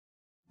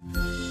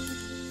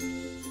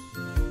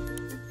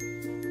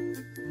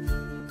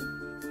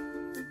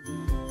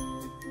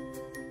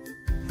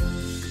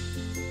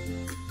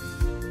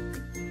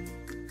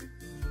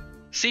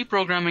C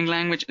programming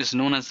language is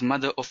known as the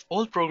mother of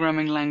all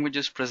programming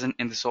languages present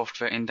in the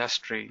software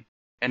industry.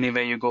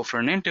 Anywhere you go for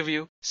an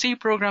interview, C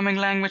programming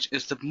language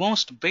is the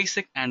most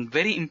basic and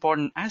very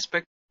important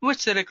aspect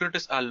which the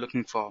recruiters are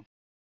looking for.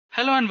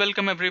 Hello and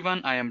welcome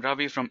everyone, I am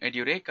Ravi from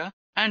Edureka,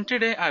 and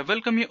today I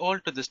welcome you all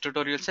to this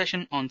tutorial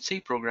session on C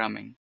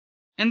programming.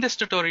 In this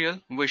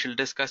tutorial, we shall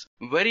discuss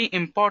very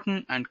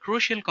important and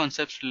crucial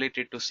concepts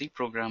related to C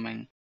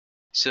programming.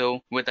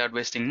 So, without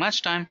wasting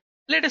much time,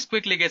 let us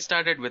quickly get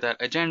started with our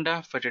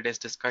agenda for today's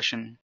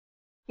discussion.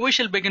 We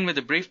shall begin with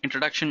a brief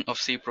introduction of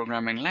C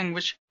programming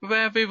language,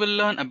 where we will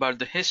learn about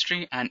the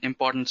history and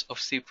importance of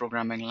C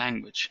programming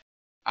language.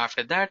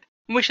 After that,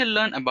 we shall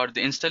learn about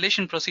the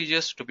installation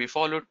procedures to be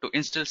followed to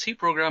install C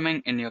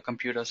programming in your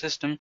computer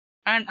system,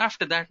 and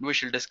after that we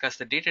shall discuss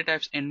the data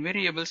types and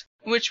variables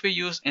which we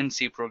use in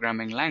C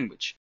programming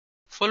language.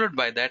 Followed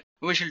by that,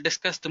 we shall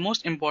discuss the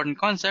most important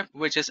concept,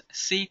 which is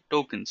C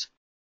tokens.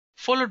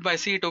 Followed by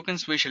C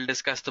tokens, we shall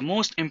discuss the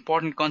most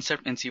important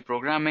concept in C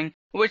programming,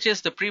 which is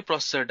the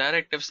preprocessor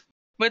directives,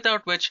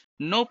 without which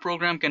no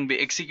program can be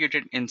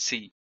executed in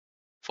C.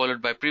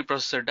 Followed by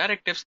preprocessor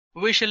directives,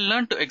 we shall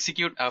learn to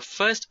execute our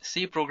first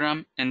C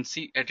program in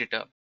C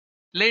editor.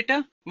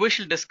 Later, we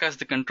shall discuss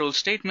the control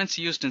statements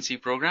used in C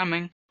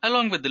programming,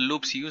 along with the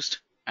loops used,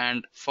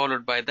 and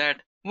followed by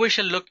that, we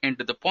shall look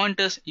into the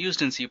pointers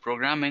used in C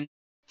programming.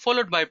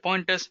 Followed by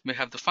pointers, we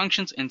have the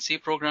functions in C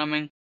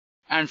programming,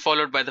 and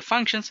followed by the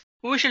functions,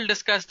 we shall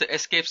discuss the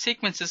escape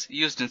sequences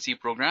used in C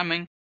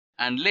programming,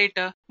 and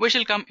later we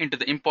shall come into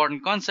the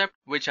important concept,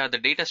 which are the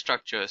data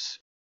structures.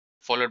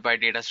 Followed by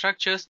data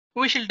structures,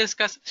 we shall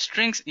discuss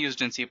strings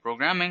used in C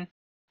programming,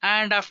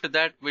 and after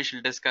that we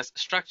shall discuss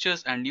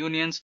structures and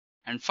unions,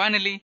 and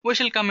finally we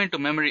shall come into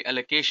memory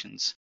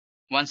allocations.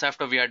 Once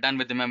after we are done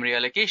with the memory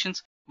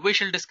allocations, we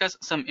shall discuss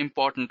some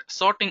important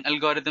sorting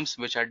algorithms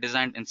which are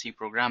designed in C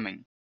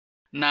programming.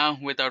 Now,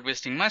 without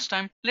wasting much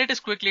time, let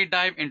us quickly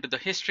dive into the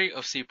history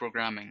of C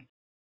programming.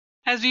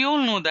 As we all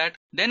know that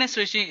Dennis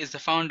Ritchie is the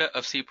founder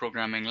of C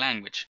programming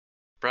language.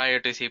 Prior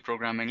to C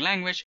programming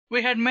language,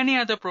 we had many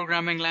other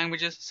programming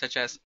languages such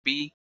as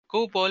B,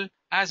 COBOL,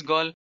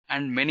 ASGOL,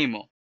 and many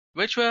more,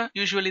 which were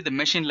usually the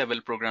machine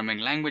level programming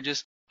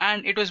languages,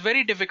 and it was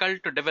very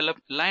difficult to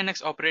develop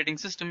Linux operating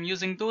system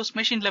using those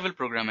machine level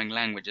programming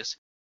languages.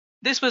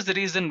 This was the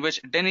reason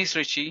which Dennis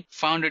Ritchie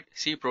founded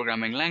C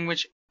programming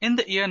language in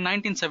the year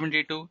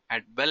 1972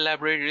 at Bell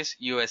Laboratories,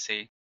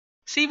 USA.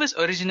 C was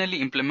originally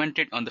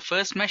implemented on the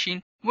first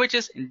machine, which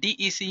is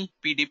DEC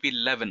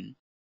PDP-11.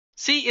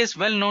 C is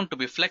well known to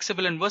be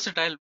flexible and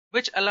versatile,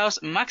 which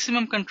allows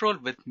maximum control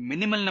with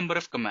minimal number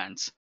of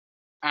commands.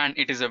 And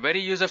it is a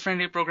very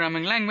user-friendly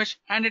programming language,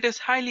 and it is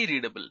highly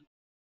readable.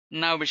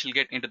 Now we shall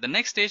get into the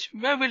next stage,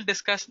 where we'll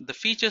discuss the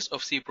features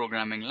of C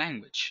programming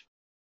language.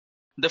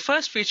 The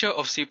first feature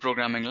of C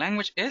programming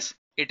language is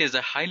it is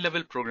a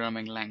high-level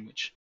programming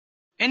language.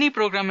 Any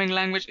programming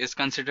language is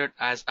considered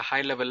as a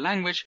high-level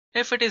language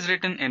if it is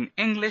written in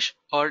English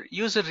or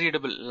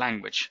user-readable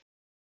language.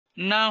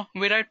 Now,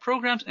 we write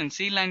programs in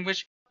C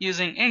language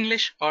using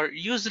English or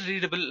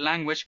user-readable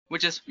language,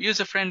 which is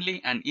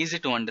user-friendly and easy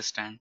to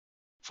understand.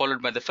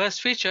 Followed by the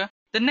first feature,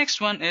 the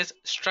next one is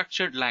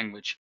structured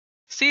language.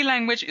 C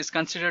language is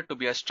considered to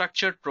be a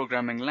structured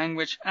programming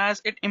language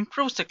as it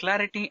improves the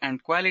clarity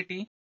and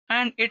quality,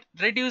 and it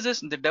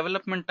reduces the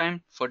development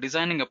time for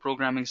designing a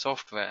programming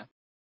software.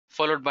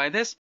 Followed by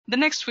this, the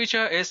next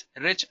feature is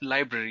rich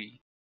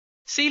library.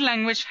 C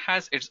language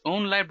has its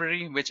own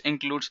library which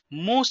includes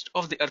most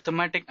of the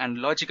arithmetic and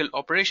logical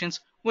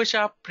operations which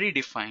are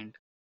predefined.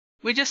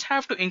 We just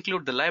have to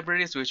include the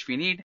libraries which we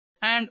need,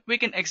 and we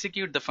can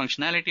execute the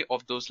functionality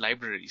of those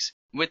libraries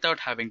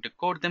without having to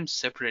code them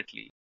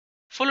separately.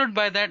 Followed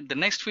by that, the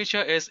next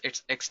feature is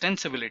its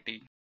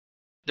extensibility.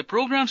 The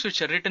programs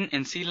which are written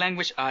in C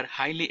language are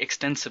highly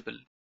extensible.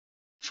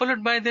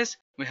 Followed by this,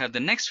 we have the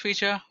next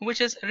feature,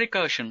 which is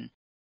recursion.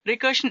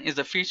 Recursion is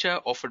a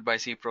feature offered by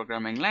C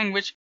programming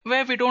language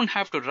where we don't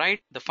have to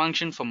write the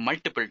function for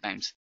multiple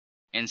times.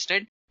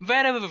 Instead,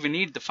 wherever we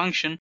need the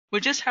function,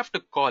 we just have to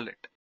call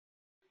it.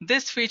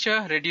 This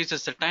feature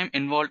reduces the time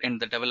involved in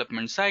the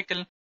development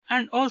cycle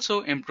and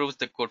also improves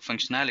the code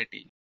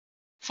functionality.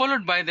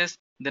 Followed by this,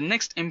 the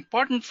next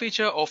important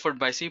feature offered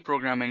by C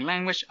programming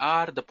language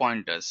are the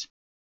pointers.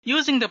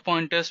 Using the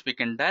pointers, we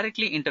can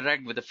directly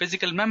interact with the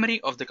physical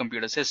memory of the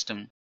computer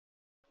system.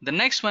 The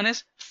next one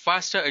is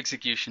faster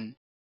execution.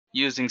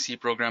 Using C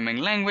programming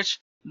language,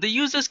 the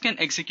users can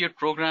execute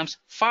programs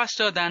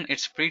faster than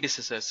its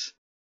predecessors.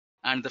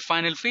 And the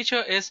final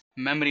feature is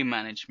memory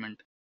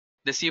management.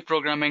 The C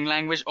programming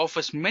language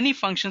offers many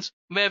functions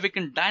where we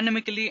can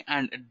dynamically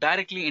and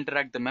directly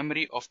interact the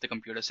memory of the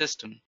computer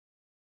system.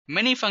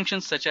 Many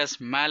functions such as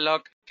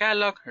malloc,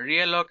 calloc,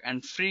 realloc,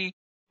 and free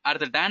are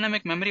the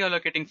dynamic memory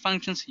allocating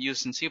functions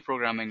used in C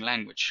programming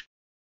language.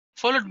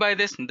 Followed by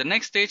this, the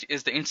next stage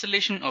is the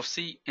installation of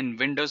C in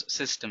Windows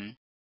system.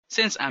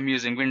 Since I'm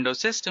using Windows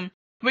system,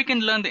 we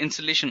can learn the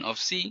installation of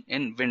C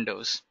in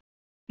Windows.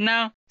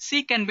 Now,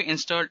 C can be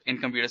installed in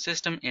computer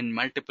system in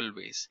multiple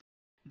ways.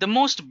 The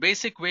most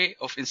basic way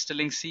of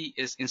installing C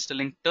is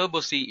installing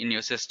𝐵𝐶 in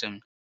your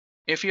system.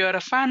 If you are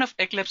a fan of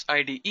Eclipse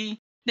IDE,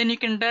 then you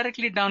can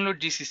directly download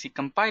GCC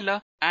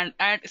compiler and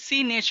add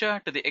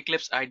𝐶nature to the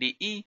Eclipse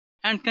IDE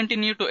and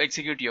continue to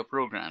execute your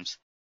programs.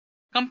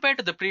 Compared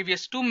to the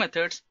previous two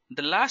methods,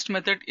 the last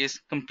method is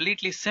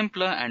completely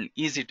simpler and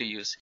easy to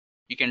use.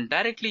 You can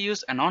directly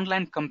use an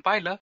online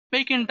compiler where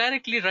you can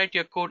directly write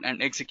your code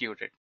and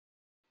execute it.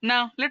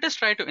 Now let us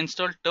try to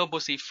install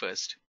𝐵𝐶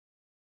first.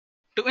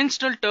 To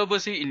install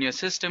𝐵𝐶 in your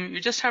system,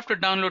 you just have to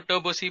download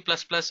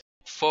𝐵𝐶++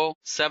 for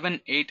 7,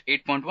 8,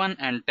 8.1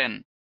 and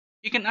 10.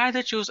 You can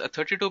either choose a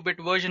 32-bit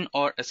version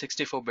or a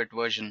 64-bit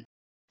version.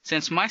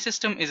 Since my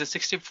system is a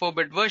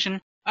 64-bit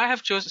version, I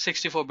have chosen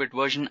 64-bit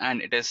version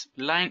and it is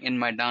lying in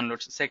my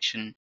downloads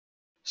section.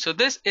 So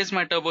this is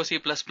my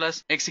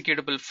𝐵𝐶++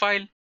 executable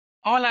file.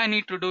 All I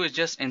need to do is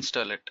just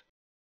install it.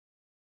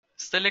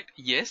 Select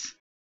yes.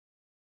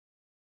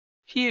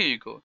 Here you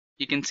go.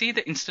 You can see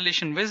the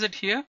installation wizard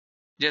here.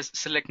 Just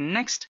select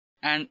next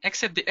and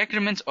accept the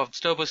agreements of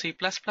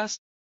𝐵𝐶++.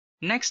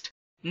 Next,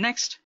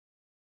 next,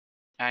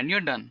 and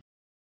you're done.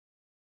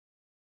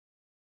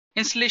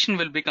 Installation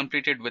will be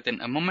completed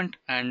within a moment,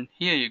 and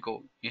here you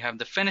go. You have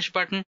the finish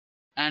button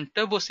and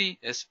𝐵𝐶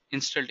is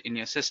installed in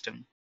your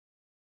system.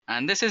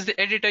 And this is the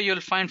editor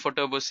you'll find for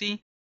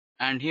𝐵𝐶,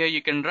 and here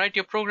you can write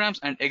your programs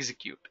and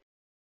execute.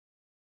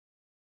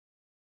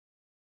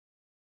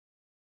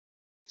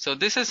 So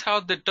this is how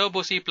the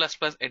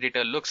𝐵𝐶++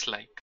 editor looks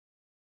like.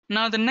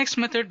 Now the next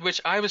method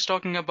which I was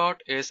talking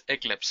about is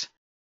Eclipse.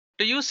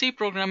 To use C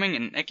programming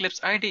in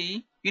Eclipse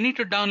IDE, you need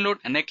to download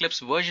an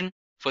Eclipse version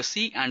for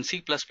C and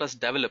C++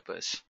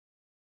 developers.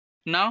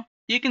 Now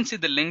you can see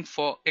the link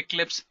for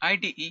Eclipse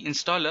IDE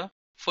installer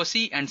for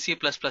C and C++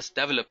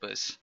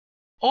 developers.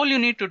 All you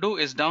need to do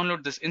is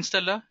download this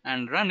installer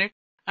and run it,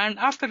 and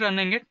after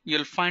running it,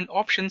 you'll find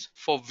options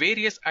for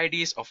various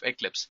IDEs of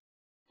Eclipse.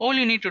 All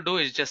you need to do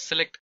is just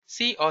select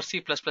C or C++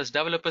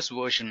 developers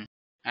version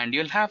and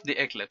you'll have the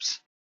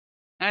Eclipse.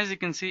 As you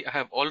can see, I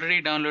have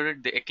already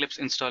downloaded the Eclipse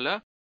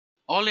installer.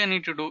 All I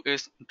need to do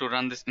is to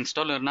run this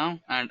installer now,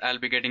 and I'll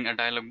be getting a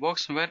dialog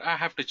box where I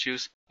have to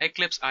choose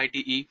Eclipse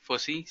IDE for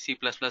C, C++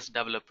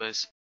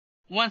 developers.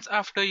 Once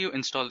after you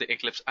install the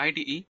Eclipse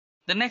IDE,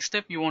 the next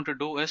step you want to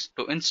do is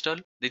to install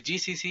the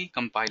GCC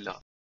compiler.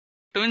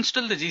 To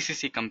install the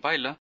GCC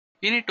compiler,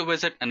 you need to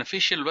visit an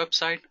official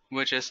website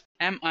which is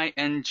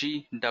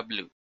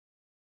MINGW.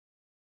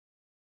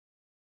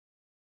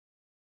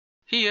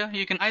 Here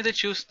you can either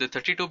choose the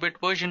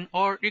 32-bit version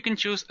or you can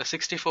choose a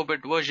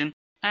 64-bit version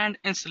and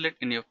install it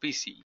in your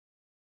PC.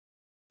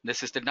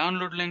 This is the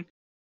download link.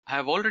 I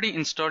have already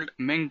installed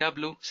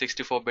MINGW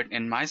 64-bit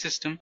in my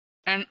system,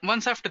 and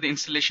once after the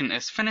installation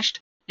is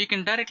finished, you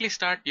can directly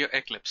start your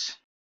Eclipse.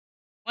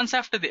 Once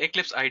after the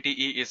Eclipse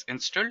IDE is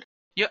installed,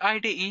 your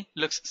IDE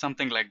looks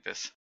something like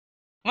this.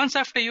 Once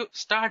after you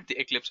start the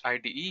Eclipse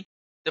IDE,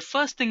 the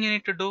first thing you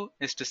need to do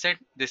is to set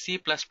the C++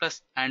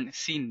 and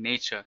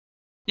𝐶nature.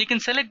 You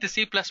can select the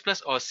C++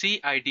 or C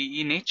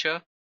IDE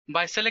nature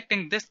by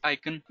selecting this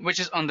icon which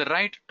is on the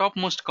right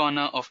topmost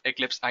corner of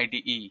Eclipse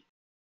IDE.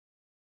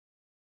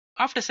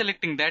 After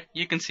selecting that,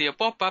 you can see a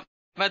pop-up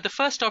where the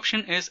first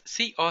option is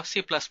C or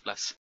C++.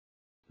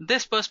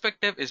 This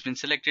perspective has been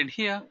selected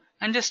here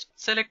and just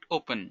select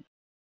open.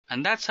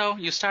 And that's how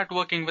you start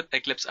working with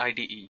Eclipse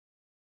IDE.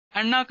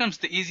 And now comes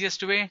the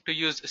easiest way to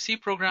use C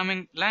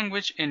programming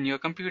language in your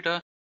computer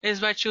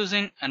is by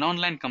choosing an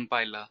online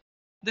compiler.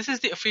 This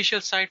is the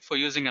official site for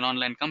using an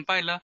online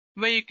compiler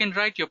where you can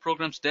write your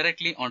programs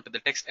directly onto the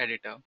text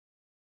editor.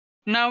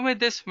 Now with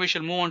this, we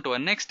shall move on to our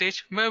next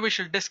stage where we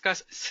shall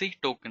discuss C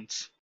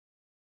tokens.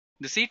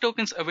 The C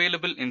tokens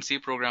available in C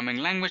programming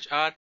language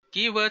are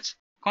keywords,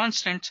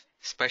 constants,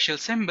 special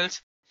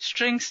symbols,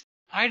 strings,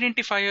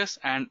 identifiers,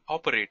 and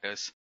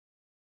operators.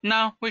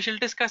 Now we shall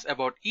discuss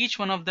about each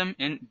one of them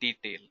in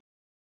detail.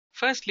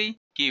 Firstly,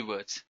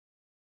 keywords.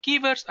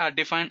 Keywords are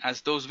defined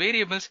as those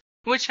variables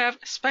which have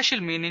special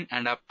meaning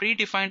and are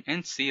predefined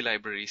in C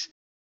libraries.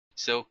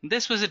 So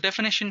this was a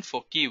definition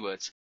for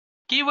keywords.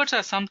 Keywords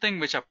are something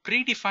which are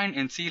predefined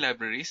in C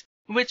libraries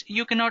which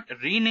you cannot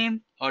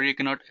rename or you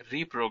cannot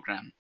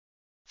reprogram.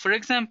 For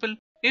example,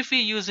 if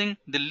we're using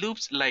the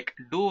loops like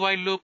do-while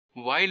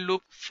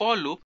loop, for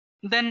loop,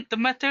 then the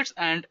methods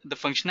and the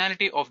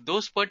functionality of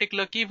those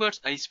particular keywords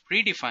is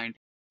predefined.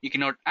 You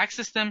cannot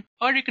access them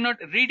or you cannot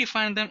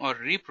redefine them or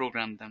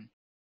reprogram them.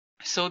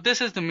 So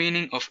this is the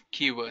meaning of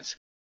keywords.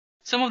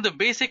 Some of the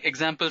basic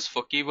examples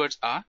for keywords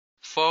are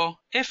for,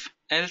 if,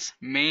 else,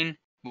 main,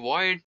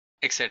 void,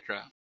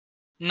 etc.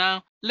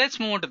 Now let's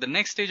move on to the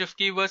next stage of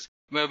keywords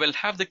where we'll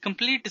have the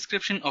complete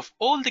description of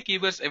all the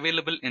keywords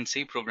available in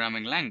C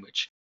programming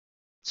language.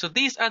 So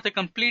these are the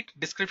complete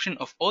description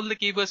of all the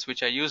keywords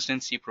which are used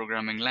in C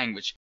programming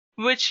language,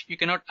 which you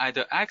cannot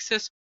either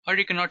access or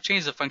you cannot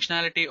change the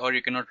functionality or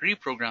you cannot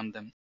reprogram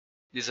them.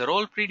 These are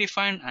all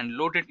predefined and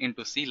loaded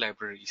into C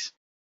libraries.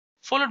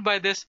 Followed by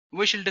this,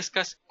 we shall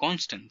discuss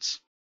constants.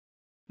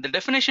 The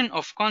definition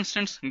of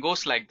constants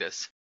goes like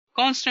this.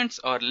 Constants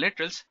or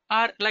literals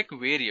are like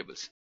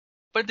variables.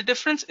 But the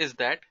difference is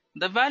that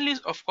the values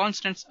of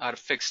constants are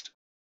fixed.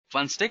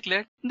 Once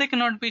declared, they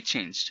cannot be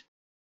changed.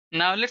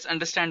 Now let's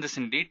understand this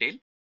in detail.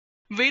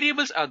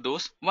 Variables are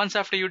those, once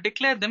after you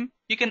declare them,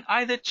 you can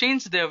either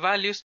change their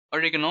values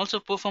or you can also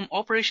perform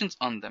operations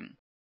on them.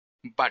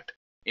 But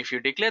if you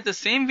declare the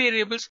same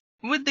variables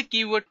with the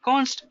keyword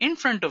const in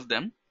front of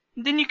them,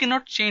 then you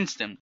cannot change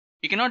them.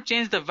 You cannot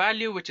change the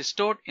value which is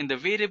stored in the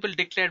variable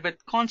declared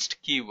with const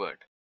keyword.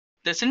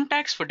 The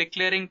syntax for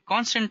declaring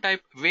constant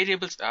type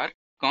variables are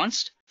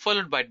const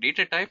followed by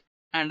data type,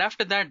 and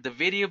after that the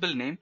variable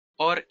name,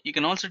 or you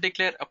can also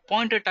declare a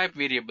pointer type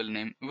variable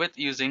name with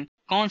using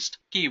const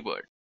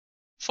keyword.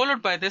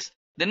 Followed by this,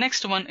 the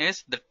next one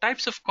is the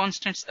types of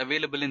constants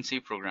available in C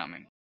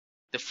programming.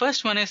 The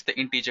first one is the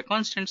integer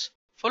constants.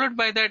 Followed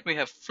by that we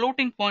have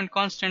floating point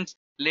constants.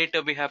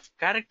 Later we have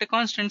character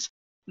constants.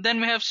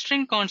 Then we have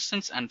string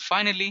constants, and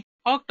finally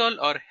octal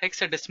or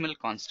hexadecimal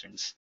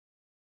constants.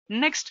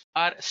 Next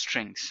are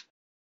strings.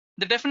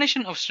 The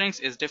definition of strings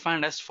is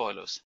defined as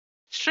follows.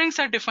 Strings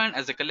are defined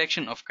as a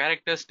collection of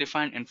characters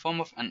defined in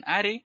form of an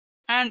array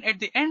and at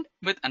the end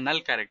with a null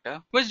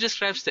character which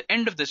describes the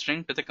end of the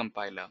string to the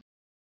compiler.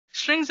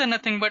 Strings are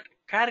nothing but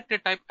character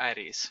type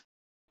arrays.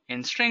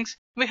 In strings,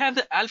 we have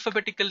the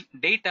alphabetical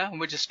data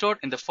which is stored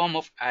in the form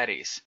of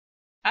arrays.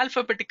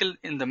 Alphabetical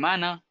in the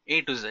manner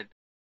A to Z,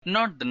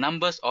 not the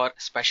numbers or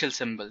special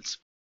symbols.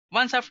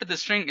 Once after the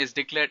string is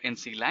declared in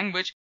C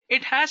language,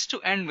 it has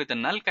to end with a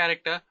null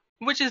character,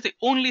 which is the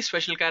only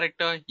special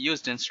character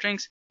used in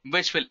strings,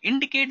 which will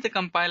indicate the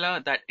compiler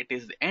that it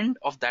is the end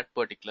of that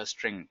particular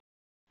string.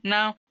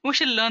 Now, we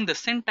shall learn the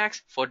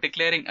syntax for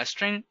declaring a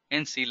string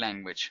in C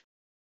language.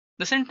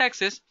 The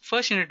syntax is,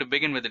 first you need to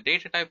begin with the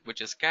data type, which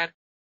is char.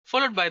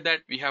 Followed by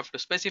that, we have to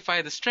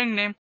specify the string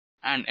name,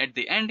 and at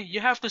the end,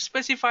 you have to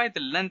specify the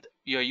length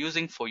you are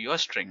using for your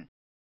string.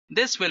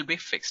 This will be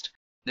fixed.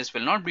 This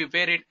will not be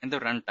varied in the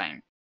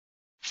runtime.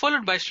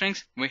 Followed by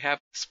strings, we have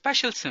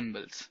special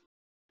symbols.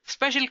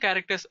 Special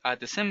characters are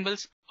the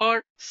symbols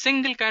or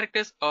single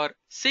characters or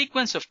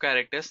sequence of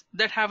characters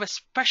that have a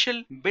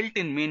special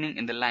built-in meaning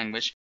in the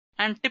language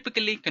and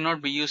typically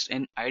cannot be used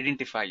in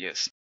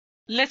identifiers.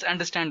 Let's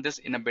understand this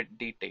in a bit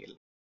detail.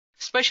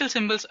 Special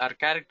symbols are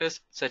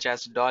characters such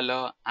as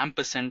dollar,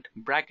 ampersand,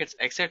 brackets,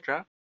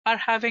 etc. are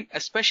having a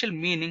special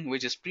meaning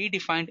which is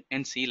predefined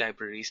in C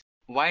libraries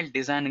while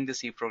designing the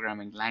C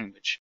programming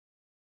language.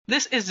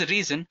 This is the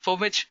reason for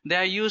which they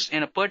are used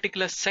in a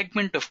particular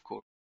segment of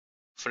code.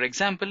 For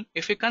example,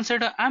 if you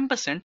consider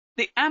ampersand,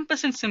 the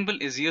ampersand symbol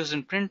is used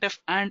in printf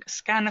and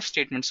scanf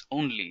statements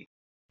only.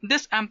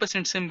 This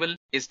ampersand symbol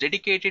is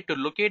dedicated to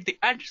locate the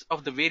address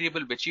of the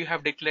variable which you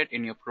have declared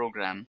in your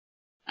program.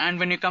 And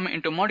when you come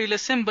into modulus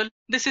symbol,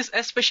 this is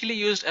especially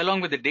used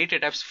along with the data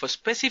types for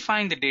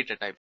specifying the data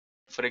type.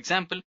 For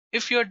example,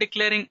 if you are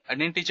declaring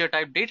an integer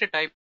type data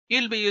type,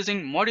 you will be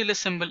using modulus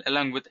symbol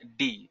along with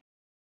D.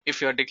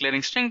 If you are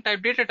declaring string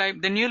type data type,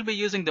 then you will be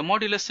using the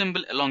modulus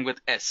symbol along with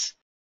S.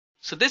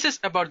 So this is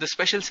about the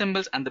special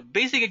symbols, and the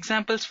basic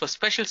examples for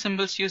special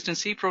symbols used in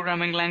C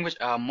programming language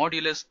are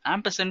modulus,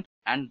 ampersand,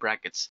 and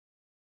brackets.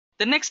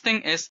 The next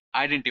thing is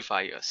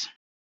identifiers.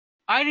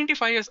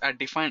 Identifiers are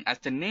defined as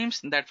the names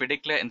that we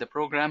declare in the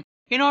program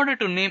in order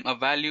to name a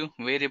value,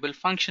 variable,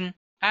 function,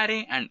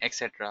 array, and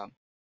etc.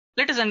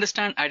 Let us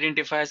understand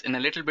identifiers in a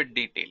little bit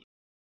detail.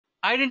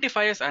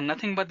 Identifiers are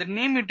nothing but the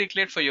name you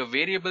declared for your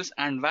variables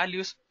and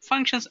values,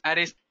 functions,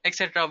 arrays,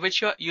 etc.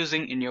 which you are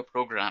using in your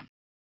program.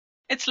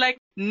 It's like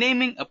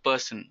naming a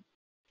person.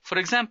 For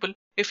example,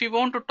 if you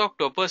want to talk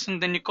to a person,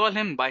 then you call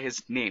him by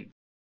his name.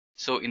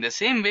 So in the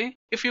same way,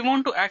 if you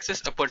want to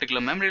access a particular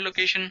memory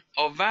location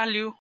or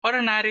value or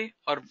an array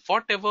or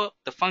whatever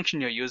the function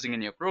you're using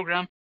in your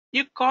program,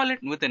 you call it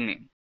with a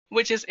name,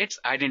 which is its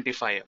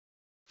identifier.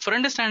 For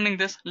understanding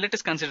this, let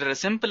us consider a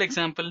simple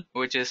example,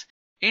 which is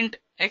int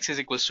x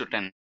is equals to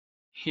 10.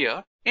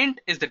 Here,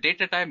 int is the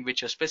data type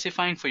which you're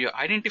specifying for your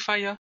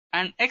identifier,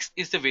 and x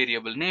is the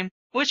variable name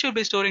which will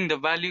be storing the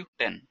value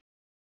 10.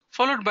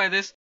 Followed by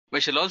this,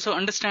 we shall also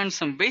understand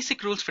some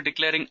basic rules for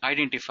declaring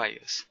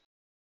identifiers.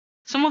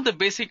 Some of the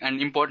basic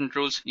and important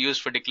rules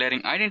used for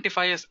declaring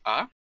identifiers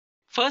are: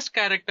 first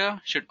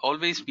character should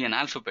always be an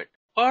alphabet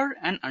or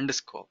an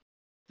underscore.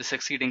 The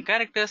succeeding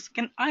characters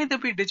can either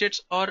be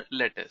digits or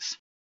letters.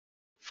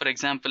 For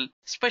example,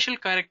 special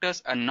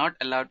characters are not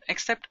allowed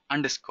except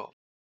underscore.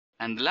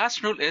 And the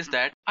last rule is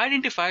that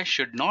identifiers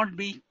should not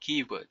be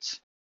keywords.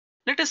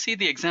 Let us see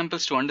the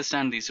examples to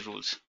understand these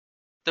rules.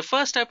 The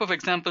first type of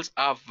examples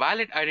are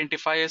valid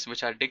identifiers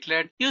which are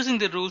declared using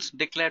the rules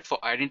declared for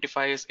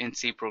identifiers in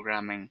C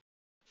programming.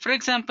 For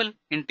example,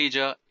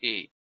 integer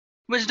a,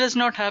 which does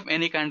not have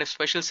any kind of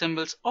special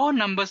symbols or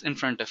numbers in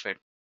front of it.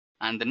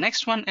 And the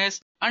next one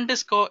is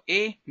underscore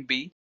a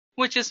b,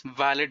 which is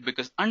valid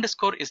because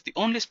underscore is the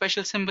only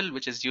special symbol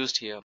which is used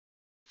here.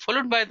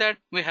 Followed by that,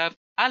 we have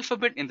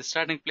alphabet in the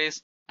starting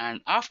place,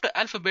 and after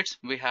alphabets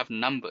we have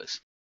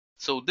numbers.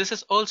 So this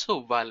is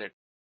also valid.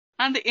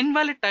 And the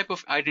invalid type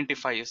of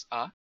identifiers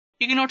are: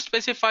 you cannot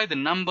specify the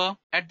number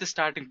at the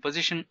starting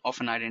position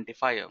of an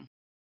identifier.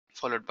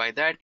 Followed by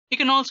that, you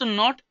can also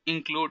not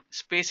include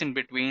space in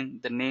between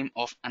the name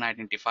of an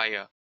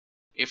identifier.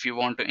 If you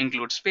want to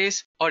include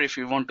space or if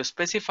you want to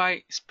specify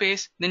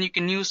space, then you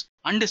can use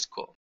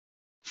underscore.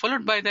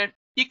 Followed by that,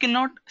 you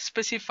cannot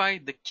specify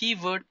the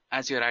keyword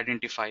as your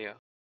identifier.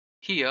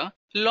 Here,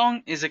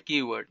 long is a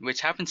keyword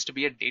which happens to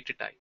be a data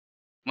type.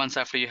 Once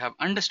after you have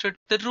understood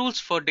the rules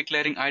for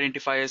declaring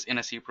identifiers in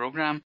a C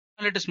program,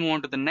 let us move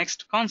on to the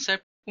next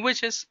concept,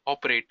 which is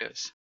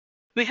operators.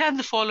 We have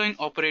the following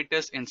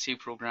operators in C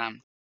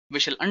program. We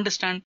shall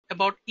understand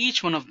about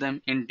each one of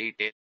them in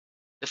detail.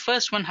 The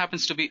first one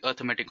happens to be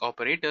arithmetic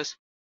operators.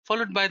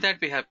 Followed by that,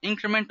 we have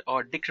increment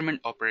or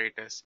decrement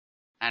operators.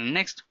 And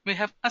next, we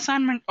have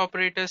assignment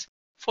operators.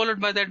 Followed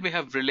by that, we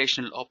have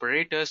relational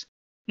operators.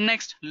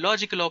 Next,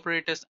 logical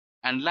operators.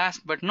 And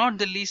last but not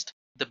the least,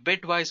 the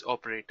bitwise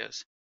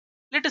operators.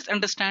 Let us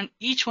understand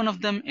each one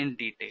of them in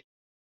detail.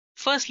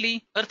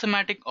 Firstly,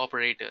 arithmetic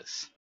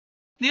operators.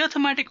 The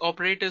arithmetic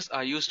operators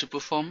are used to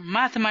perform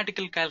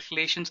mathematical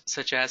calculations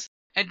such as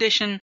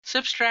addition,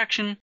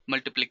 subtraction,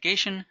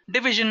 multiplication,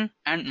 division,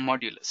 and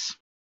modulus.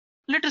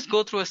 Let us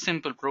go through a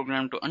simple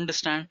program to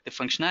understand the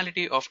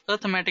functionality of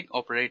arithmetic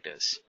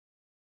operators.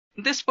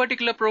 This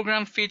particular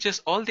program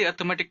features all the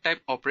arithmetic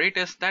type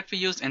operators that we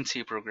use in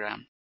C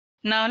program.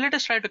 Now let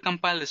us try to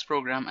compile this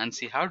program and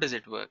see how does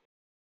it work.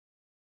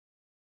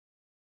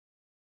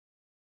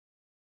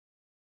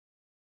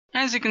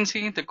 As you can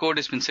see, the code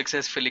has been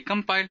successfully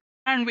compiled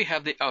and we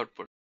have the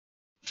output.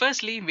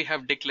 Firstly, we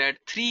have declared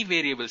three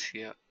variables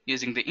here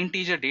using the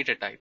integer data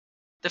type.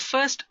 The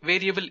first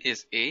variable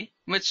is a,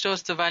 which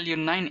stores the value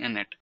 9 in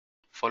it.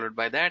 Followed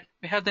by that,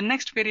 we have the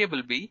next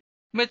variable b,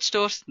 which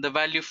stores the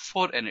value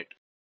 4 in it.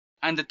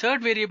 And the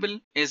third variable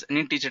is an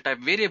integer type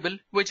variable,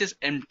 which is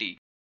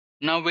empty.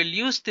 Now we'll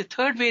use the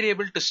third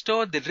variable to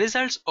store the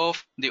results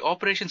of the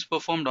operations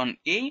performed on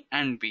a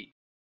and b.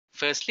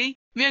 Firstly,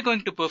 we are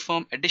going to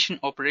perform addition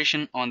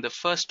operation on the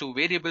first two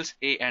variables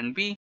a and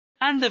b,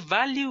 and the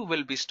value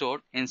will be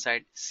stored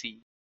inside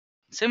c.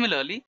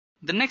 Similarly,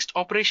 the next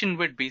operation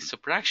would be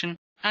subtraction,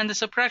 and the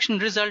subtraction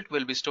result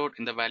will be stored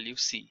in the value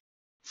c.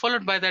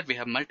 Followed by that, we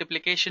have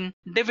multiplication,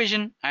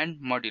 division, and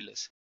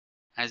modulus.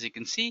 As you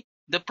can see,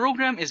 the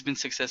program has been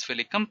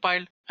successfully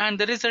compiled and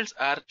the results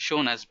are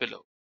shown as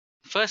below.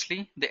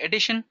 Firstly, the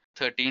addition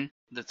 13,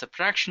 the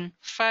subtraction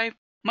 5,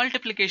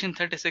 multiplication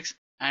 36,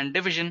 and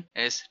division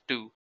is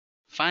 2.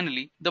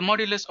 Finally, the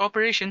modulus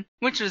operation,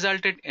 which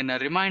resulted in a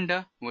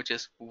remainder, which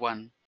is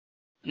 1.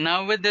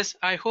 Now with this,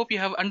 I hope you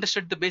have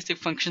understood the basic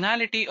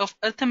functionality of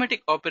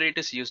arithmetic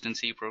operators used in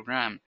C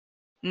program.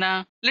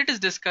 Now let us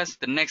discuss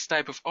the next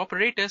type of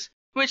operators,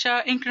 which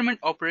are increment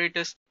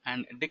operators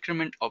and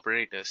decrement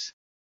operators.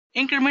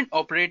 Increment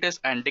operators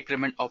and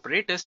decrement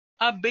operators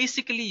are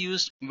basically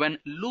used when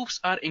loops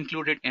are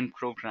included in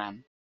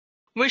program.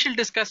 We shall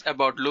discuss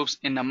about loops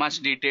in a much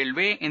detailed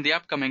way in the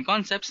upcoming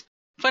concepts.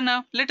 For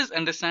now, let us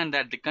understand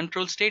that the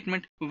control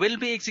statement will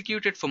be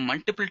executed for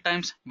multiple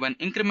times when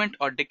increment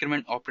or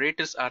decrement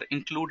operators are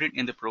included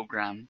in the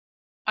program.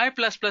 I++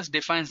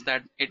 defines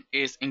that it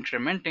is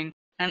incrementing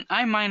and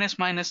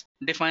I-,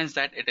 defines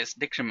that it is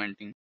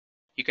decrementing.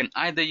 You can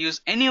either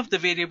use any of the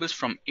variables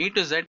from A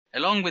to Z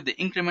along with the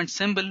increment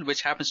symbol,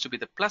 which happens to be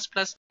the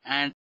 ++,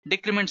 and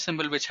decrement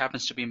symbol, which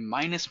happens to be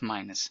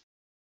 --.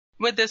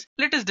 With this,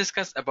 let us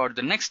discuss about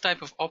the next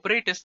type of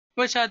operators,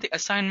 which are the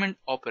assignment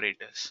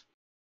operators.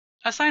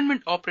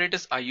 Assignment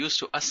operators are used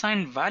to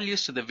assign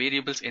values to the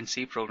variables in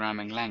C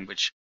programming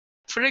language.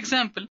 For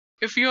example,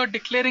 if you are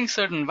declaring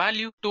certain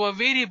value to a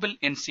variable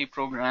in C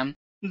program,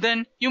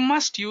 then you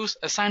must use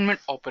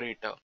assignment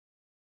operator.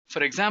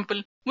 For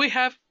example, we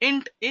have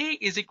int a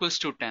is equals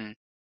to 10.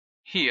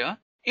 Here,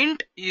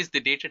 int is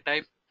the data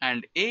type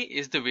and a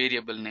is the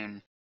variable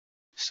name.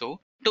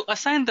 So, to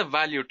assign the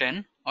value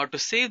 10 or to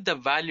save the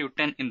value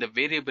 10 in the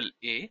variable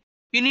a,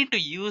 we need to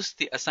use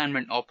the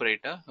assignment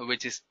operator,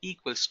 which is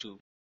equals to.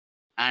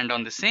 And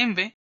on the same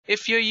way,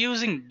 if you're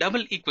using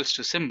double equals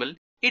to symbol,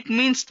 it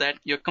means that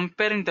you're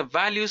comparing the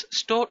values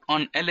stored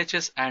on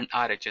LHS and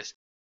RHS.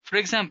 For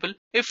example,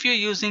 if you're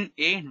using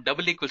a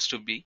double equals to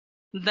b,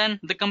 then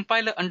the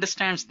compiler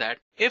understands that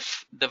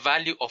if the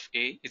value of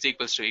a is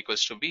equals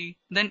to b,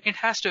 then it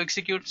has to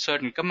execute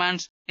certain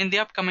commands in the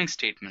upcoming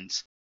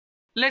statements.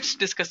 Let's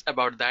discuss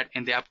about that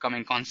in the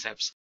upcoming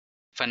concepts.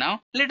 For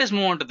now, let us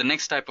move on to the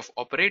next type of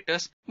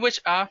operators, which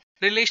are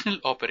relational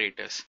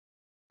operators.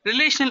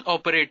 Relational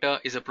operator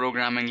is a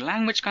programming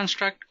language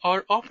construct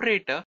or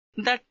operator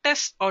that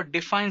tests or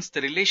defines the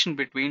relation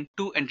between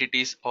two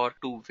entities or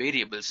two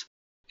variables.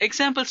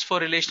 Examples for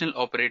relational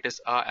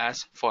operators are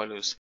as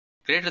follows: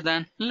 greater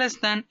than, less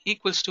than,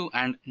 equals to,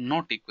 and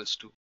not equals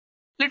to.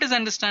 Let us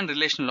understand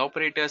relational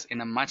operators in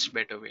a much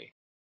better way.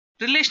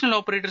 Relational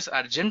operators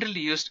are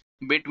generally used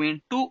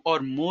between two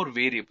or more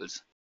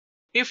variables.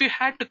 If you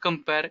had to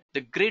compare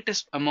the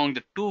greatest among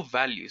the two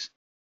values,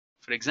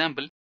 for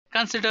example,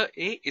 consider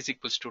a is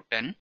equals to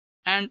 10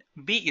 and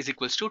b is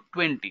equals to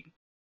 20.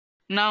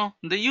 Now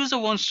the user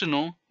wants to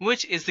know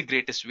which is the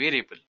greatest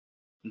variable.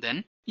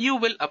 Then you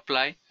will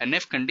apply an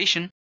if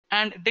condition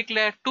and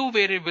declare two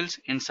variables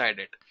inside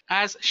it,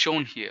 as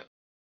shown here.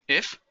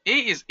 If A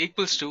is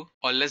equals to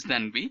or less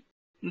than B,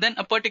 then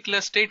a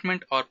particular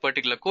statement or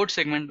particular code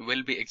segment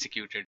will be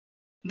executed.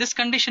 This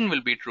condition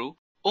will be true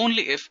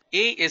only if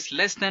A is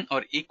less than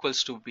or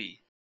equals to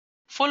B.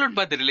 Followed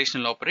by the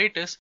relational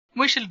operators,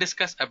 we shall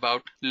discuss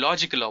about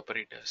logical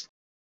operators.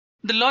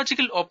 The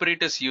logical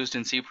operators used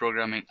in C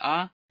programming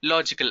are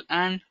logical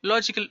AND,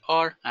 logical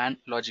OR, and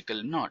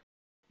logical NOT.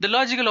 The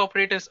logical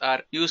operators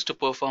are used to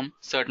perform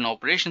certain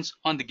operations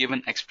on the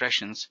given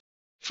expressions.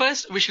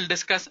 First, we shall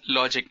discuss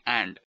logic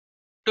AND.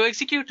 To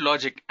execute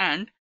logic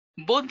AND,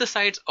 both the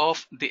sides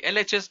of the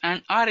LHS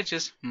and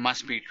RHS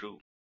must be true.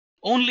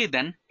 Only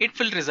then it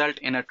will result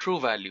in a true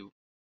value.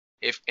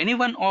 If any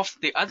one of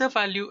the other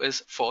value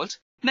is false,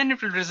 then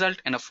it will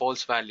result in a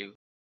false value.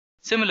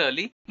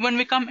 Similarly, when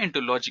we come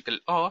into logical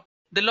OR,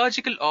 the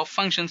logical OR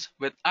functions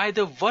with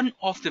either one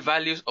of the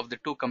values of the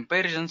two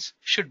comparisons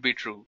should be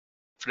true.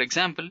 For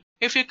example,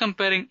 if you're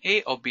comparing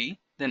A or B,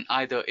 then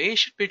either A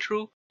should be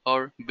true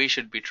or B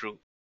should be true.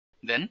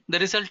 Then the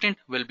resultant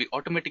will be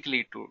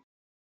automatically true.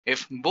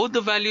 If both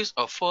the values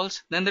are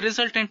false, then the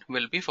resultant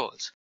will be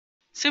false.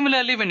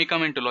 Similarly, when you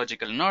come into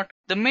logical NOT,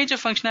 the major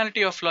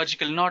functionality of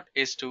logical NOT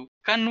is to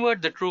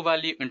convert the true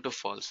value into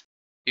false.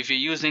 If you're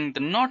using the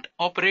NOT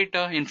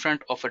operator in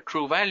front of a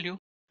true value,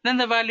 then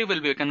the value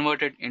will be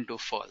converted into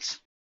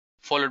false.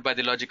 Followed by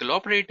the logical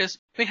operators,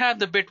 we have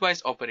the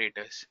bitwise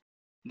operators.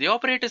 The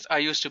operators are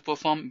used to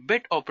perform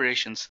bit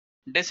operations.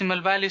 Decimal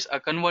values are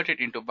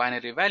converted into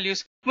binary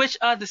values, which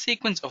are the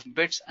sequence of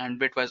bits, and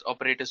bitwise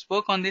operators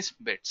work on these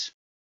bits.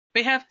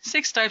 We have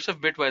 6 types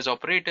of bitwise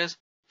operators.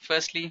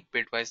 Firstly,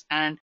 bitwise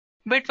AND,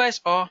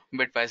 bitwise OR,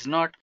 bitwise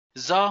NOT,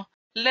 𝐳,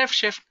 left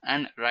shift,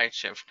 and right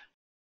shift.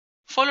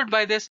 Followed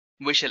by this,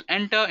 we shall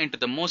enter into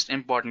the most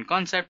important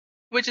concept,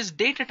 which is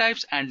data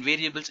types and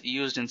variables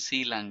used in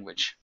C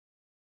language.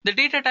 The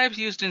data types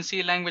used in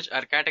C language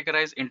are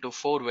categorized into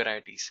 4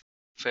 varieties.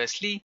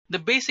 Firstly, the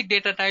basic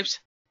data types.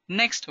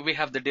 Next, we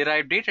have the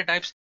derived data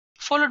types.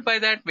 Followed by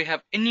that, we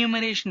have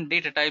enumeration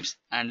data types.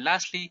 And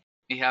lastly,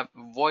 we have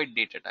void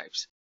data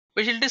types.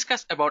 We shall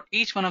discuss about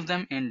each one of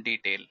them in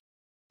detail.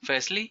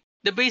 Firstly,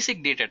 the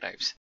basic data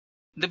types.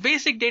 The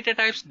basic data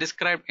types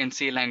described in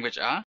C language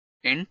are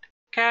int,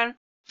 char,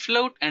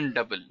 float, and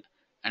double.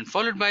 And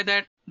followed by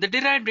that, the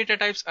derived data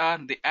types are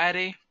the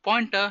array,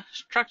 pointer,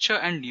 structure,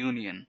 and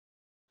union.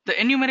 The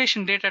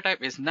enumeration data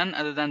type is none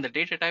other than the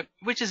data type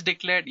which is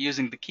declared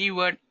using the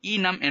keyword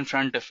enum in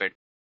front of it.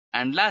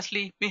 And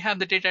lastly, we have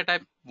the data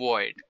type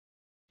void.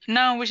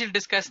 Now we shall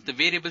discuss the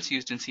variables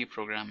used in C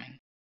programming.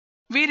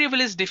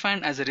 Variable is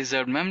defined as a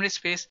reserved memory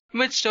space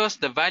which stores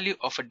the value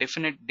of a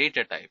definite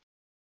data type.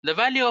 The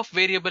value of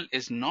variable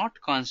is not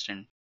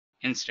constant.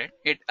 Instead,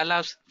 it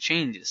allows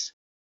changes.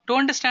 To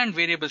understand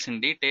variables in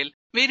detail,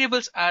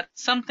 variables are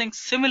something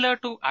similar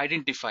to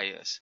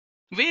identifiers.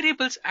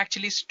 Variables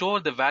actually store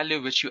the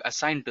value which you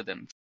assign to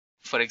them.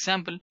 For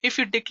example, if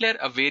you declare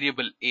a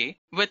variable A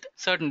with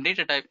certain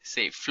data type,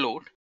 say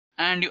float,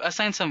 and you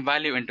assign some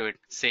value into it,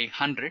 say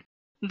 100,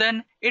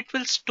 then it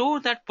will store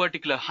that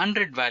particular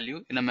 100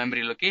 value in a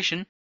memory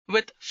location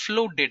with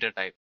float data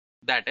type.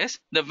 That is,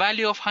 the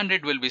value of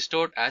 100 will be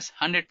stored as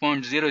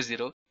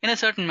 100.00 in a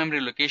certain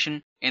memory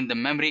location in the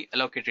memory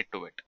allocated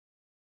to it.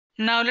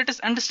 Now let us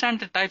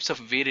understand the types of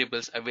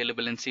variables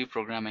available in C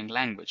programming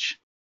language.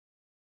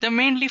 There are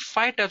mainly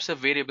 5 types of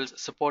variables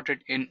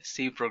supported in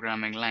C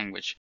programming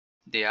language.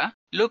 They are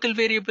local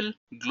variable,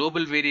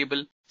 global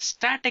variable,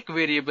 static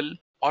variable,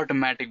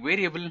 automatic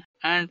variable,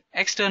 and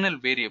external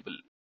variable.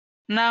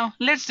 Now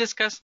let's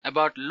discuss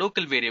about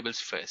local variables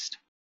first.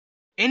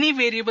 Any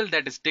variable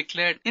that is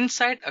declared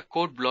inside a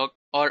code block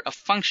or a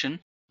function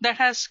that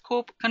has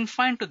scope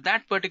confined to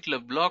that particular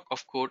block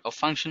of code or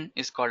function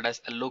is called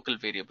as a local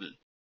variable.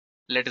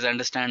 Let us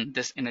understand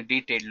this in a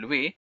detailed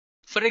way.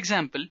 For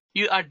example,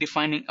 you are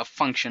defining a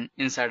function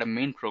inside a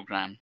main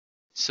program.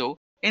 So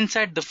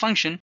inside the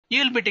function,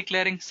 you will be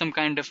declaring some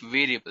kind of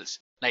variables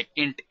like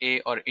int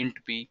a or int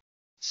b.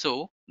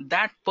 So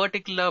that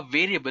particular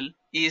variable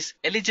is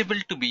eligible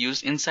to be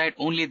used inside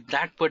only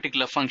that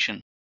particular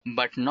function,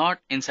 but not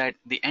inside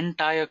the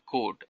entire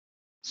code.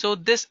 So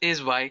this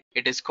is why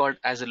it is called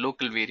as a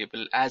local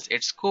variable, as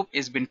its scope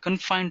is been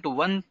confined to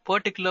one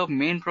particular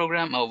main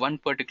program or one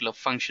particular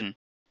function,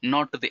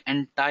 not to the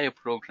entire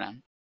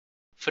program.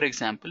 For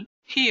example,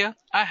 here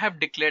I have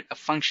declared a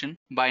function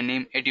by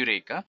name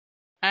Edureka,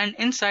 and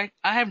inside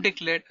I have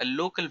declared a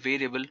local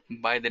variable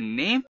by the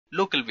name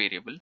local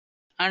variable,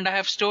 and I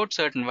have stored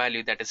certain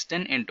value that is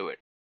 10 into it.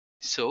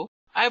 So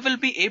I will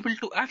be able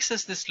to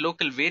access this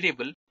local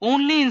variable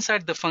only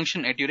inside the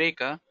function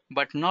Edureka,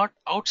 but not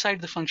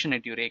outside the function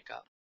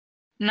Edureka.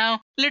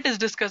 Now let us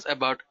discuss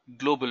about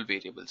global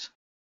variables.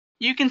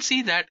 You can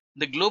see that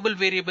the global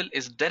variable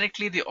is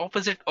directly the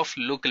opposite of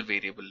local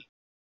variable.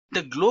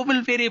 The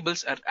global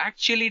variables are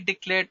actually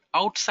declared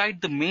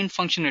outside the main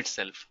function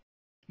itself.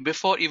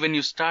 Before even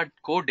you start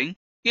coding,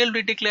 you'll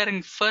be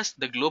declaring first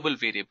the global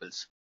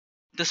variables.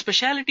 The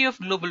speciality of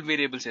global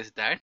variables is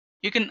that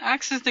You can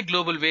access the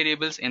global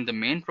variables in the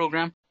main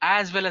program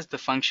as well as the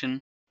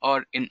function,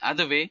 or in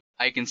other way,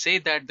 I can say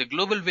that the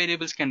global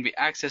variables can be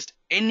accessed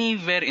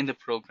anywhere in the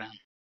program.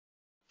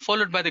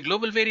 Followed by the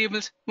global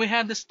variables, we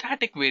have the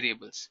static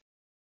variables.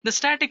 The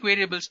static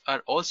variables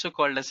are also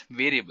called as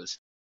variables,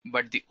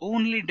 but the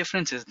only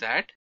difference is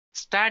that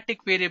static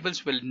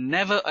variables will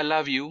never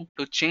allow you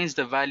to change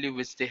the value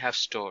which they have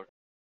stored.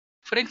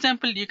 For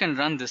example, you can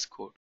run this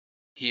code.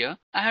 Here,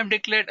 I have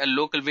declared a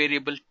local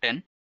variable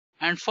 10,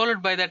 and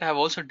followed by that I have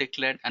also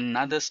declared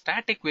another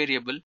static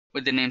variable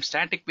with the name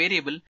static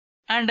variable,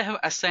 and I have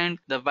assigned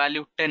the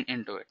value 10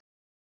 into it.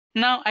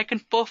 Now I can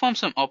perform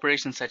some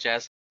operations such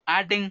as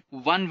adding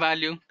one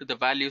value to the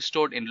value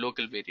stored in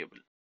local variable.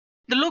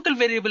 The local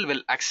variable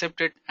will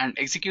accept it and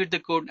execute the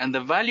code, and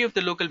the value of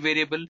the local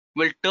variable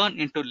will turn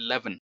into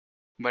 11.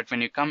 But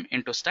when you come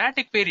into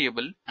static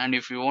variable, and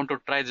if you want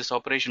to try this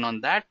operation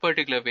on that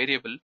particular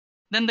variable,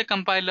 then the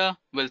compiler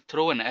will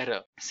throw an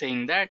error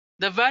saying that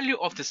the value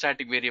of the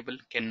static variable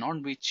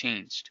cannot be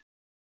changed.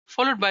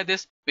 Followed by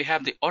this, we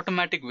have the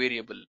automatic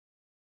variable.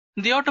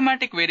 The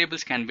automatic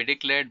variables can be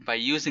declared by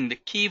using the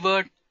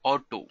keyword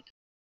auto.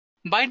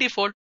 By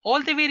default,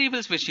 all the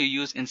variables which you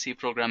use in C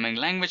programming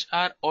language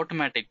are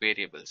automatic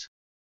variables.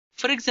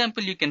 For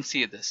example, you can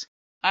see this.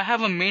 I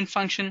have a main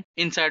function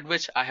inside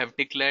which I have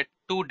declared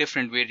two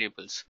different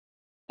variables.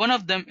 One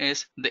of them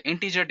is the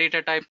integer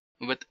data type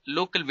with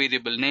local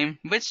variable name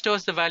which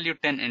stores the value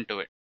 10 into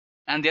it.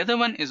 And the other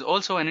one is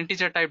also an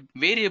integer type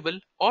variable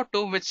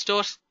auto which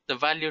stores the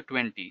value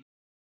 20.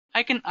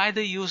 I can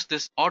either use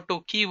this auto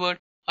keyword,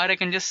 or I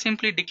can just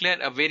simply declare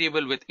a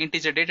variable with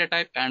integer data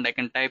type and I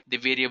can type the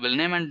variable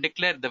name and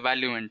declare the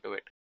value into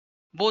it.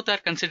 Both are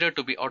considered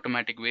to be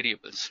automatic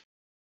variables.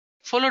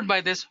 Followed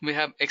by this, we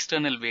have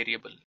external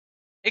variable.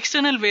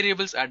 External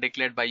variables are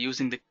declared by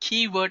using the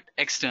keyword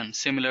extern,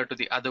 similar to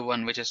the other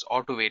one which is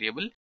auto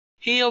variable.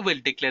 Here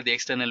we'll declare the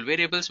external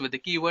variables with the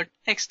keyword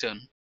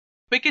extern.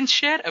 We can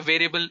share a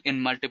variable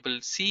in multiple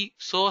C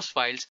source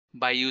files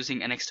by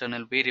using an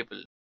external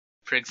variable.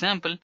 For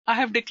example, I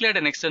have declared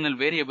an external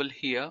variable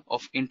here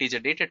of integer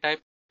data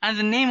type, and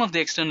the name of the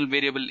external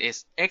variable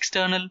is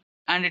external,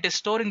 and it is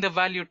storing the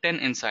value 10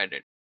 inside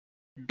it.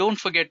 Don't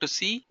forget to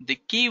see the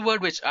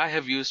keyword which I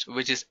have used,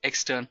 which is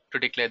extern, to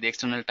declare the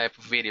external type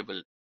of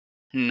variable.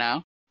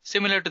 Now,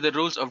 similar to the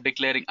rules of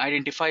declaring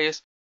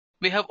identifiers,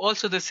 we have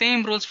also the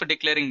same rules for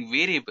declaring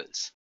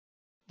variables.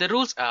 The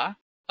rules are: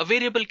 a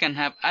variable can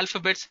have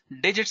alphabets,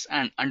 digits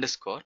and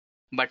underscore,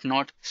 but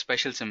not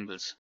special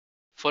symbols.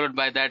 Followed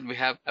by that, we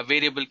have a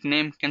variable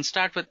name can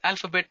start with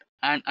alphabet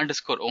and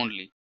underscore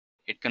only.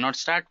 It cannot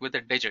start with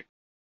a digit.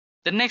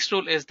 The next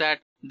rule is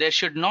that there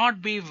should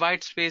not be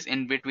white space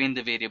in between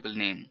the variable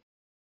name.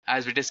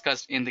 As we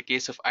discussed in the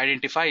case of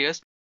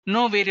identifiers,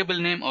 no variable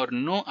name or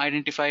no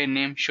identifier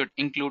name should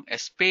include a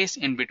space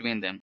in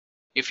between them.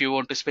 If you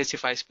want to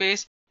specify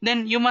space,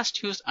 then you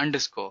must use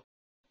underscore,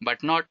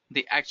 but not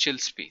the actual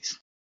space.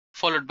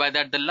 Followed by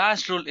that, the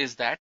last rule is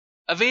that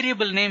a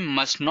variable name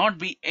must not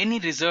be any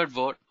reserved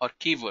word or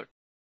keyword.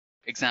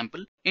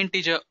 Example,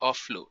 integer or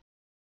float.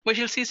 We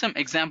shall see some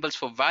examples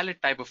for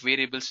valid type of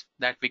variables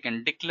that we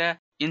can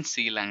declare in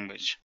C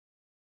language.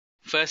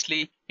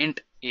 Firstly, int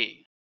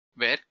a,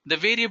 where the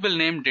variable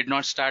name did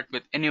not start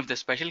with any of the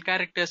special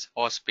characters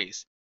or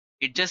space.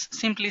 It just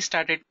simply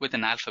started with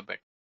an alphabet.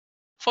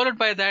 Followed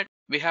by that,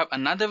 we have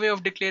another way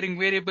of declaring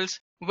variables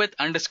with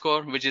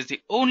underscore, which is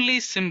the only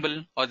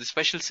symbol or the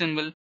special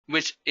symbol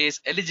which is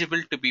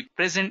eligible to be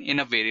present in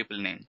a variable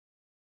name.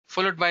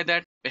 Followed by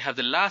that, we have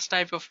the last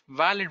type of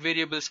valid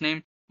variables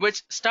name,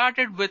 which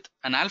started with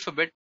an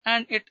alphabet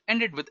and it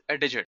ended with a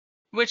digit,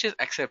 which is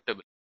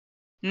acceptable.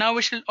 Now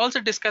we shall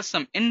also discuss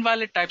some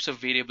invalid types of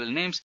variable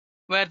names,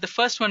 where the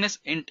first one is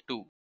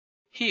int2.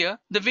 Here,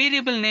 the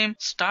variable name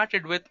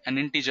started with an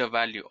integer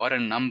value or a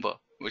number,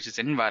 which is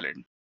invalid.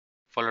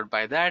 Followed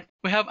by that,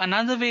 we have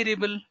another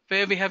variable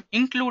where we have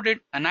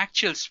included an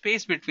actual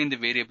space between the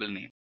variable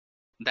name.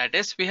 That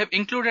is, we have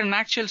included an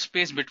actual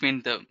space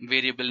between the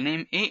variable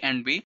name a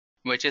and b,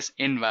 which is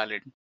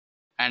invalid.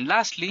 And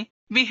lastly,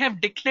 we have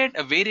declared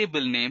a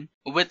variable name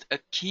with a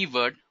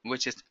keyword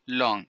which is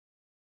long.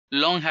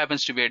 Long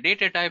happens to be a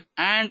data type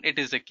and it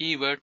is a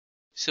keyword,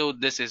 so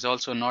this is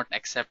also not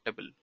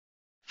acceptable.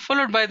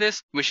 Followed by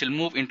this, we shall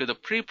move into the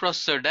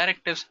preprocessor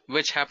directives,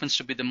 which happens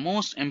to be the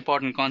most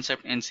important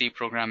concept in C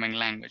programming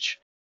language.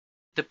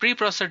 The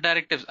preprocessor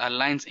directives are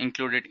lines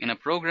included in a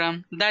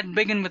program that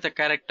begin with a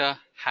character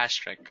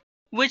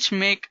 #, which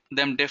make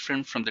them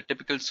different from the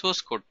typical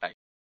source code type.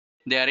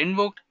 They are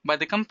invoked by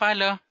the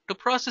compiler to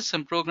process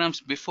some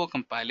programs before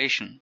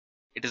compilation.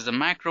 It is the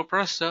macro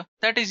processor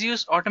that is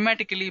used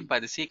automatically by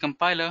the C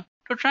compiler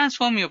to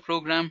transform your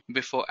program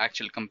before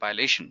actual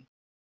compilation.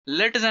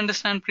 Let us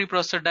understand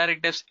preprocessor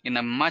directives in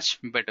a much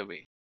better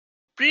way.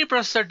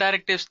 Preprocessor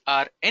directives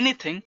are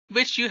anything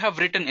which you have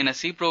written in a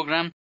C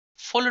program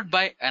followed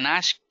by an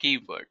 #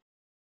 keyword.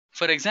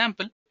 For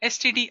example,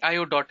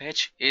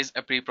 stdio.h is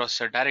a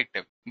preprocessor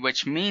directive,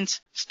 which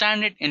means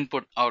standard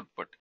input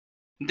output.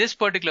 This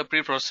particular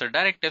preprocessor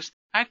directives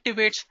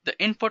activates the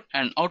input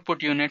and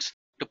output units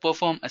to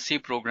perform a C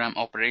program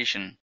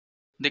operation.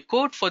 The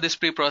code for this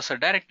preprocessor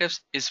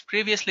directives is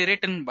previously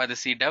written by the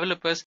C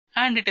developers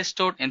and it is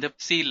stored in the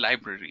C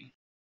library.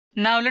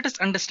 Now let us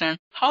understand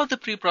how the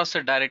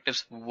preprocessor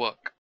directives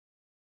work.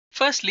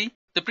 Firstly,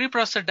 the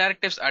preprocessor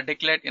directives are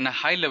declared in a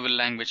high-level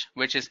language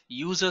which is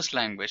user's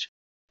language.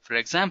 For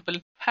example,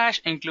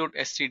 #include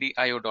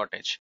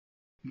stdio.h.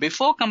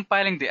 Before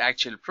compiling the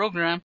actual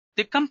program,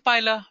 the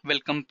compiler will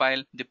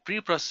compile the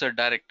preprocessor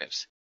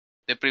directives.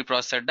 The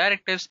preprocessor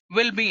directives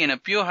will be in a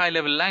pure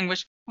high-level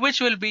language which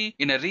will be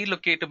in a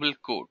relocatable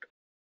code.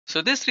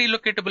 So this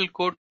relocatable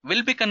code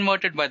will be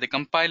converted by the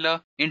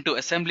compiler into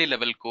assembly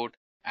level code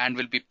and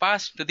will be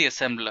passed to the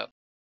assembler.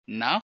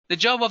 Now, the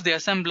job of the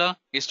assembler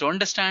is to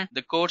understand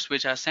the codes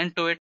which are sent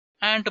to it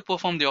and to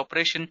perform the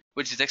operation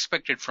which is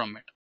expected from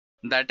it.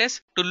 That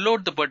is, to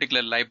load the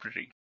particular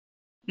library.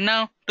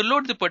 Now, to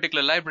load the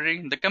particular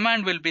library, the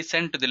command will be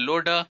sent to the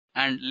loader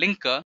and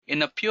linker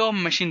in a pure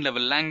machine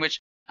level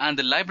language, and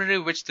the library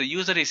which the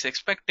user is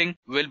expecting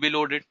will be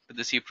loaded to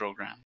the C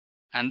program.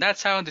 And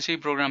that's how the C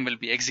program will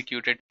be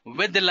executed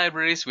with the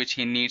libraries which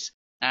he needs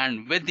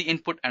and with the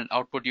input and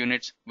output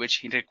units which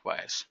he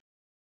requires.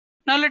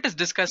 Now let us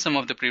discuss some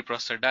of the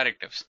preprocessor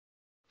directives.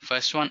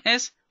 First one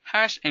is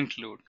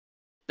 #include.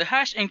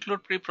 The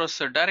 #include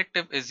preprocessor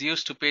directive is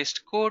used to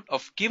paste code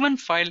of given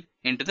file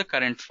into the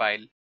current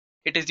file.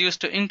 It is used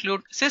to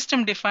include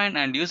system-defined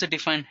and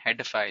user-defined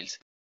header files.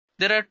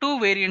 There are two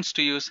variants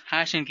to use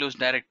 #include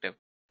directive.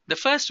 The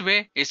first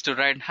way is to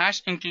write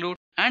 #include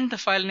and the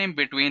file name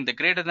between the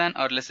greater than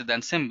or lesser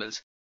than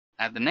symbols.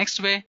 And the next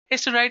way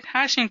is to write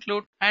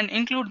 #include and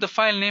include the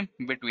file name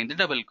between the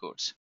double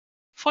quotes.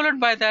 Followed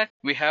by that,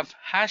 we have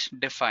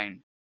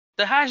 #define.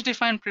 The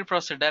 #define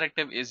preprocessor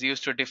directive is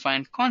used to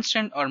define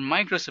constant or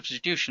micro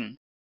substitution.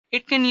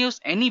 It can use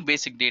any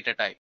basic data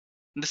type.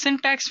 The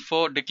syntax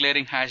for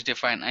declaring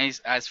 #define is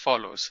as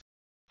follows: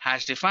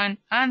 #define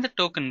and the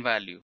token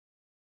value.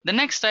 The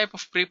next type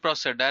of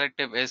preprocessor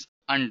directive is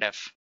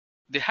undef.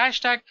 The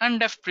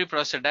 #undef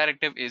preprocessor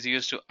directive is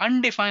used to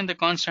undefine the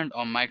constant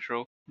or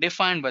micro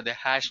defined by the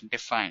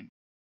 #define.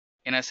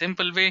 In a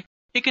simple way,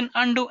 you can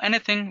undo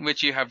anything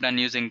which you have done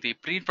using the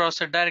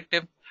preprocessor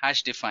directive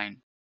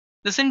 #define.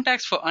 The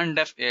syntax for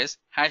undef is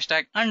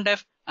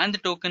 #undef and the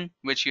token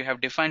which you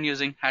have defined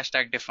using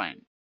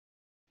 #define.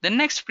 The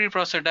next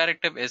preprocessor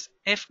directive is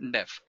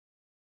ifdef.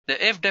 The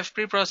ifdef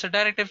preprocessor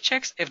directive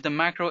checks if the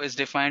macro is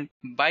defined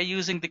by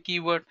using the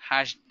keyword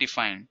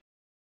 #define.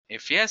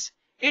 If yes,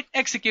 it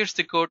executes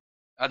the code.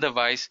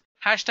 Otherwise,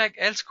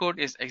 #else code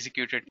is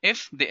executed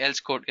if the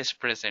else code is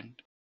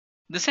present.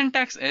 The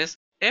syntax is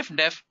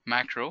ifdef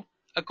macro,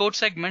 a code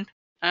segment,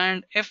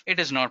 and if it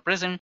is not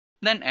present,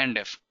 then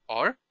endif,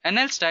 or an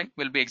else tag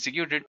will be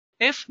executed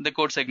if the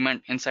code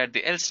segment inside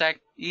the else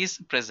tag is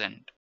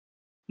present.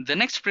 The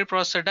next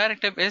preprocessor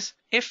directive is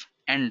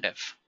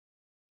ifendef.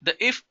 The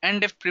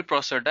ifendef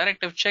preprocessor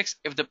directive checks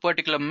if the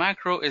particular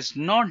macro is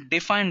not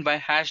defined by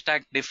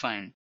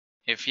 #define.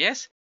 If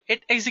yes,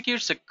 it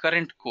executes the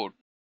current code.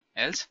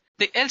 Else,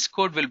 the else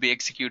code will be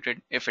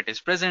executed if it is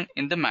present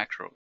in the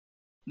macro.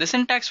 The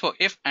syntax for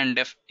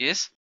ifendef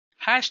is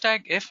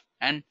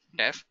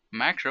 #ifendef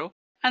macro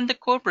and the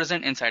code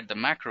present inside the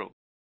macro.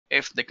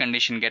 If the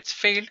condition gets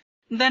failed,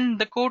 then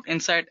the code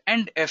inside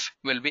endif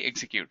will be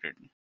executed.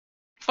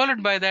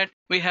 Followed by that,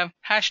 we have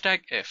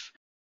 #if.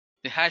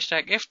 The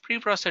 #if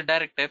preprocessor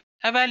directive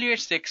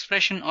evaluates the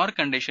expression or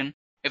condition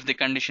if the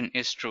condition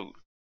is true.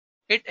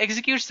 It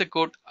executes the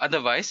code.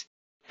 Otherwise,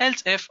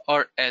 else if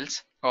or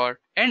else or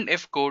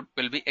endif code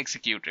will be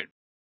executed.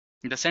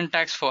 The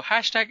syntax for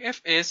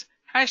 #if is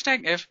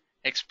 #if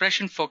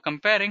expression for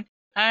comparing,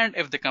 and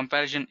if the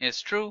comparison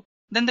is true,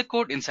 then the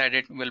code inside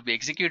it will be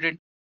executed.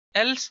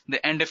 Else the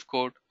endif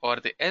code or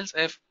the else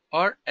if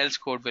or else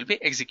code will be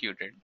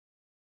executed.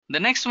 The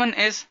next one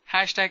is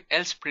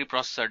 #else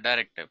preprocessor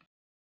directive.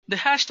 The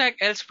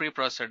 #else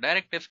preprocessor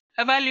directive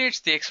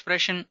evaluates the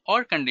expression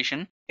or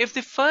condition if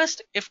the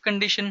first if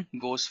condition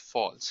goes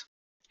false.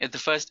 If the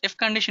first if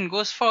condition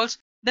goes false,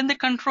 then the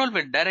control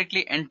will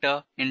directly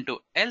enter into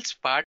else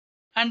part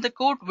and the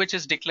code which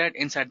is declared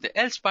inside the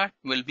else part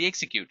will be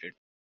executed.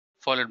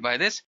 Followed by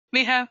this,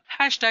 we have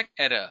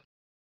 #error.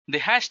 The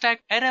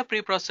 #error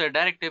preprocessor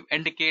directive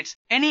indicates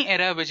any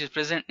error which is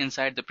present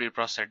inside the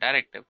preprocessor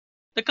directive.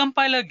 The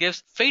compiler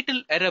gives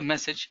fatal error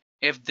message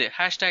if the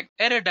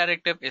 #error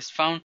directive is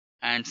found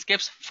and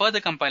skips further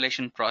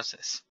compilation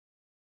process.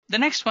 The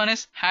next one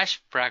is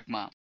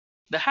 #pragma.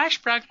 The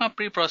 #pragma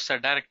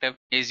preprocessor directive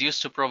is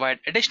used to provide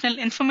additional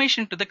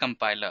information to the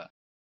compiler.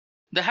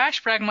 The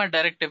 #pragma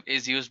directive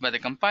is used by the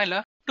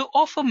compiler to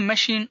offer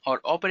machine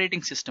or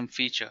operating system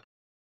feature.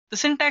 The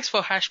syntax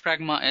for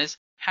 #pragma is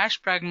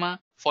 #pragma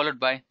followed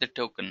by the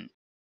token.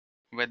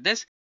 With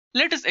this,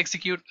 let us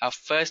execute our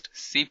first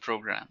C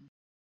program.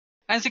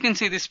 As you can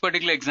see, this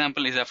particular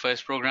example is our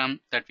first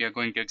program that we are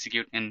going to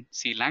execute in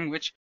C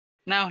language.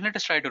 Now let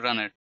us try to run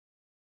it.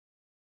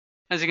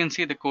 As you can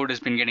see, the code has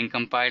been getting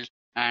compiled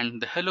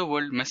and the hello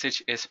world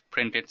message is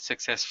printed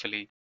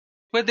successfully.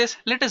 With this,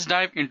 let us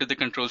dive into the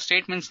control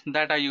statements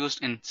that are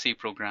used in C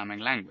programming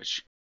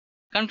language.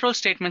 Control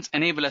statements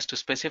enable us to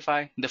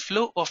specify the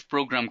flow of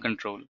program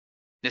control.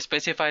 They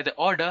specify the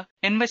order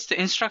in which the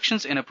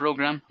instructions in a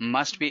program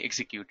must be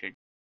executed.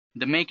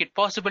 They make it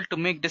possible to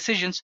make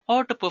decisions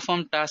or to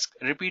perform tasks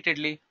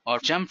repeatedly or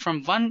jump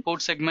from one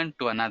code segment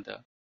to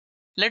another.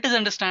 Let us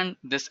understand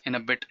this in a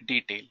bit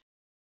detail.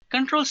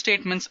 Control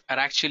statements are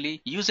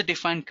actually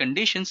user-defined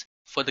conditions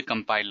for the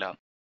compiler.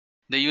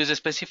 The user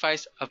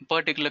specifies a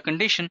particular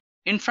condition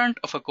in front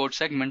of a code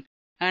segment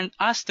and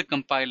asks the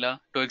compiler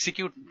to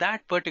execute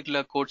that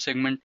particular code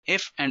segment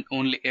if and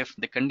only if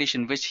the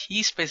condition which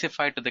he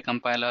specified to the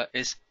compiler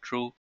is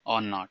true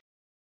or not.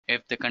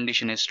 If the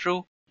condition is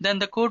true, then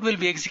the code will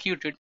be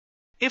executed.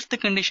 If the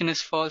condition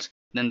is false,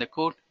 then the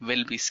code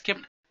will be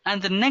skipped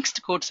and the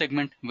next code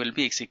segment will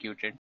be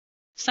executed.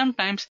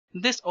 Sometimes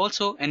this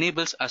also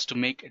enables us to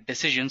make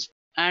decisions,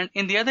 and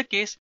in the other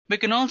case, we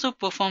can also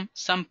perform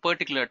some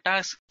particular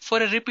task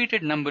for a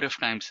repeated number of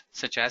times,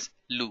 such as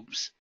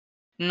loops.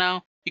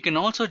 Now, you can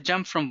also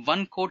jump from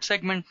one code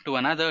segment to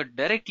another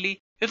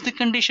directly if the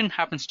condition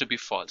happens to be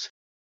false.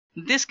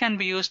 This can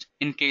be used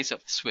in case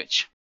of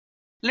switch.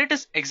 Let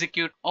us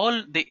execute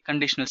all the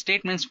conditional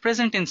statements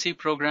present in C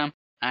program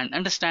and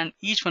understand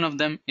each one of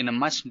them in a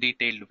much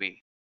detailed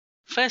way.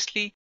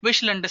 Firstly, we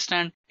shall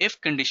understand if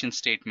condition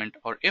statement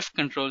or if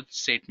control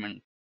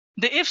statement.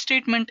 The if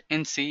statement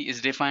in C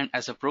is defined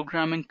as a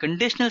programming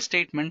conditional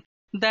statement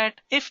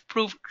that if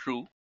proved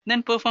true,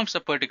 then performs a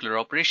particular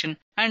operation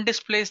and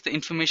displays the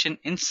information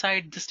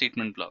inside the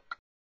statement block.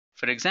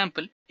 For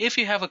example, if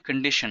you have a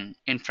condition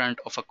in front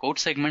of a code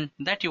segment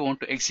that you want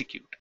to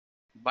execute,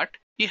 but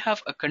you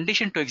have a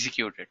condition to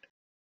execute it.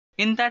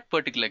 In that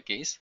particular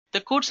case,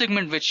 the code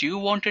segment which you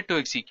wanted to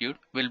execute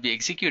will be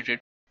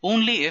executed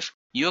only if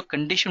your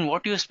condition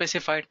what you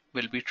specified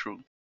will be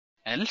true.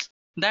 Else,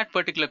 that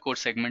particular code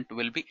segment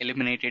will be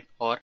eliminated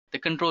or the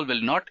control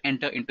will not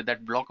enter into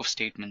that block of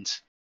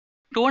statements.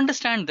 To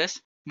understand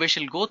this, we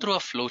shall go through a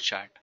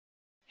flowchart.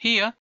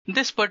 Here,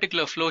 this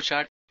particular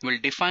flowchart will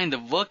define the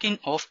working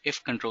of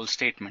if control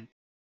statement.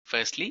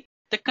 Firstly,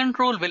 the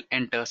control will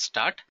enter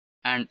start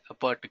and a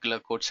particular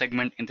code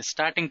segment in the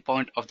starting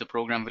point of the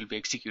program will be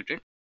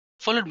executed.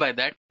 Followed by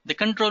that, the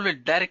control will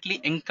directly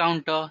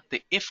encounter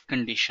the if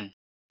condition.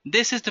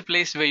 This is the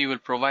place where you will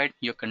provide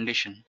your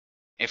condition.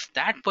 If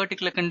that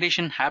particular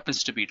condition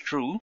happens to be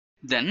true,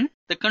 then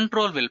the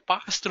control will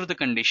pass through the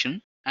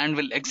condition and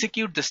will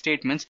execute the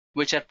statements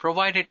which are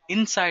provided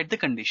inside the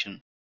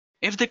condition.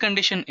 If the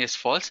condition is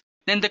false,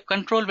 then the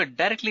control will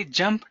directly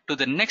jump to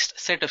the next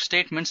set of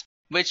statements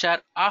which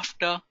are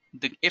after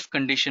the if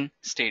condition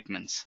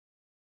statements.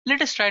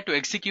 Let us try to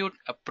execute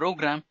a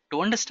program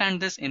to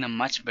understand this in a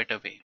much better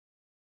way.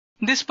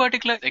 This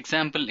particular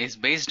example is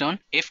based on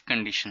if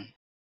condition.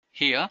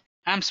 Here,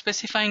 I am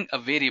specifying a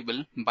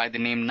variable by the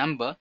name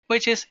number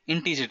which is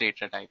integer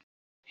data type.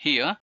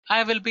 Here,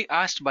 I will be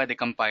asked by the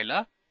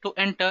compiler to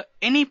enter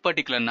any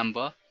particular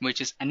number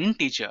which is an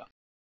integer.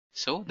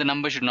 So, the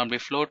number should not be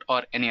float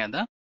or any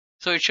other.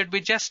 So, it should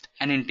be just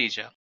an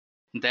integer.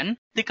 Then,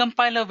 the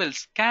compiler will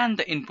scan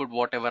the input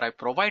whatever I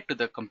provide to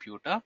the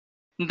computer.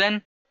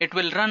 Then, it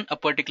will run a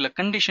particular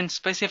condition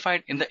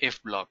specified in the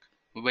if block,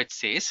 which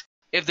says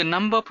if the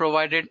number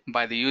provided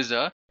by the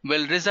user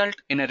will result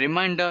in a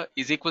reminder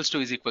is equals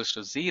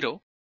to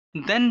 0,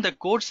 then the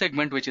code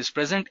segment which is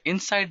present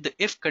inside the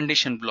if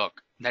condition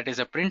block, that is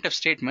a printf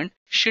statement,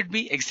 should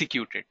be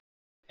executed.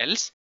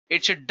 Else,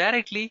 it should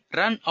directly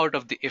run out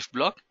of the if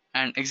block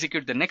and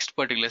execute the next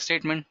particular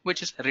statement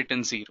which is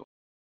return 0.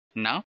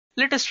 Now,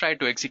 let us try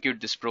to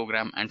execute this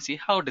program and see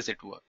how does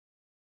it work.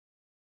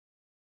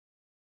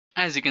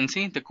 As you can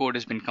see, the code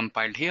has been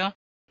compiled here.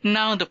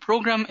 Now the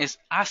program is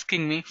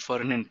asking me for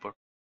an input.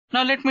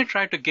 Now let me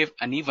try to give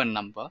an even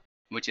number,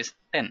 which is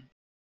 10.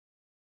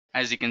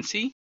 As you can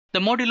see, the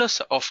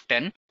modulus of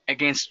 10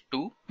 against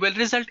 2 will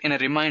result in a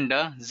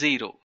reminder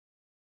 0.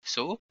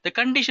 So the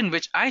condition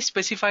which I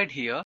specified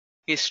here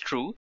is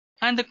true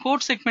and the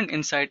code segment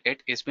inside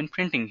it is been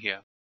printing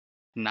here.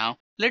 Now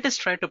let us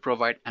try to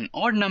provide an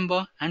odd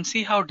number and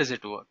see how does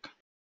it work.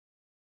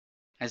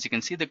 As you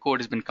can see, the code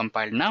has been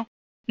compiled now.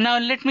 Now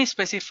let me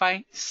specify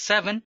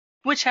 7,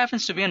 which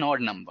happens to be an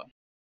odd number.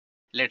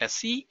 Let us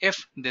see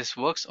if this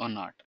works or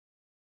not.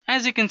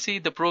 As you can see,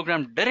 the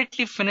program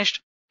directly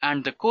finished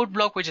and the code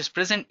block which is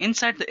present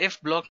inside the if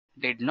block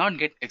did not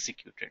get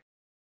executed.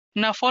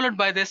 Now followed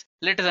by this,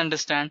 let us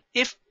understand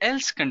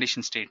if-else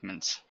condition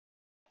statements.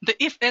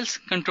 The if-else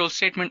control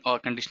statement or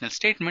conditional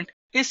statement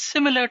is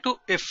similar to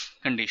if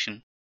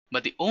condition,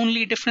 but the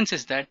only difference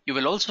is that you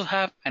will also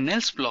have an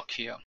else block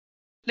here.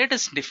 Let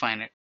us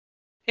define it.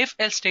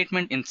 If-else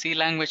statement in C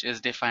language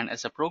is defined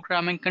as a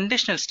programming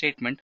conditional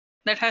statement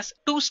that has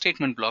two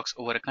statement blocks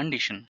over a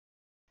condition.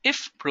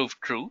 If proved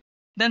true,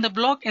 then the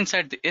block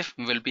inside the if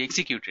will be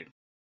executed.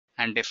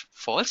 And if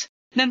false,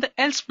 then the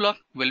else block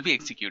will be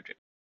executed.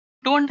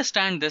 To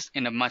understand this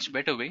in a much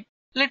better way,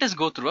 let us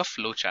go through a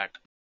flowchart.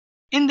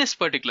 In this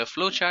particular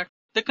flowchart,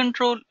 the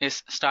control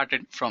is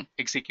started from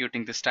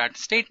executing the start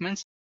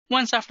statements.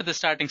 once after the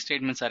starting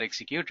statements are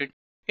executed,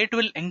 it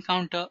will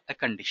encounter a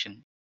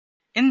condition.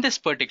 In this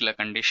particular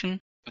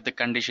condition, if the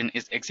condition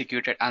is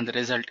executed and the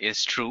result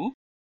is true,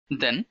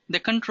 then the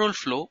control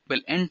flow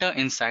will enter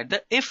inside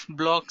the if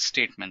block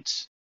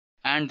statements.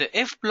 And the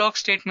if block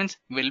statements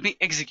will be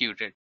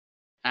executed.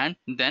 And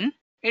then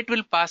it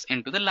will pass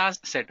into the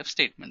last set of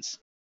statements.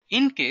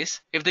 In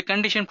case if the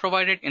condition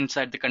provided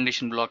inside the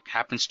condition block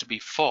happens to be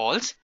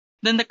false,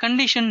 then the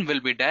condition will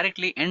be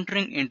directly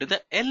entering into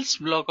the else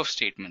block of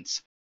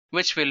statements,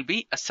 which will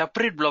be a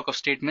separate block of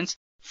statements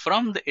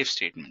from the if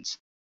statements.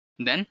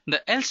 Then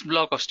the else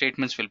block of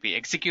statements will be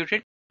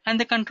executed and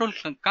the control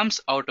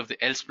comes out of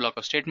the else block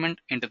of statement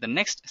into the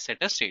next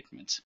set of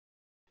statements.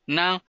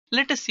 Now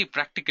let us see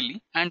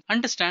practically and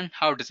understand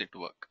how does it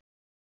work.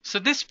 So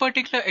this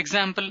particular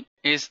example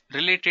is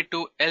related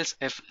to else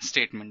if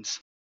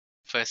statements.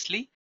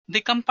 Firstly,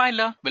 the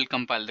compiler will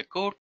compile the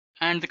code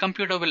and the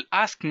computer will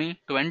ask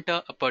me to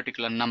enter a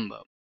particular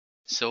number.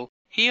 So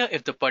here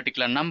if the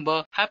particular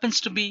number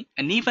happens to be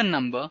an even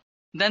number,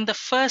 then the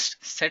first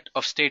set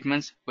of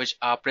statements which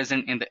are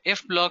present in the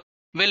if block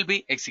will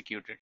be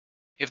executed.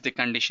 If the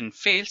condition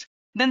fails,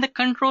 then the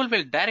control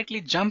will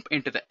directly jump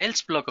into the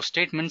else block of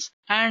statements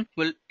and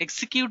will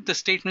execute the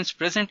statements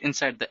present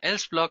inside the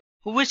else block,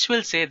 which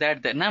will say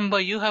that the number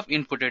you have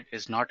inputted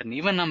is not an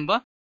even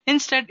number,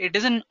 instead it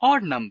is an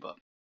odd number.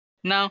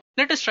 Now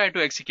let us try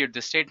to execute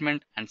this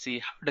statement and see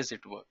how does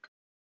it work.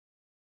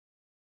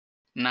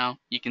 Now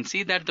you can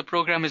see that the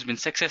program has been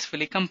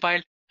successfully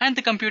compiled and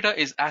the computer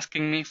is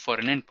asking me for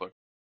an input.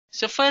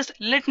 So first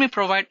let me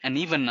provide an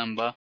even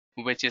number,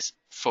 which is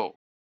 4.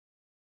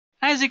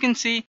 As you can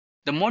see,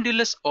 the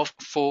modulus of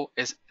 4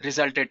 is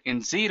resulted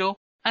in 0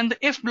 and the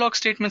if block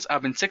statements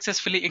have been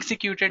successfully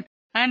executed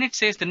and it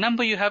says the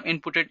number you have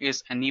inputted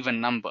is an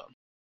even number.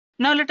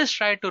 Now let us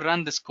try to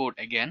run this code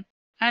again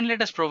and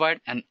let us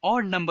provide an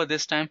odd number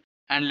this time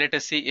and let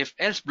us see if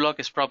else block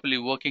is properly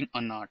working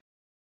or not.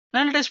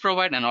 Now let us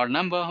provide an odd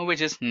number,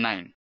 which is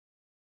 9.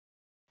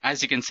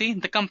 As you can see,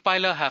 the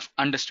compiler have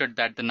understood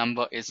that the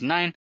number is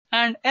 9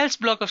 and else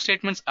block of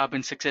statements have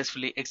been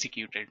successfully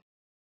executed.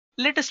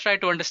 Let us try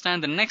to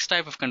understand the next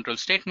type of control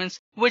statements,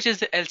 which is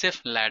the else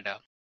if ladder.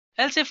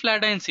 Else if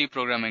ladder in C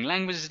programming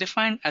language is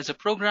defined as a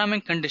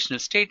programming conditional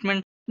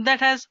statement that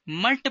has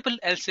multiple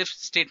else if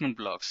statement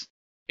blocks.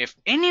 If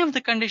any of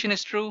the condition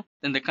is true,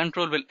 then the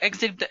control will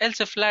exit the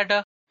else if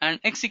ladder and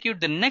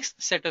execute the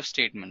next set of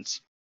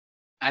statements.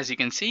 As you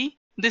can see,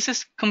 this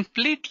is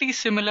completely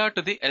similar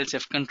to the else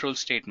if control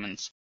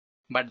statements,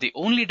 but the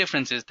only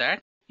difference is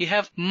that you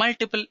have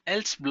multiple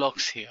else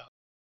blocks here.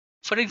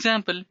 For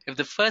example, if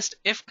the first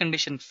if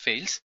condition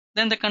fails,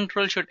 then the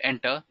control should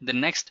enter the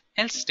next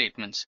else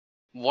statements.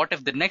 What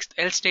if the next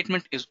else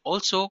statement is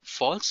also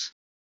false?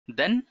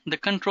 Then the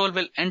control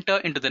will enter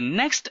into the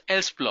next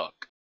else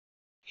block.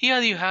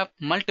 Here you have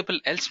multiple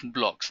else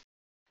blocks.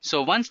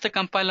 So once the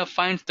compiler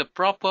finds the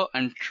proper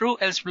and true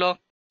else block,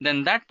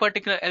 then that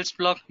particular else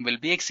block will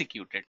be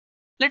executed.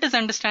 Let us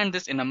understand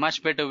this in a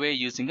much better way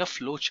using a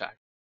flowchart.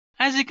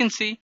 As you can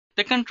see,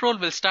 the control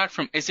will start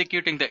from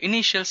executing the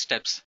initial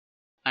steps,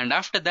 and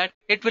after that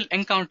it will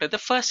encounter the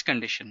first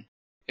condition.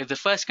 If the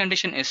first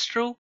condition is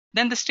true,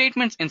 then the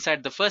statements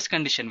inside the first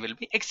condition will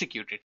be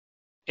executed.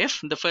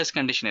 If the first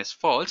condition is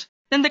false,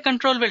 then the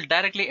control will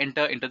directly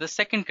enter into the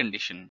second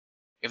condition.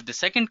 If the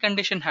second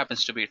condition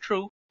happens to be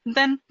true,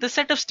 then the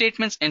set of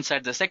statements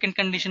inside the second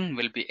condition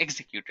will be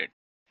executed.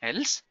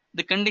 Else,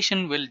 the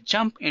condition will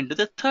jump into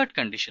the third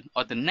condition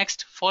or the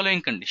next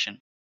following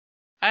condition.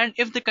 And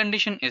if the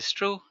condition is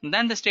true,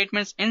 then the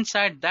statements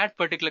inside that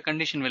particular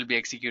condition will be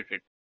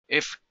executed.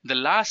 If the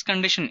last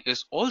condition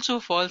is also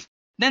false,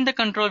 then the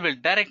control will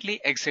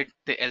directly exit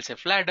the else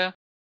if ladder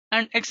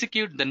and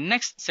execute the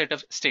next set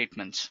of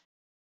statements.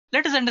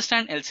 Let us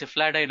understand else if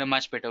ladder in a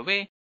much better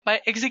way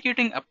by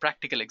executing a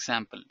practical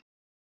example.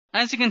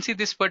 As you can see,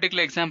 this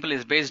particular example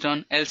is based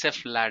on else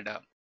if ladder.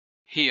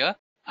 Here,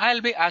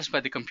 I'll be asked by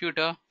the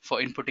computer for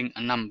inputting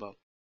a number.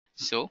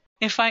 So,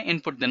 if I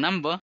input the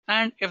number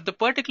and if the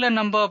particular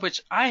number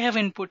which I have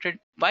inputted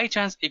by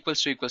chance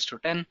equals to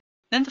 10,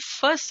 then the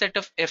first set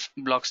of if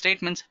block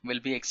statements will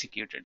be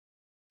executed.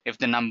 If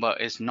the number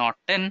is not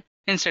 10,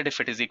 instead if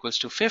it is equals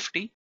to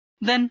 50,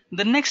 then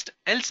the next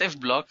else if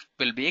block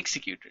will be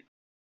executed.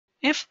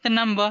 If the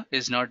number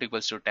is not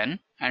equals to 10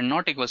 and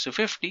not equals to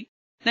 50,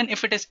 then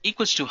if it is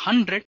equals to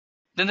 100,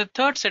 then the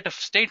third set of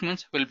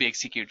statements will be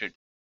executed.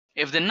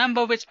 If the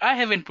number which I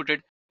have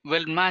inputted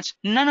will match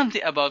none of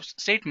the above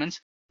statements,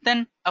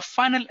 then a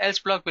final else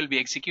block will be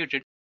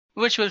executed,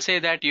 which will say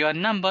that your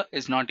number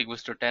is not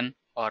equals to 10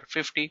 or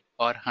 50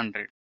 or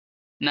 100.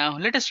 Now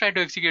let us try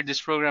to execute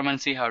this program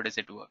and see how does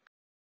it work.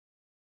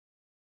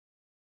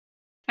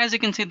 As you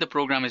can see, the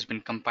program has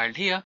been compiled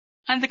here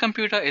and the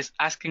computer is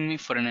asking me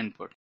for an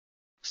input.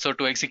 So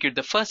to execute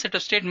the first set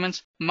of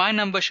statements, my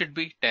number should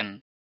be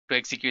 10. To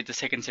execute the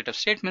second set of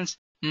statements,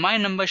 my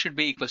number should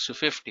be equals to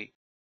 50.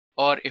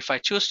 Or if I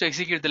choose to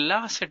execute the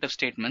last set of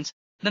statements,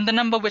 then the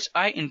number which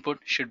I input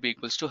should be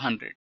equals to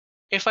 100.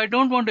 If I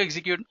don't want to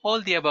execute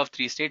all the above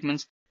three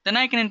statements, then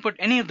I can input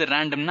any of the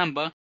random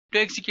number to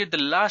execute the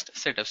last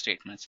set of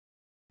statements.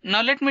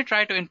 Now let me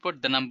try to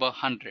input the number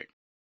 100.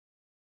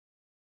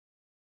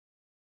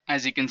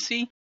 As you can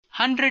see,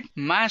 100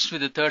 matched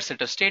with the third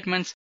set of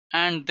statements,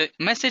 and the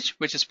message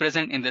which is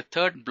present in the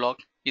third block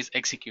is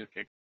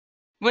executed.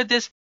 With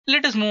this,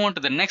 let us move on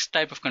to the next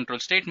type of control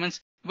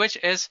statements, which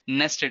is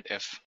nested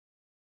if.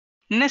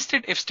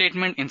 Nested if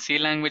statement in C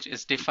language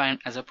is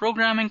defined as a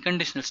programming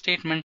conditional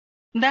statement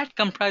that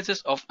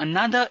comprises of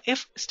another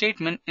if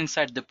statement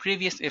inside the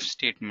previous if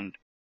statement.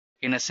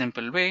 In a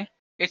simple way,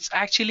 it's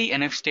actually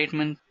an if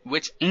statement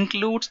which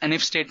includes an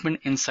if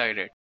statement inside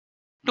it.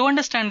 To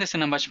understand this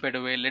in a much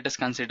better way, let us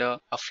consider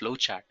a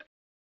flowchart.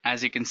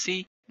 As you can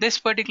see, this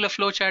particular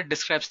flowchart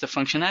describes the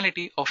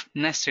functionality of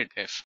nested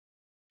if.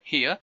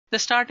 Here, the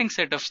starting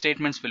set of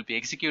statements will be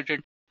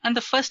executed and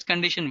the first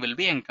condition will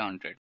be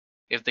encountered.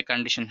 If the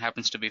condition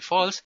happens to be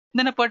false,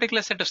 then a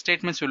particular set of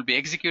statements will be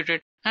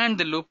executed and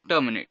the loop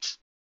terminates.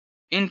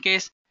 In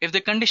case, if the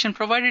condition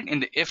provided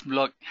in the if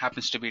block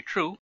happens to be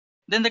true,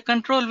 then the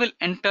control will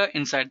enter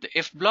inside the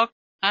if block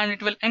and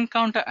it will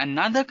encounter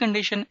another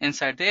condition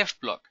inside the if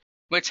block,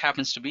 which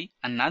happens to be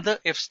another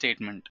if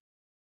statement.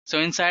 So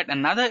inside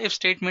another if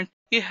statement,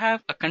 you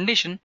have a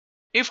condition.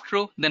 If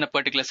true, then a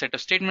particular set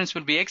of statements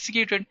will be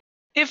executed.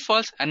 If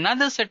false,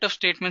 another set of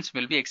statements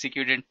will be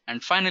executed,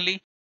 and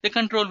finally, the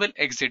control will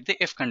exit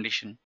the if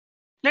condition.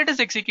 Let us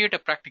execute a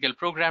practical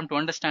program to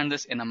understand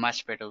this in a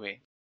much better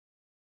way.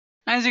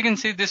 As you can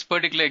see, this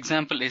particular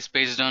example is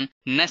based on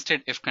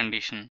nested if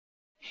condition.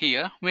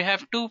 Here, we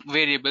have two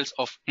variables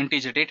of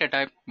integer data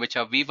type, which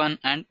are v1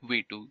 and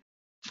v2.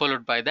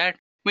 Followed by that,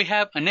 we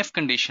have an if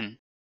condition.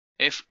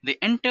 If the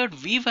entered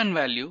v1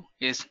 value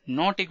is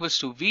not equals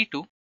to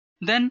v2,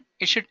 then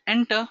it should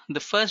enter the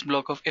first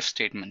block of if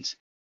statements.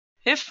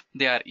 If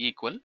they are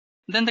equal,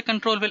 then the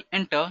control will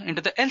enter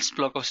into the else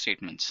block of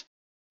statements.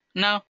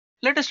 Now,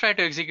 let us try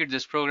to execute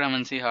this program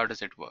and see how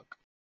does it work.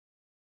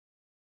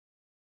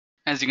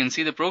 As you can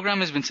see, the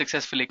program has been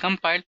successfully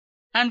compiled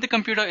and the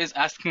computer is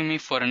asking me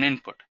for an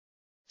input.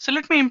 So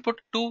let me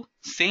input two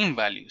same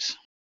values.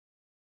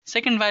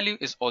 Second value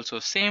is also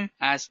same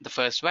as the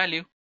first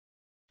value.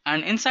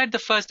 And inside the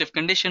first if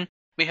condition,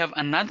 we have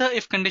another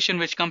if condition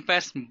which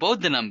compares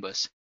both the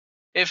numbers.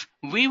 If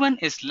v1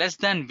 is less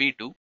than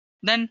v2,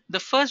 then the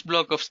first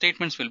block of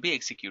statements will be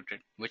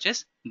executed, which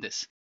is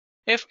this.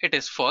 If it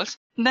is false,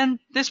 then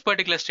this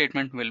particular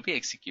statement will be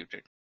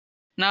executed.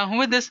 Now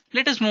with this,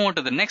 let us move on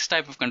to the next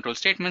type of control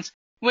statements,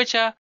 which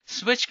are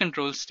switch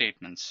control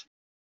statements.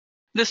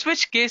 The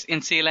switch case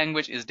in C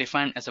language is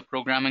defined as a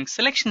programming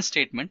selection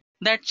statement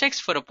that checks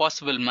for a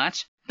possible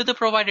match to the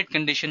provided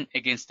condition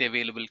against the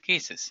available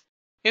cases.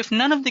 If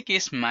none of the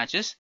case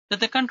matches, then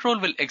the control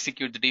will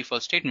execute the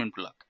default statement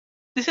block.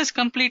 This is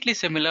completely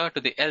similar to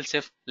the else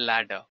if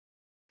ladder.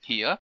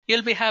 Here,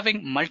 you'll be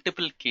having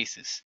multiple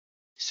cases.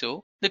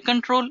 So, the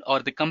control or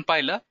the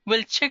compiler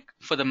will check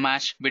for the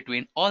match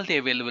between all the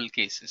available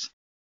cases.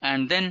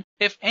 And then,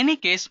 if any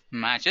case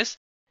matches,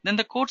 then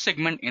the code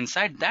segment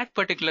inside that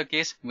particular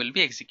case will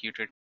be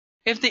executed.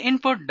 If the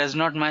input does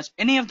not match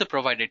any of the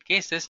provided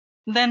cases,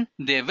 then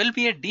there will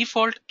be a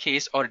default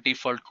case or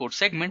default code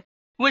segment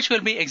which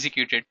will be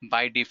executed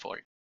by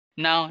default.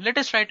 Now, let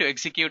us try to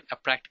execute a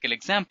practical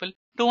example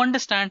to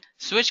understand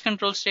switch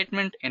control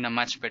statement in a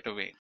much better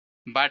way.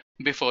 But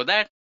before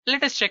that,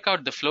 let us check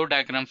out the flow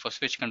diagram for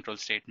switch control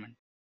statement.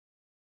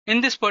 In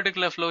this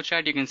particular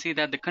flowchart, you can see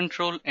that the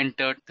control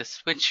entered the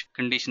switch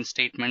condition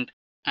statement,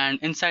 and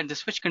inside the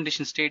switch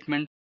condition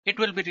statement, it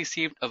will be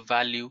received a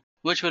value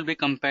which will be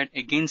compared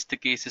against the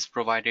cases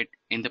provided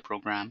in the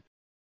program.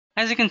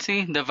 As you can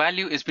see, the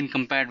value is being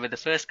compared with the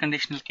first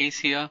conditional case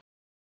here.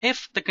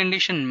 If the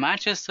condition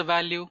matches the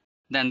value,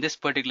 then this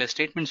particular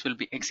statements will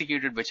be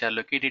executed which are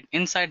located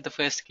inside the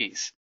first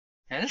case.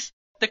 Else,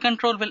 the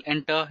control will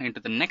enter into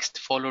the next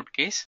followed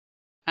case,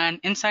 and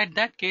inside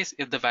that case,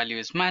 if the value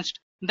is matched,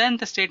 then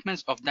the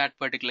statements of that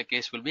particular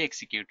case will be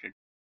executed.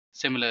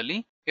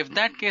 Similarly, if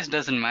that case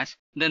doesn't match,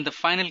 then the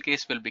final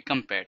case will be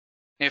compared.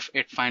 If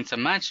it finds a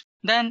match,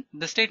 then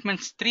the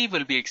statements 3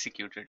 will be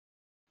executed.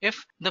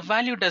 If the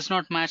value does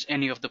not match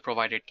any of the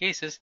provided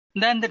cases,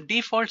 then the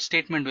default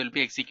statement will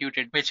be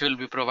executed, which will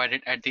be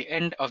provided at the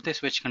end of the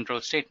switch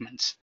control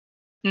statements.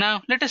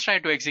 Now, let us try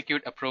to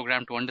execute a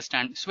program to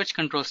understand switch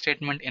control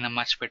statement in a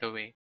much better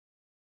way.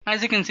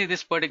 As you can see,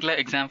 this particular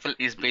example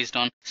is based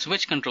on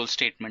switch control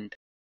statement.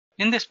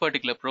 In this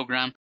particular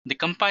program, the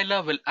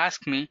compiler will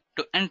ask me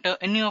to enter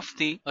any of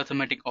the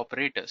arithmetic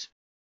operators.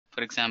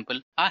 For example,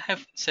 I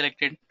have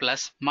selected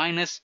plus,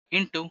 minus,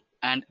 into,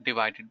 and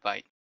divided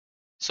by.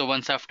 So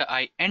once after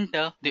I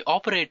enter the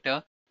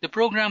operator, the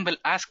program will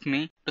ask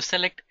me to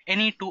select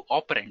any two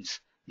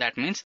operands. That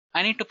means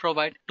I need to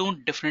provide two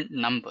different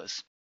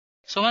numbers.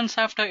 So once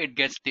after it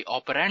gets the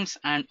operands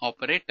and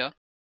operator,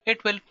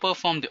 it will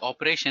perform the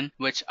operation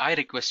which I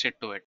requested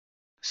to it.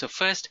 So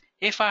first,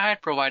 if I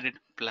had provided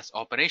plus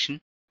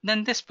operation,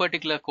 then this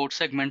particular code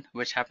segment,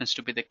 which happens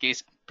to be the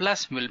case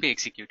plus, will be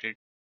executed.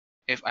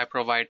 If I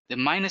provide the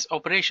minus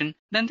operation,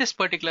 then this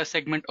particular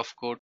segment of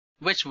code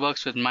which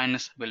works with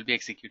minus will be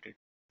executed.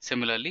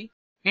 Similarly,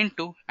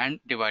 into and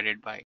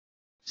divided by.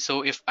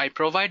 So if I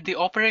provide the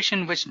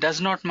operation which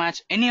does not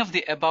match any of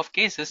the above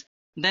cases,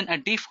 then a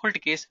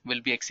default case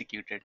will be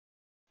executed.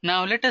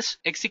 Now let us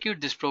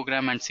execute this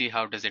program and see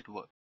how does it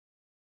work.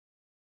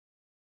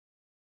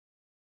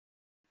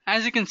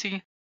 As you can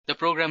see, the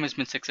program has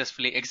been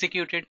successfully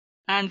executed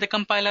and the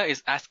compiler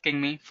is asking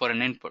me for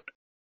an input.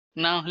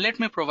 Now let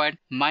me provide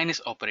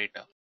minus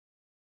operator.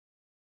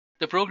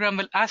 The program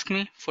will ask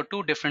me for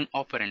two different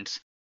operands.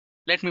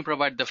 Let me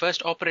provide the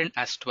first operand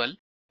as 12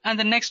 and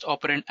the next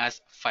operand as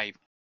 5.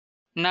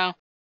 Now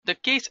the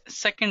case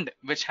second,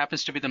 which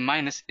happens to be the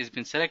minus, is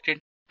been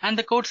selected and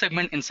the code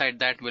segment inside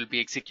that will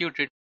be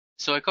executed.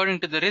 So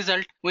according to the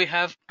result, we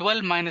have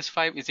 12 minus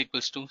 5 is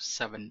equals to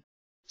 7.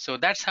 So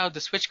that's how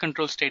the switch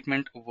control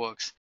statement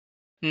works.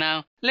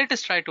 Now let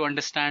us try to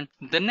understand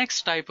the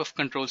next type of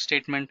control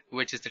statement,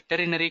 which is the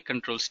ternary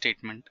control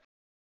statement.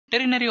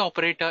 Ternary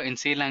operator in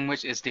C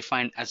language is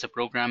defined as a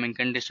programming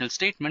conditional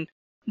statement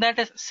that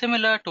is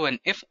similar to an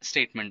if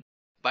statement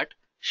but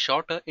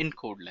shorter in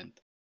code length.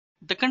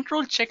 The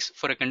control checks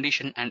for a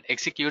condition and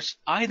executes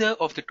either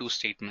of the two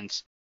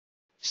statements.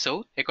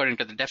 So according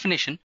to the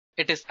definition,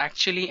 it is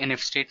actually an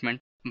if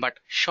statement but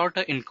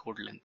shorter in code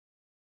length.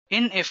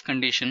 In if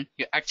condition,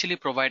 you actually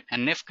provide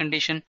an if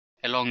condition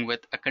along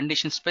with a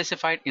condition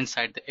specified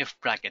inside the if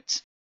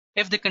brackets.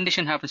 If the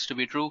condition happens to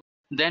be true,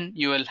 then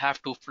you will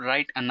have to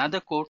write another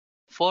code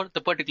for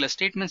the particular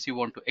statements you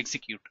want to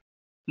execute.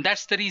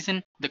 That's the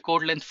reason the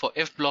code length for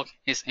if block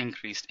is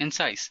increased in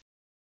size.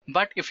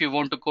 But if you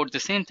want to code the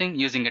same thing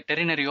using a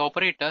ternary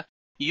operator,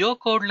 your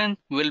code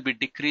length will be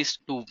decreased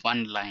to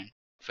one line,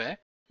 where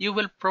you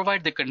will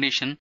provide the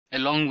condition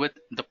along with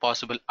the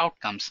possible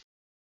outcomes.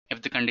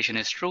 If the condition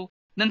is true,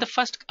 then the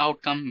first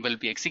outcome will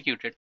be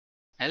executed,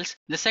 else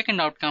the second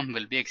outcome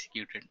will be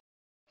executed.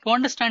 To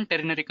understand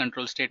ternary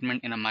control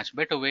statement in a much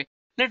better way,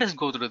 let us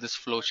go through this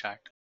flowchart.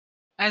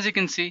 As you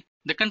can see,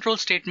 the control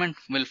statement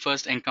will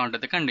first encounter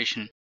the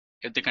condition.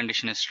 If the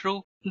condition is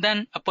true,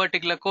 then a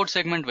particular code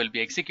segment will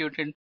be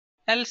executed,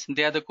 else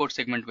the other code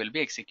segment will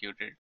be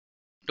executed.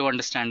 To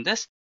understand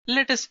this,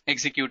 let us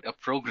execute a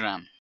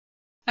program.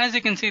 As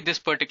you can see, this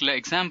particular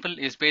example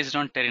is based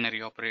on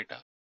ternary operator.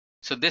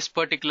 So this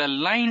particular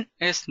line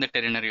is the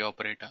ternary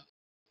operator.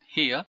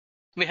 Here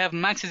we have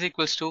max is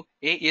equals to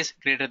A is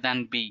greater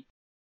than B.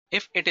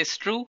 If it is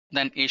true,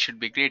 then A should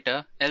be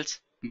greater, else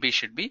B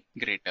should be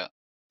greater.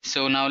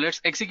 So now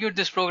let's execute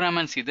this program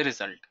and see the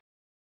result.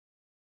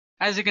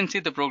 As you can see,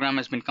 the program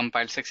has been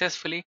compiled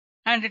successfully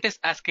and it is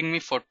asking me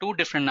for two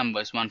different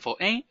numbers, one for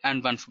A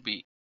and one for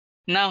B.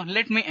 Now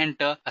let me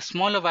enter a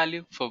smaller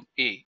value for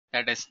A,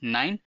 that is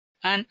 9,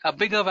 and a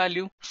bigger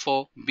value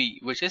for B,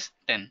 which is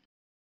 10.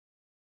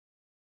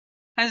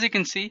 As you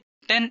can see,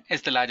 10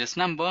 is the largest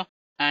number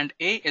and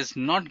A is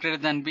not greater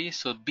than B,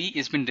 so B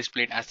is been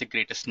displayed as the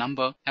greatest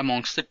number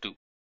amongst the two.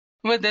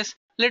 With this,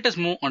 let us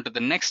move on to the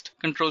next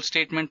control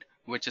statement,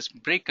 which is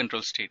break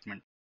control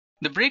statement.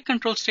 The break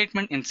control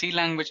statement in C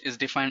language is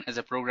defined as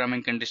a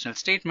programming conditional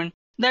statement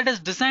that is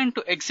designed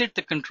to exit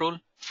the control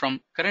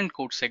from current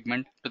code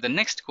segment to the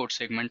next code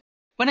segment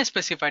when a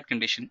specified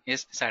condition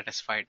is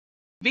satisfied.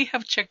 We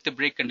have checked the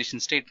break condition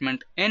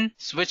statement in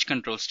switch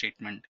control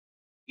statement.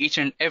 Each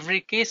and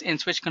every case in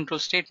switch control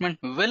statement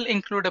will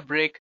include a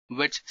break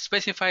which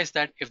specifies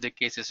that if the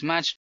case is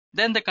matched,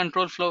 then the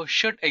control flow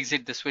should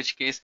exit the switch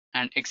case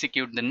and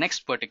execute the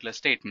next particular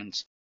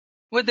statements.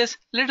 With this,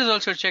 let us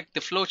also check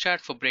the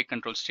flowchart for break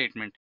control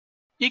statement.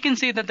 You can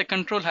see that the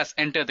control has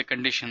entered the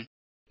condition.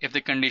 If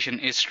the condition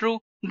is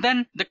true,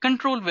 then the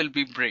control will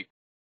be break.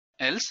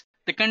 Else,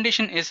 the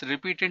condition is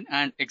repeated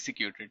and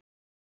executed.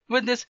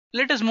 With this,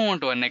 let us move on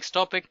to our next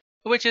topic,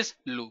 which is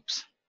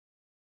loops.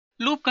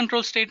 Loop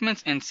control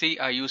statements in C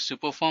are used to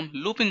perform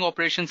looping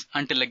operations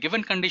until a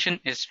given condition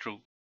is true.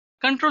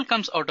 Control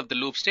comes out of the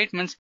loop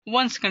statements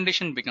once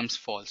condition becomes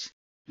false.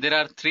 There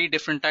are three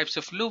different types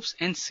of loops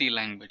in C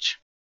language,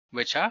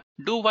 which are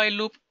do-while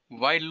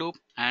loop,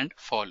 and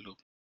for loop.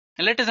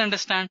 And let us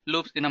understand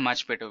loops in a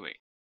much better way.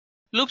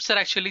 Loops are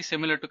actually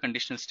similar to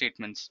conditional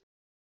statements.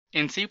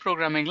 In C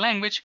programming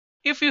language,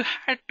 if you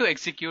had to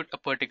execute a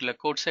particular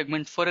code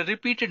segment for a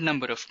repeated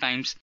number of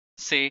times,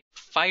 say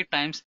 5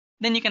 times,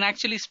 then you can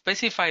actually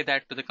specify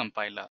that to the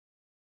compiler.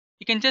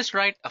 You can just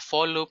write a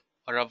for loop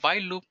or a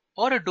while loop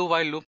or a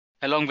do-while loop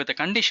along with a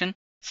condition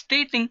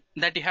stating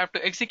that you have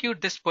to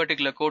execute this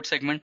particular code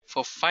segment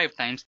for 5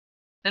 times.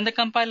 Then the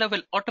compiler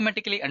will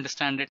automatically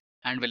understand it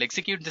and will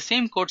execute the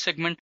same code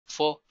segment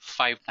for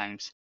 5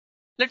 times.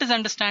 Let us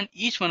understand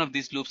each one of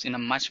these loops in a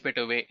much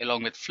better way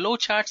along with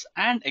flowcharts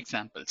and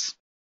examples.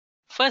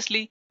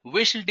 Firstly,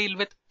 we shall deal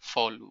with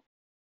for loop.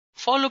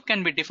 For loop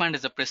can be defined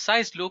as a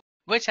precise loop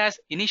which has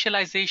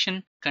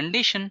initialization,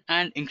 condition,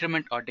 and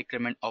increment or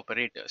decrement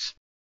operators.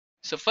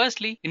 So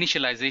firstly,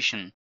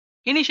 initialization.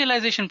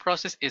 Initialization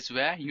process is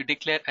where you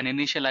declare an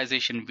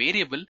initialization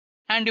variable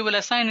and you will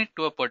assign it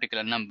to a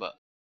particular number.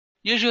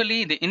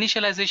 Usually the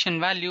initialization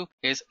value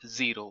is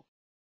 0.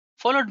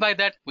 Followed by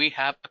that we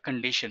have a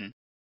condition.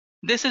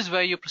 This is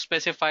where you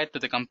specify to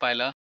the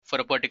compiler for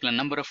a particular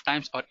number of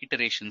times or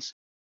iterations.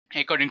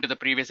 According to the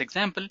previous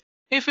example,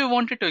 if you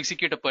wanted to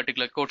execute a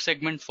particular code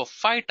segment for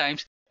 5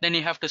 times, then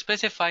you have to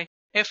specify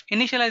if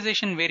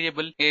initialization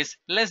variable is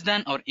less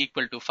than or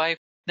equal to 5,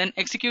 then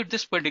execute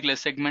this particular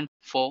segment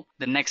for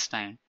the next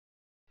time.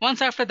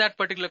 Once after that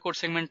particular code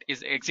segment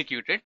is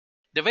executed,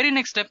 the very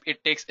next step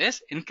it takes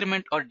is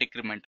increment or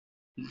decrement.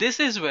 This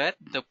is where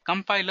the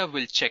compiler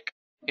will check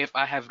if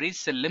I have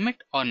reached the limit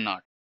or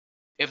not.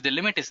 If the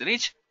limit is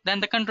reached, then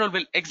the control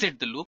will exit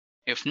the loop.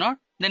 If not,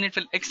 then it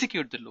will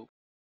execute the loop.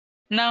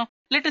 Now,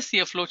 let us see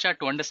a flowchart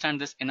to understand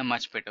this in a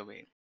much better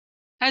way.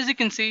 As you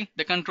can see,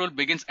 the control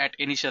begins at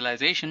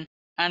initialization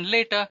and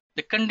later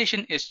the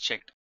condition is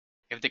checked.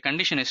 If the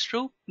condition is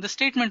true, the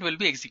statement will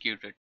be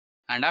executed.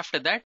 And after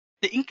that,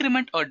 the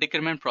increment or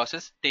decrement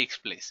process takes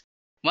place.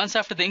 Once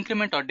after the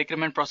increment or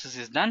decrement process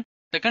is done,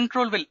 the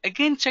control will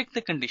again check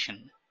the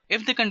condition.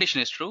 If the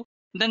condition is true,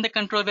 then the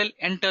control will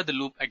enter the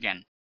loop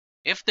again.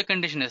 If the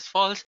condition is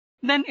false,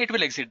 then it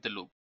will exit the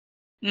loop.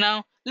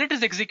 Now, let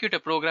us execute a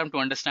program to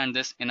understand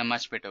this in a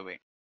much better way.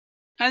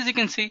 As you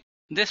can see,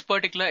 this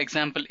particular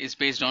example is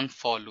based on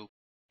for loop.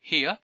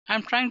 Here, I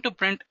am trying to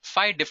print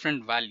 5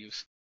 different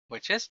values,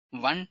 which is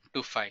 1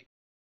 to 5.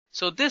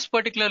 So this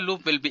particular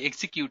loop will be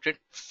executed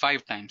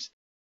 5 times.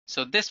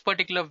 So this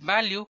particular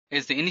value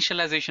is the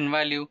initialization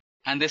value,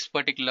 and this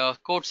particular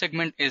code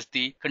segment is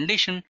the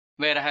condition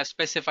where I have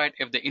specified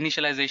if the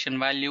initialization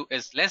value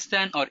is less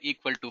than or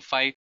equal to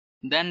 5,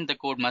 then the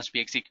code must be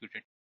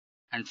executed.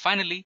 And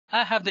finally,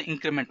 I have the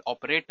increment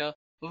operator,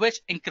 which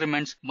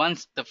increments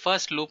once the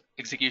first loop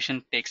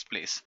execution takes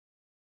place.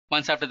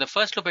 Once after the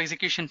first loop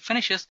execution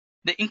finishes,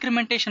 the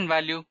incrementation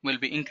value will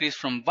be increased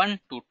from 1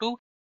 to 2,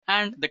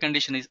 and the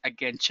condition is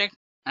again checked,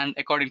 and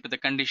according to the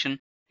condition,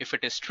 if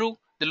it is true,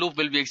 the loop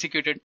will be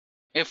executed.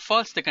 If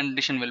false, the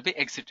condition will be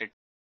exited.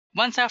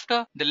 Once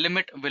after the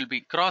limit will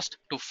be crossed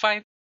to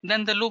 5,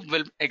 then the loop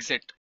will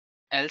exit.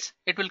 Else,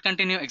 it will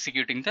continue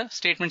executing the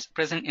statements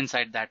present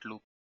inside that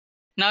loop.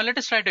 Now let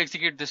us try to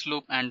execute this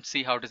loop and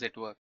see how does it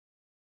work.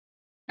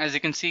 As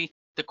you can see,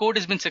 the code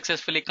has been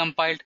successfully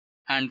compiled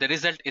and the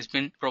result is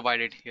been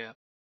provided here.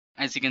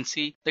 As you can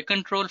see, the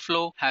control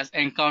flow has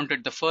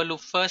encountered the for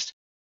loop first,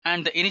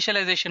 and the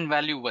initialization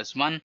value was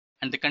 1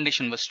 and the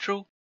condition was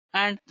true,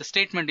 and the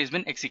statement has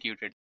been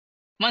executed.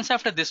 Once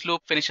after this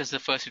loop finishes the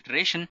first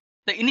iteration,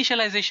 the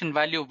initialization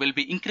value will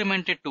be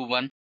incremented to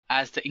 1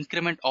 as the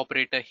increment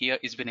operator here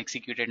is been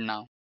executed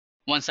now.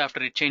 Once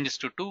after it changes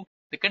to 2,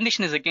 the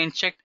condition is again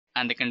checked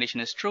and the condition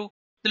is true,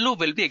 the loop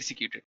will be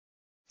executed.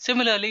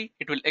 Similarly,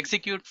 it will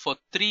execute for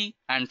 3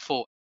 and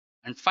 4.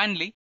 And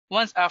finally,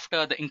 once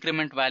after the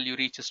increment value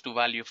reaches to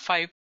value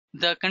 5,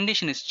 the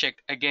condition is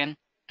checked again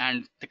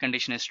and the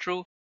condition is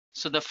true.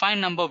 So the fine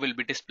number will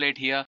be displayed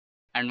here,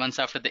 and once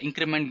after the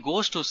increment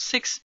goes to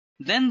 6,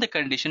 then the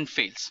condition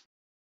fails.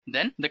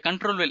 Then the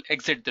control will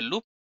exit the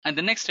loop and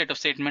the next set of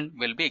statement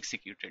will be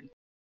executed.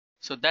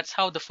 So that's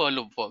how the for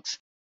loop works.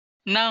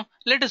 Now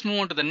let us move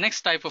on to the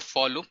next type of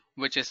for loop,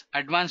 which is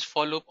advanced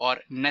for loop or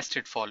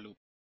nested for loop.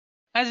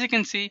 As you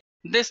can see,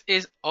 this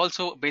is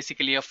also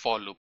basically a for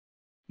loop,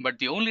 but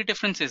the only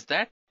difference is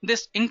that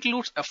this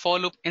includes a for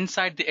loop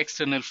inside the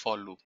external for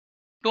loop.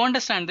 To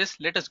understand this,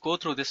 let us go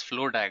through this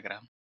flow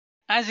diagram.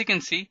 As you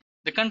can see,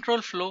 the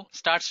control flow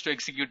starts to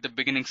execute the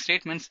beginning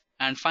statements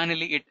and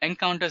finally it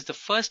encounters the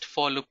first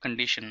for loop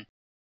condition.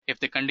 If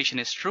the condition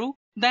is true,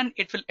 then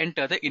it will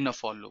enter the inner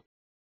for loop.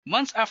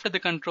 Once after the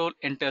control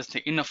enters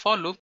the inner for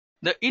loop,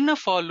 the inner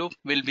for loop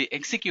will be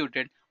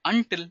executed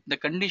until the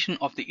condition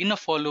of the inner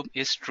for loop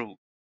is true.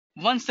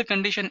 Once the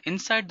condition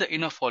inside the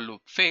inner for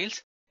loop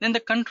fails, then the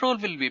control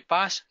will be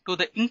passed to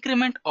the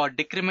increment or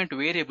decrement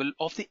variable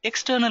of the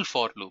external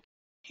for loop.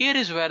 Here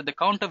is where the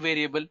counter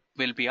variable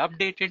will be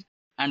updated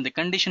and the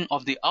condition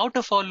of the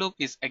outer for loop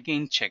is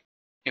again checked.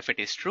 If it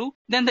is true,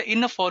 then the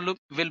inner for loop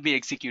will be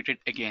executed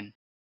again.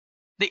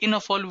 The inner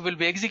for loop will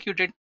be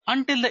executed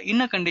until the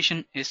inner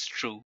condition is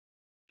true.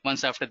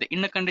 Once after the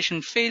inner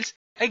condition fails,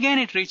 again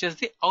it reaches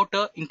the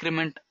outer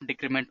increment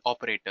decrement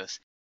operators.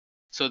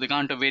 So the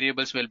counter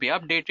variables will be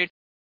updated.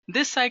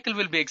 This cycle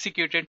will be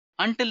executed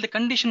until the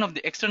condition of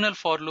the external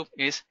for loop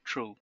is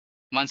true.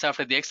 Once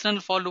after the external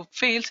for loop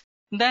fails,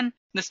 then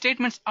the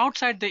statements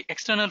outside the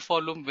external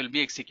for loop will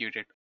be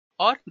executed,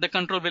 or the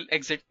control will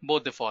exit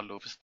both the for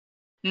loops.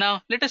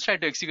 Now let us try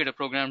to execute a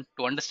program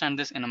to understand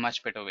this in a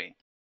much better way.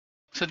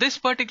 So this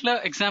particular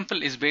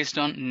example is based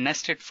on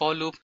nested for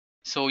loop.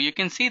 So you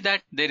can see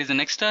that there is an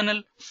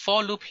external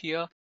for loop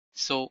here.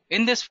 So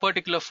in this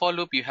particular for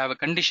loop you have a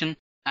condition,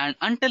 and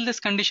until this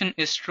condition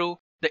is true,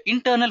 the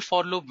internal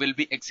for loop will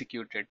be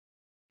executed.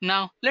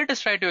 Now let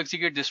us try to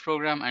execute this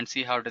program and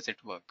see how does it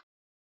work.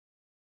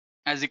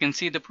 As you can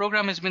see, the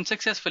program has been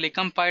successfully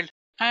compiled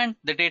and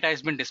the data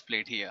has been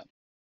displayed here.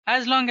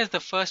 As long as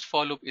the first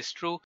for loop is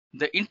true,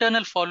 the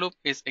internal for loop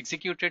is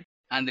executed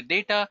and the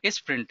data is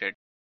printed.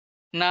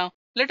 Now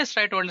let us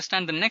try to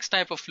understand the next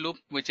type of loop,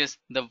 which is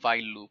the while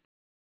loop.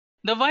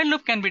 The while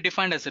loop can be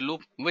defined as a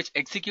loop which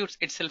executes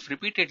itself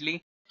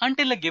repeatedly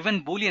until a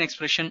given Boolean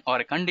expression or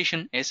a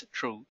condition is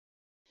true.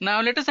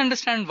 Now let us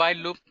understand while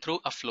loop through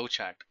a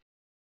flowchart.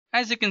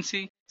 As you can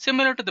see,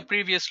 similar to the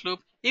previous loop,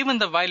 even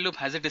the while loop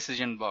has a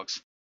decision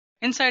box.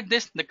 Inside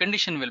this, the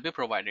condition will be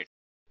provided.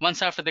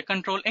 Once after the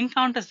control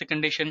encounters the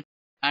condition,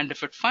 and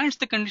if it finds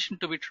the condition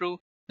to be true,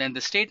 then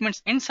the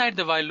statements inside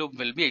the while loop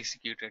will be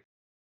executed.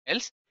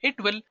 Else, it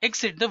will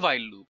exit the while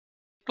loop.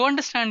 To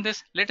understand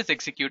this, let us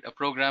execute a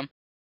program.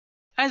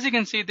 As you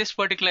can see, this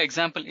particular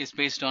example is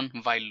based on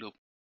while loop.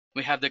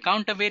 We have the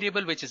counter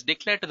variable which is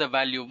declared to the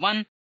value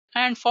 1,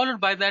 and followed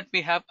by that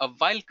we have a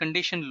while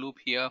condition loop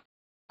here.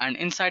 And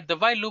inside the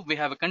while loop we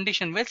have a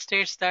condition which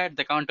states that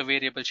the counter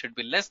variable should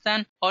be less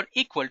than or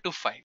equal to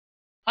 5.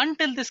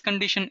 Until this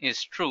condition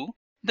is true,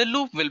 the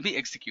loop will be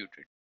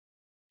executed.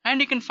 And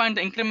you can find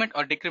the increment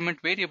or decrement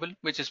variable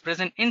which is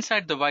present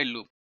inside the while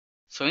loop.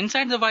 So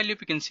inside the while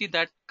loop you can see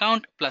that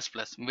count plus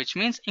plus, which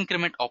means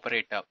increment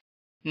operator.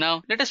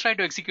 Now let us try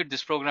to execute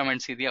this program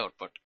and see the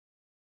output.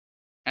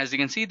 As you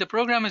can see, the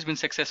program has been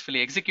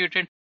successfully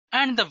executed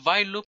and the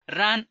while loop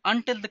ran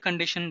until the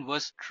condition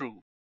was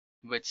true,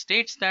 which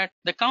states that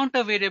the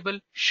counter variable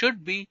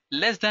should be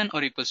less than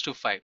or equals to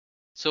 5.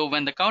 So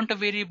when the counter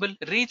variable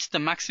reached the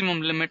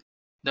maximum limit,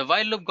 the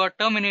while loop got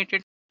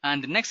terminated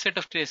and the next set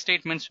of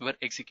statements were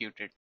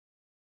executed.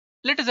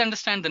 Let us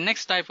understand the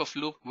next type of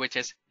loop, which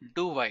is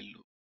do while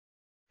loop.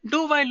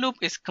 Do while loop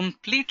is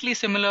completely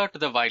similar to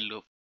the while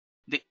loop.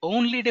 The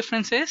only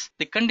difference is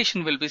the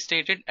condition will be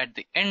stated at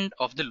the end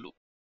of the loop.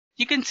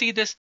 You can see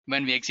this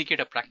when we execute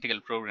a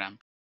practical program.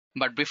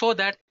 But before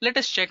that, let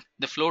us check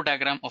the flow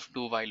diagram of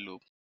do while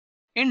loop.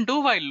 In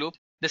do while loop,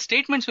 the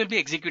statements will be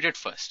executed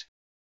first.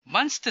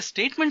 Once the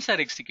statements are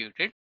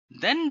executed,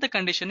 then the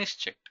condition is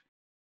checked.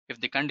 If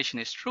the condition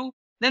is true,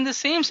 then the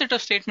same set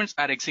of statements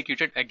are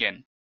executed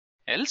again.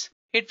 Else,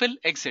 it will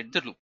exit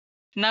the loop.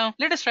 Now,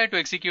 let us try to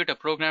execute a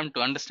program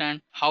to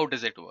understand how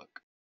does it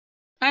work.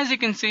 As you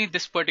can see,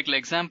 this particular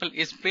example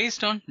is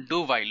based on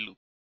do while loop.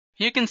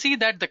 You can see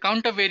that the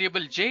counter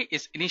variable j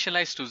is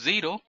initialized to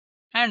 0,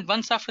 and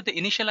once after the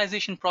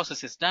initialization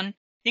process is done,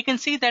 you can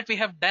see that we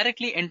have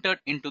directly entered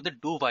into the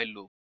do while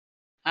loop.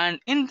 And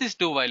in this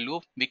do while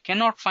loop, we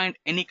cannot find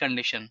any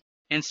condition.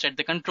 Instead,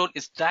 the control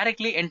is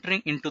directly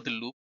entering into the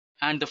loop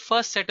and the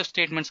first set of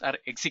statements are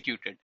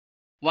executed.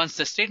 Once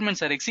the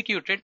statements are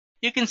executed,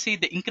 you can see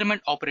the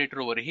increment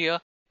operator over here,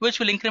 which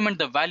will increment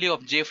the value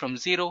of j from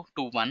 0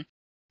 to 1.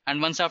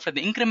 And once after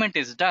the increment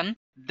is done,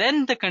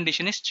 then the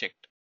condition is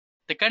checked.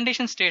 The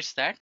condition states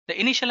that the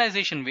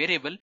initialization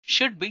variable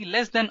should be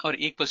less than or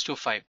equals to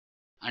 5.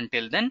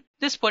 Until then,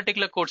 this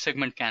particular code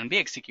segment can be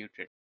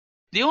executed.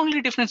 The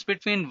only difference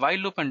between while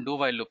loop and do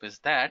while loop is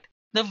that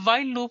the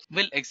while loop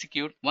will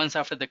execute once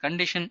after the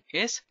condition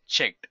is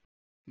checked.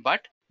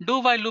 But do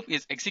while loop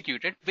is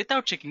executed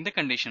without checking the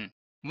condition,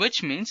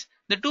 which means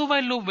the do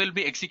while loop will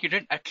be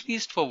executed at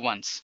least for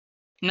once.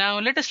 Now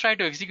let us try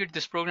to execute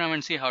this program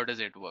and see how does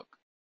it work.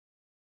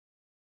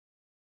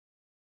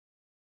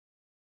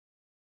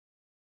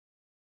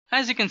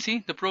 As you can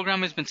see, the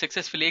program has been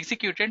successfully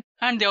executed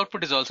and the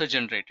output is also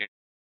generated.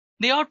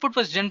 The output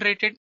was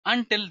generated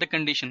until the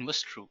condition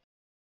was true.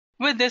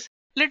 With this,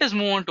 let us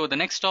move on to the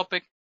next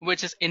topic,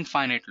 which is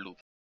infinite loop.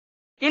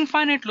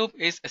 Infinite loop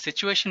is a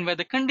situation where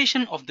the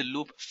condition of the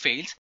loop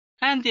fails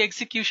and the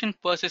execution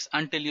persists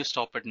until you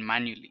stop it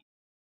manually.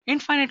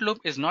 Infinite loop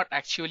is not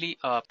actually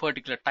a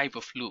particular type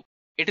of loop.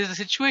 It is a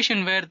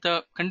situation where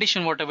the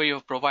condition whatever you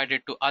have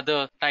provided to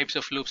other types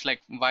of loops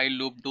like while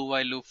loop, do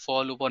while loop,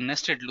 for loop or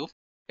nested loop,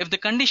 if the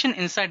condition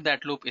inside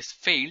that loop is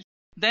failed,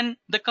 then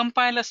the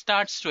compiler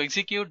starts to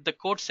execute the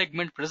code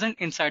segment present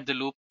inside the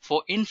loop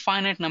for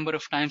infinite number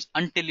of times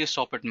until you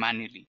stop it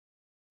manually.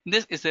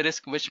 This is the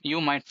risk which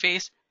you might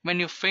face when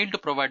you fail to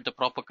provide the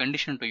proper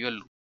condition to your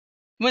loop.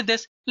 With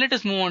this, let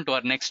us move on to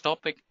our next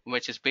topic,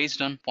 which is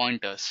based on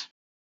pointers.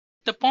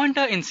 The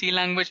pointer in C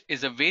language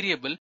is a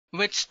variable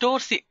which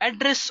stores the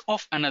address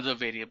of another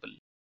variable.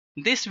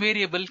 This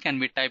variable can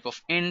be type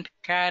of int,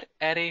 char,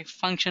 array,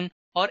 function,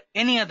 or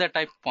any other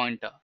type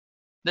pointer.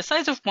 The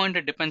size of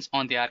pointer depends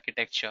on the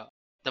architecture.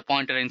 The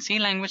pointer in C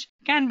language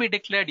can be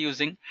declared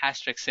using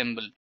 *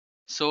 symbol.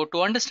 So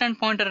to understand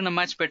pointer in a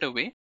much better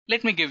way,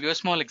 let me give you a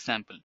small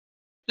example.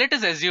 Let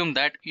us assume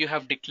that you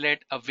have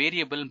declared a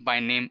variable by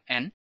name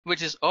n,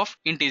 which is of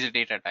integer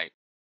data type,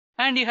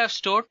 and you have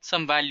stored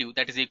some value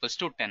that is equals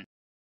to 10.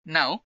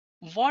 Now,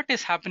 what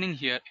is happening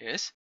here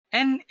is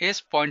n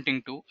is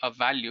pointing to a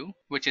value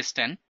which is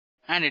 10,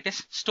 and it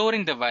is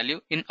storing the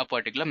value in a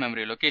particular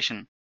memory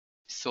location.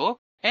 So,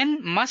 n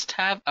must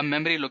have a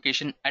memory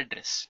location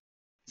address.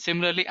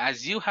 Similarly,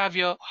 as you have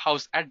your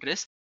house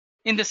address,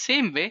 in the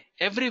same way,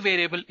 every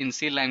variable in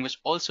C language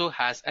also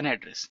has an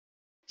address.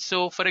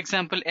 So, for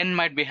example, n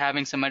might be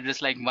having some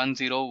address like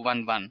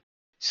 1011.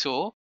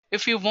 So,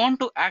 if you want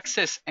to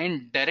access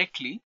n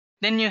directly,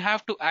 then you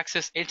have to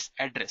access its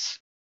address.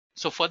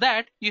 So for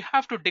that, you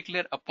have to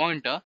declare a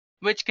pointer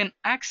which can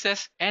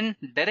access n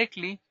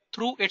directly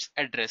through its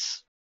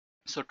address.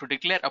 So to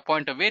declare a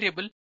pointer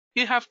variable,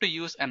 you have to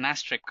use an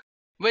asterisk,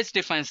 which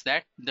defines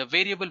that the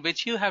variable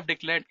which you have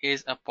declared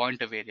is a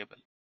pointer variable.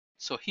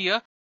 So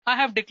here I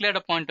have declared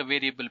a pointer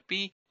variable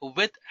p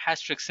with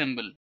asterisk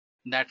symbol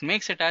that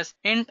makes it as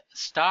int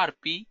star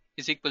p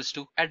is equals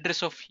to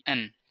address of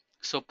n.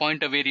 So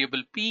pointer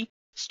variable p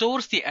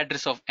stores the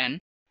address of n,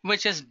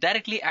 which is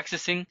directly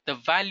accessing the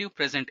value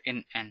present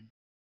in n.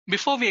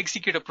 Before we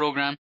execute a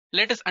program,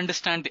 let us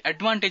understand the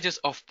advantages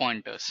of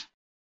pointers.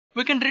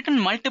 We can return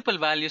multiple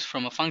values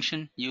from a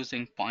function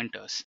using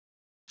pointers.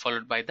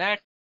 Followed by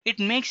that, it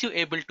makes you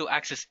able to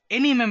access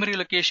any memory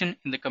location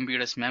in the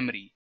computer's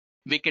memory.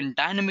 We can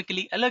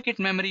dynamically allocate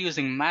memory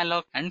using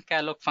malloc and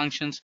calloc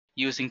functions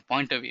using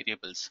pointer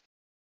variables.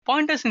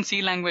 Pointers in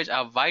C language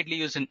are widely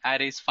used in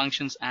arrays,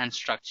 functions, and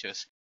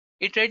structures.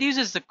 It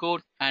reduces the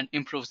code and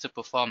improves the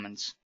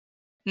performance.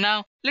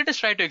 Now, let us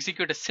try to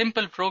execute a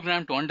simple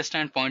program to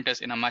understand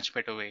pointers in a much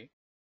better way.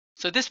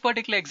 So this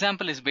particular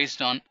example is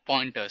based on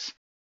pointers.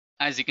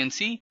 As you can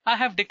see, I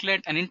have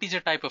declared an integer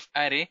type of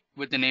array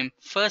with the name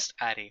first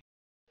array,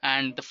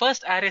 and the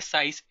first array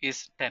size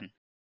is 10.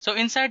 So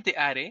inside the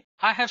array,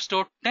 I have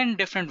stored 10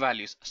 different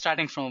values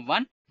starting from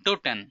 1 to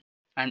 10.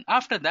 And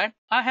after that,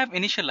 I have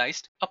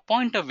initialized a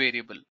pointer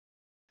variable.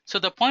 So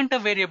the pointer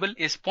variable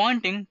is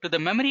pointing to the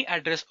memory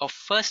address of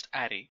first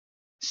array.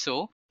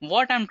 So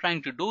what I'm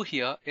trying to do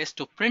here is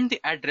to print the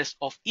address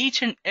of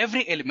each and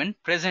every element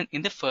present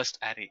in the first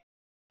array.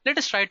 Let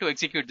us try to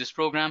execute this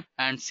program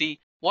and see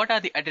what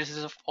are the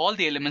addresses of all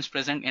the elements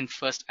present in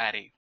first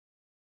array.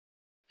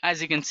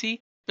 As you can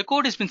see, the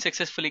code has been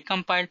successfully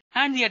compiled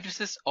and the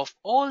addresses of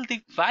all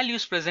the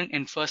values present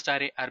in first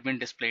array are being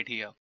displayed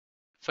here.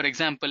 For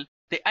example,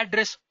 the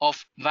address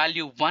of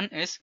value 1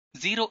 is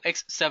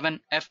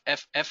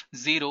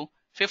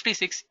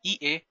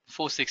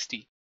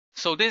 0x7FFF056EA460.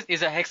 So this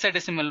is a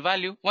hexadecimal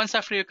value. Once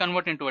after you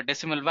convert into a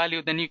decimal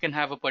value, then you can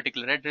have a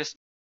particular address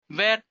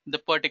where the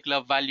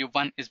particular value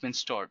 1 is been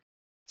stored.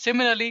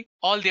 Similarly,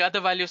 all the other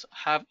values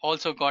have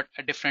also got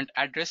a different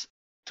address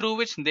through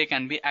which they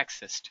can be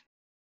accessed.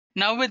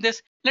 Now with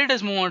this, let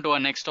us move on to our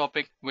next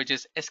topic, which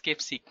is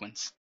escape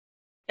sequence.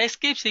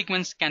 Escape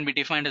sequence can be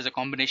defined as a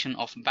combination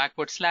of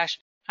backward slash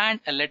and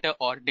a letter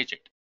or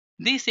digit.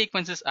 These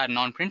sequences are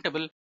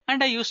non-printable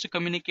and are used to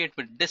communicate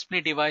with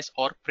display device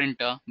or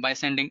printer by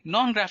sending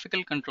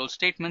non-graphical control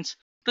statements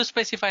to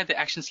specify the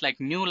actions like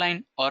new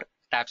line or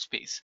tab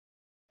space.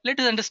 Let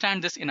us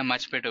understand this in a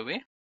much better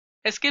way.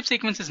 Escape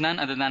sequence is none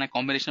other than a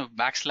combination of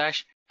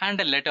backslash and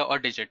a letter or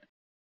digit.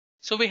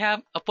 So we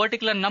have a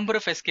particular number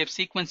of escape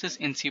sequences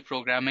in C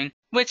programming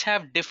which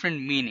have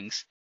different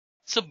meanings.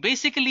 So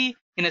basically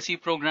in a C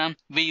program,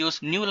 we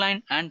use new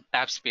line and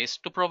tab space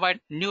to provide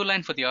new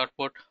line for the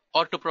output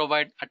or to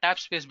provide a tab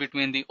space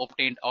between the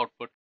obtained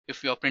output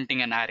if you are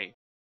printing an array.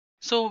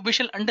 So we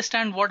shall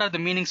understand what are the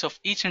meanings of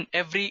each and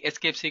every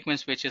escape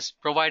sequence which is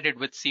provided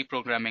with C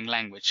programming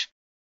language.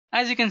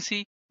 As you can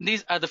see,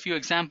 these are the few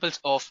examples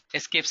of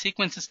escape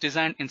sequences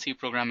designed in C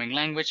programming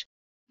language.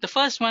 The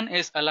first one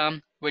is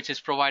alarm, which is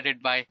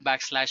provided by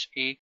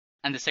 \a,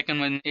 and the second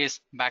one is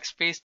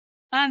backspace,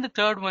 and the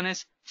third one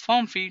is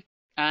form feed,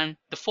 and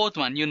the fourth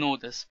one, you know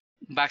this,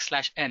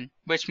 \n,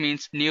 which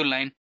means new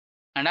line.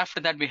 And after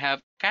that we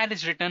have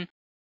carriage return,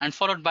 and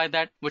followed by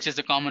that, which is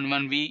the common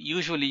one we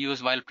usually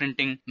use while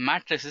printing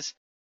matrices,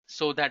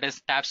 so that is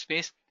tab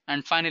space,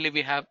 and finally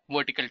we have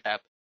vertical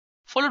tab.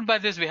 Followed by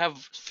this we have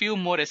few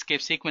more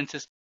escape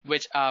sequences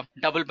which are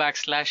double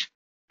backslash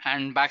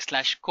and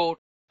backslash quote,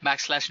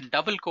 backslash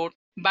double quote,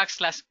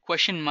 backslash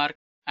question mark,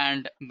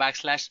 and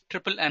backslash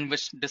triple n,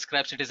 which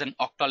describes it as an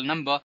octal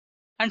number.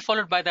 And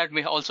followed by that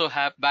we also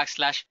have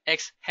backslash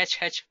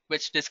𝐿𝐻𝐻,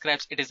 which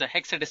describes it is a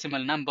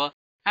hexadecimal number.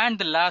 And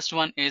the last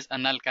one is a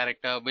null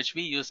character which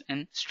we use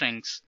in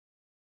strings.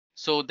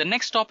 So the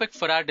next topic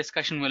for our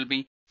discussion will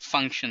be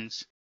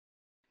functions.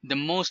 The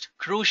most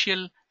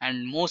crucial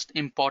and most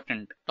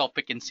important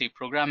topic in C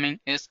programming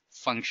is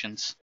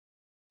functions.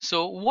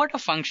 So what are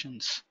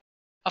functions?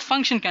 A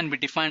function can be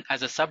defined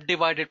as a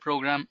subdivided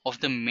program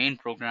of the main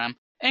program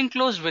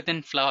enclosed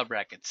within flower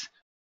brackets.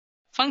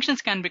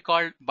 Functions can be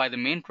called by the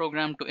main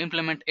program to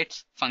implement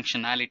its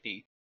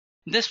functionality.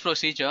 This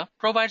procedure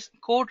provides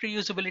code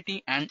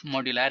reusability and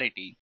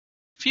modularity.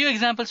 Few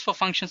examples for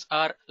functions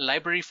are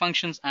library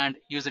functions and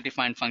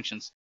user-defined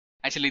functions.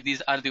 Actually,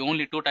 these are the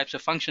only two types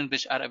of functions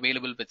which are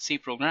available with C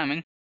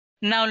programming.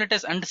 Now let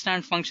us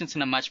understand functions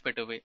in a much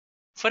better way.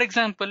 For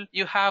example,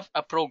 you have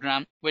a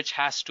program which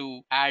has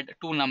to add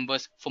two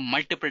numbers for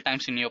multiple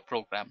times in your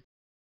program.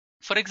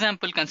 For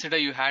example, consider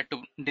you had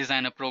to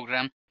design a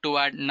program to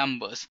add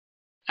numbers,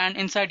 and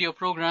inside your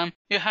program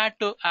you had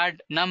to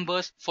add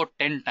numbers for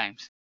 10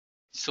 times.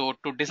 So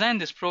to design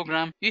this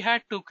program, you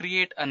had to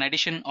create an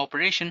addition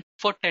operation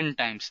for 10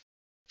 times.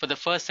 For the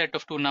first set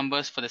of two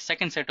numbers, for the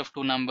second set of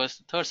two numbers,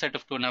 the third set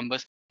of two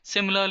numbers,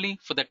 similarly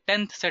for the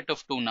 10th set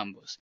of two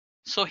numbers.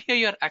 So here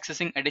you are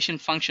accessing addition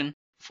function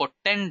for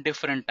 10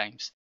 different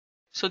times.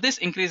 So this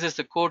increases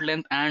the code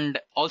length and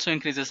also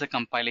increases the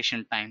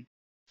compilation time.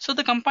 So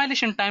the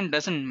compilation time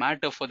doesn't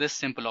matter for this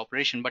simple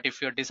operation, but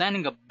if you're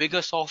designing a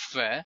bigger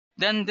software,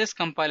 then this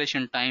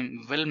compilation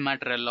time will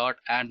matter a lot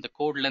and the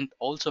code length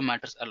also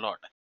matters a lot.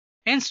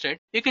 Instead,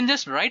 you can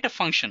just write a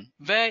function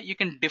where you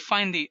can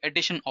define the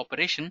addition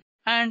operation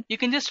and you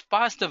can just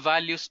pass the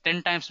values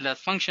 10 times to that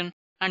function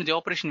and the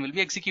operation will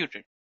be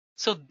executed.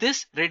 So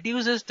this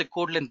reduces the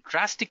code length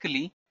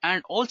drastically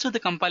and also the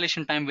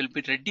compilation time will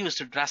be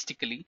reduced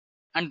drastically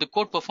and the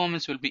code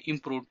performance will be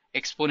improved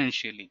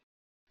exponentially.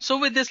 So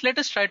with this, let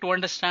us try to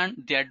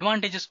understand the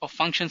advantages of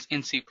functions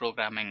in C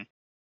programming.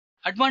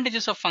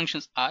 Advantages of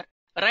functions are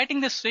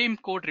writing the same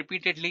code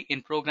repeatedly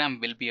in program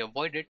will be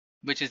avoided,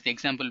 which is the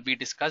example we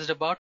discussed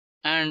about.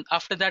 And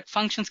after that,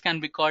 functions can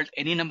be called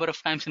any number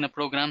of times in a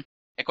program.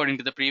 According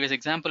to the previous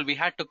example, we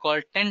had to call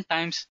 10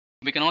 times.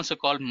 We can also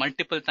call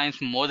multiple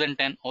times, more than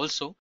 10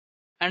 also.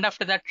 And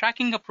after that,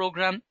 tracking a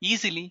program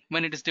easily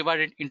when it is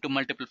divided into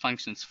multiple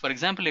functions. For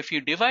example, if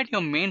you divide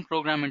your main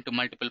program into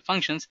multiple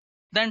functions,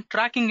 then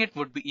tracking it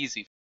would be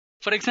easy.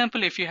 For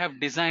example, if you have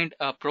designed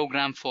a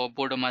program for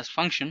Bodemar's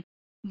function,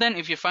 then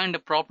if you find a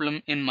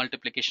problem in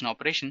multiplication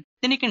operation,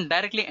 then you can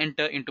directly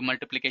enter into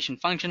multiplication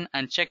function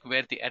and check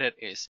where the error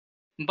is.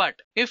 But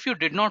if you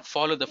did not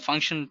follow the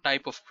function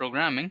type of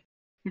programming,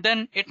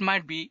 then it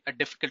might be a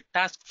difficult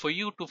task for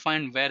you to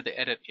find where the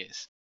error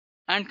is.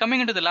 And coming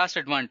into the last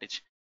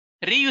advantage,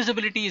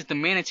 reusability is the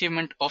main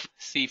achievement of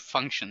C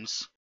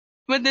functions.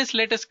 With this,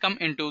 let us come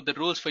into the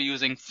rules for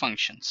using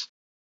functions.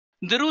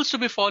 The rules to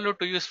be followed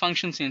to use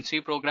functions in C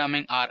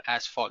programming are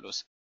as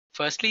follows.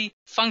 Firstly,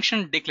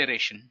 function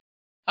declaration.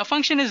 A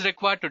function is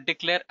required to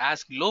declare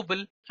as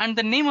global and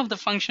the name of the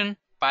function,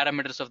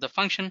 parameters of the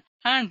function,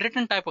 and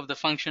return type of the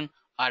function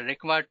are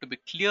required to be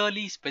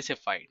clearly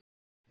specified.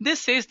 This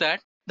says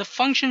that the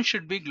function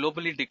should be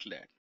globally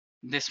declared.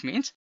 This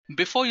means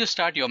before you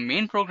start your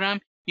main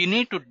program, you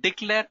need to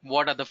declare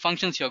what are the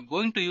functions you're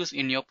going to use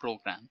in your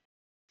program.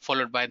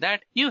 Followed by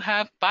that, you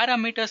have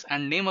parameters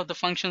and name of the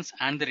functions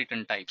and the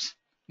return types,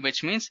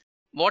 which means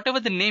whatever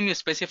the name you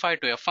specify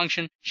to your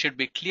function should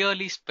be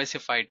clearly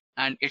specified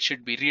and it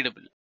should be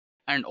readable.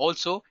 And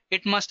also,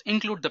 it must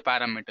include the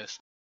parameters,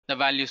 the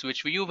values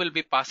which you will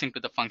be passing to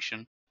the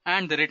function,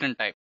 and the return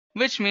type,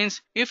 which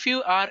means if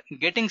you are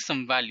getting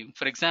some value,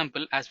 for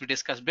example, as we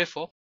discussed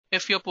before,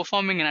 if you're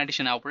performing an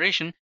addition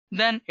operation,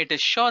 then it is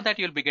sure that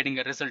you'll be getting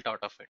a result out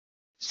of it.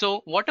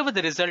 So whatever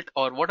the result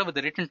or whatever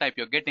the return type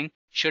you're getting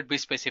should be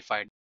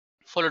specified.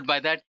 Followed by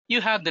that, you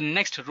have the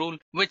next rule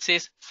which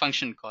says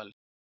function call.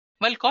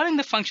 While calling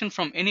the function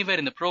from anywhere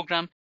in the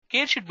program,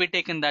 care should be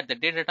taken that the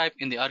data type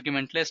in the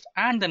argument list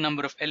and the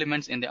number of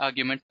elements in the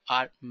argument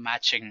are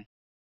matching.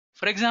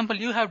 For example,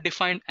 you have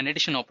defined an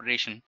addition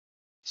operation.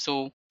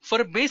 So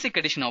for a basic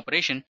addition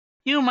operation,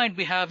 you might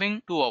be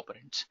having two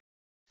operands.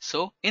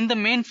 So in the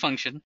main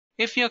function,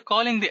 if you're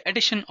calling the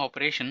addition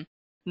operation,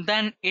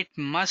 then it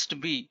must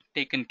be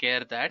taken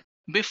care that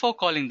before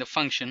calling the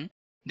function,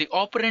 the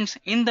operands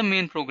in the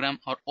main program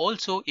are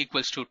also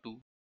equals to 2.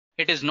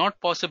 It is not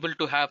possible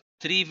to have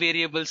 3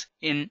 variables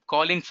in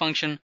calling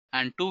function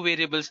and 2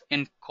 variables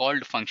in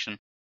called function.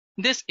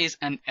 This is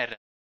an error.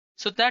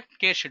 So that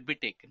care should be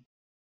taken.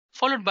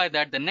 Followed by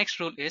that, the next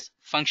rule is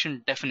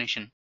function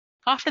definition.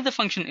 After the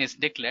function is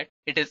declared,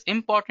 it is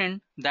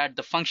important that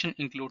the function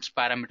includes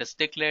parameters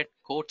declared,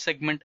 code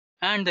segment,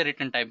 and the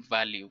return type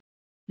value.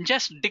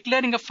 Just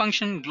declaring a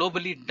function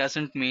globally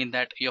doesn't mean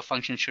that your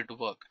function should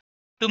work.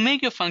 To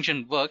make your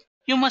function work,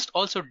 you must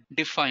also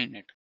define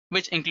it,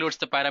 which includes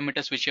the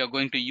parameters which you are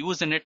going to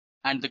use in it,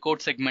 and the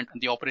code segment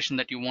and the operation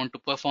that you want to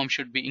perform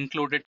should be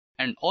included,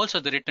 and also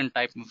the return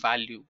type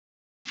value.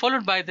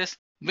 Followed by this,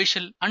 we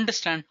shall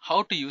understand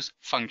how to use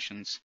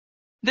functions.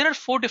 There are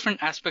 4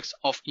 different aspects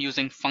of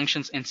using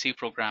functions in C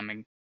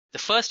programming. The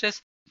first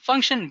is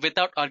function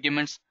without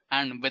arguments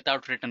and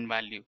without return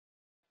value.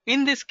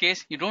 In this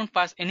case, you don't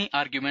pass any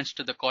arguments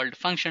to the called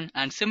function,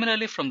 and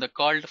similarly from the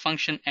called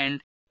function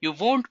end, you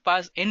won't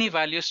pass any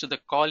values to the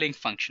calling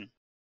function.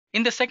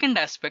 In the second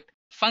aspect,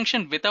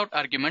 function without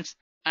arguments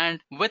and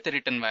with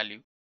return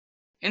value.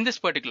 In this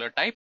particular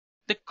type,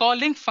 the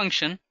calling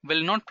function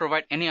will not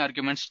provide any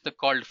arguments to the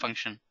called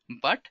function,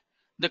 but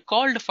the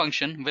called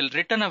function will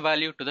return a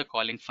value to the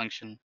calling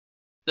function.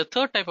 The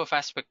third type of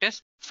aspect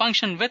is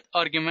function with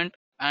argument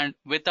and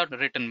without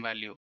return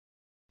value.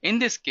 In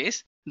this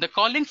case, the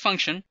calling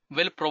function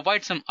will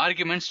provide some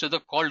arguments to the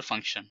called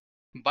function,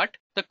 but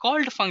the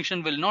called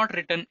function will not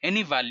return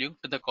any value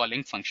to the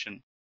calling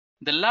function.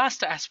 The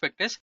last aspect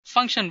is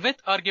function with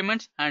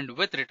arguments and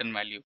with return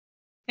value.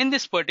 In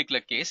this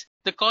particular case,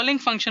 the calling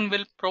function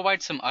will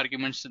provide some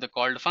arguments to the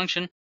called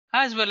function,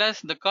 as well as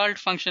the called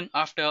function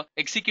after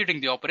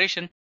executing the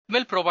operation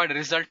will provide a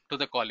result to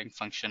the calling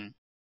function.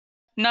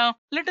 Now,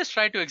 let us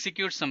try to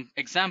execute some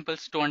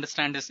examples to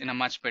understand this in a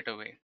much better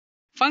way.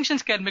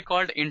 Functions can be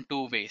called in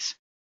 2 ways,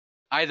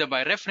 either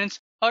by reference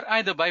or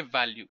either by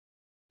value.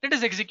 Let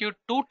us execute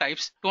 2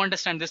 types to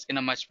understand this in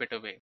a much better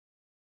way.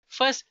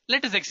 First,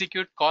 let us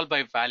execute call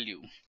by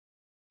value.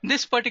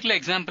 This particular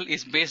example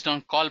is based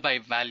on call by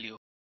value.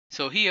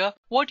 So here,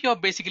 what you're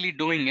basically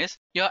doing is,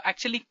 you're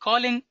actually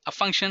calling a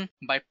function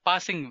by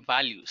passing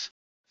values.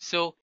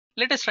 So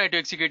Let us try to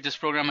execute this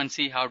program and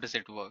see how does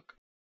it work.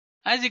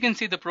 As you can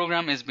see, the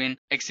program has been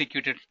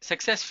executed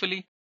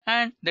successfully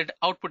and the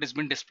output has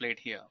been displayed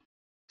here.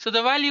 So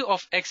the value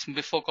of x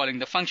before calling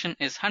the function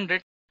is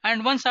 100,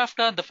 and once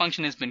after the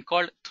function has been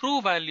called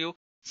through value,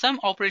 some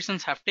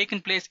operations have taken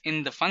place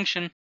in the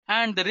function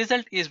and the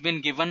result is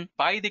been given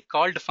by the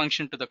called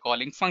function to the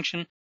calling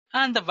function,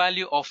 and the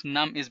value of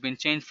num is been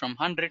changed from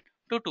 100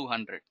 to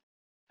 200.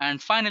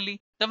 And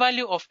finally, the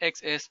value of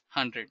x is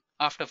 100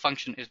 after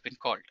function has been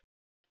called.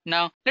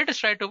 Now let us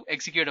try to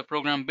execute a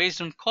program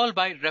based on call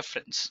by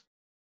reference.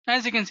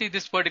 As you can see,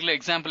 this particular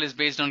example is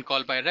based on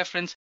call by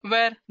reference,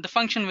 where the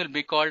function will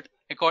be called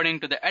according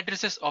to the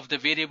addresses of the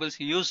variables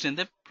used in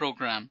the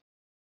program.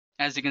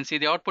 As you can see,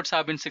 the outputs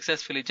have been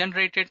successfully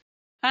generated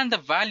and the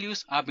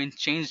values have been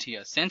changed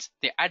here since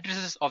the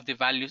addresses of the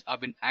values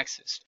have been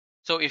accessed.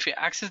 So if you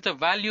access the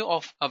value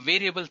of a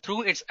variable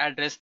through its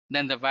address,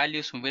 then the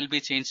values will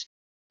be changed,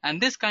 and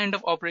this kind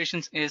of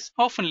operations is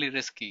oftenly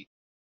risky.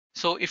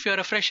 So if you are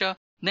a fresher,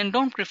 then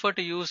don't prefer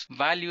to use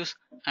values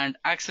and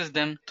access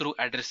them through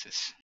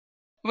addresses.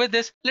 With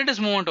this, let us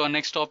move on to our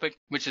next topic,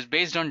 which is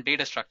based on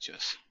data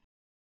structures.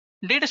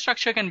 Data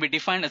structure can be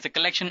defined as a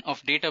collection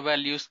of data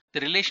values,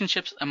 the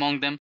relationships among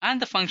them,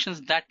 and the functions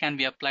that can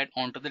be applied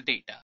onto the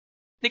data.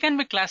 They can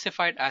be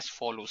classified as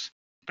follows: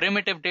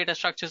 primitive data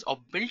structures or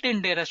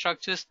built-in data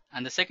structures,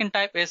 and the second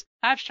type is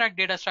abstract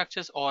data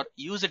structures or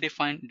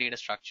user-defined data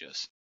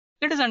structures.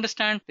 Let us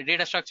understand the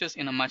data structures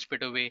in a much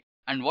better way,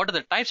 and what are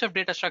the types of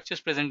data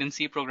structures present in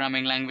C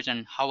programming language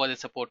and how are they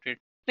supported.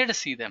 Let us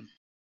see them.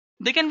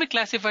 They can be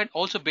classified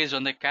also based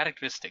on their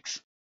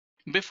characteristics.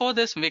 Before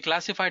this, we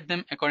classified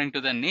them according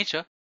to their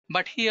nature,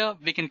 but here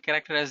we can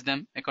characterize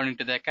them according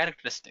to their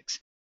characteristics.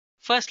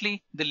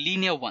 Firstly, the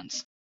linear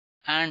ones,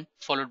 and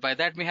followed by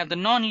that we have the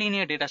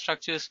non-linear data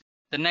structures.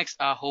 The next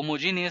are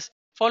homogeneous,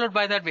 followed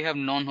by that we have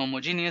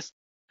non-homogeneous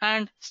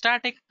and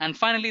static, and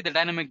finally the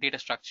dynamic data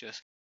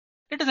structures.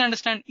 Let us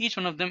understand each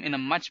one of them in a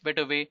much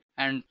better way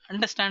and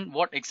understand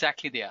what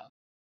exactly they are.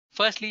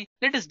 Firstly,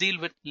 let us deal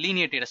with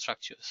linear data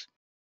structures.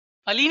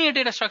 A linear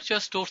data structure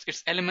stores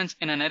its elements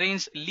in an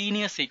arranged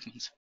linear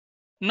sequence.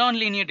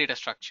 Non-linear data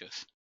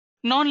structures.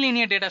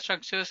 Non-linear data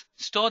structures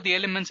store the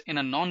elements in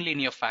a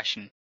non-linear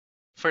fashion.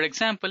 For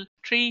example,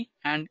 tree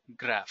and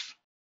graph.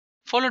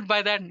 Followed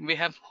by that, we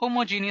have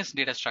homogeneous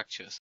data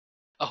structures.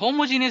 A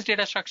homogeneous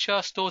data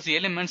structure stores the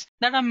elements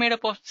that are made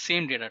up of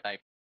same data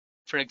type.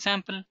 For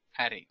example,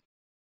 array.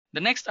 The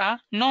next are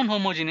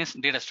non-homogeneous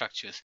data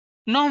structures.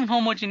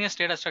 Non-homogeneous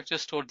data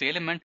structures store the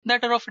elements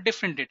that are of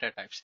different data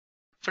types.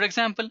 For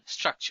example,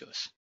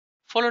 structures.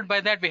 Followed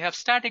by that, we have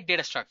static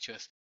data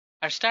structures.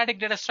 A static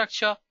data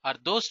structure are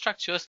those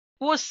structures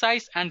whose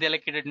size and the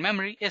allocated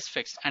memory is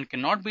fixed and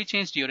cannot be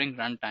changed during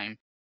runtime.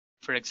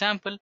 For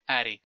example,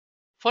 array.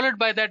 Followed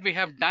by that, we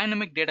have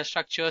dynamic data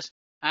structures,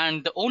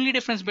 and the only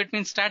difference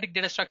between static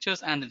data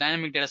structures and the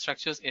dynamic data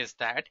structures is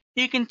that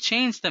you can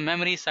change the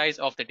memory size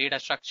of the data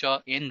structure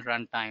in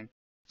runtime.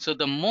 So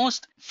the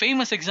most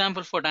famous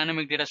example for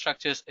dynamic data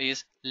structures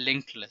is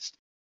linked list.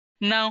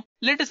 Now,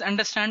 let us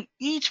understand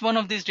each one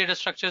of these data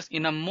structures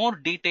in a more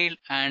detailed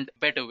and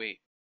better way.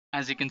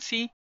 As you can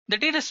see, the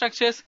data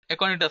structures,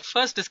 according to the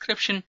first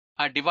description,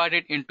 are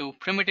divided into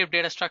primitive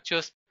data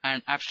structures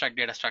and abstract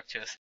data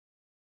structures.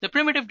 The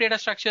primitive data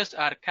structures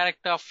are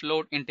character,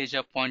 float,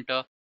 integer,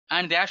 pointer,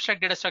 and the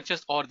abstract data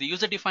structures or the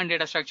user-defined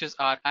data structures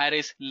are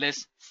arrays,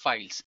 lists,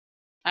 files.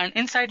 And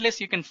inside lists,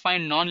 you can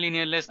find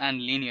non-linear lists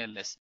and linear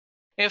lists.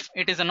 If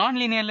it is a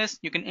non-linear list,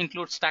 you can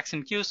include stacks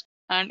and queues.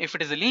 And if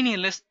it is a linear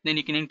list, then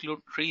you can include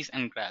trees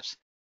and graphs.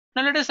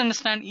 Now let us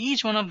understand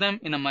each one of them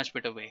in a much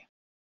better way.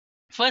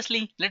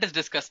 Firstly, let us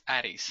discuss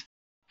arrays.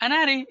 An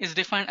array is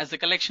defined as a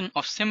collection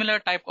of similar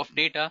type of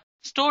data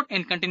stored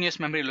in continuous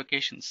memory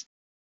locations.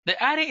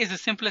 The array is the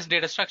simplest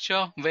data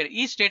structure where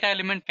each data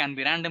element can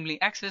be randomly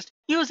accessed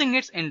using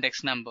its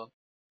index number.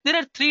 There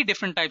are three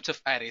different types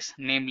of arrays,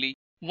 namely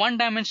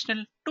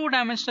one-dimensional,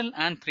 two-dimensional,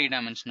 and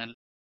three-dimensional.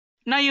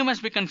 Now you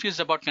must be confused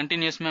about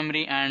continuous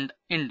memory and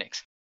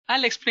index.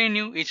 I'll explain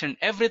you each and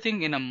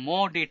everything in a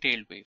more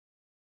detailed way.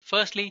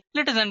 Firstly,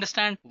 let us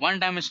understand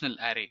one-dimensional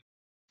array.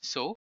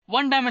 So,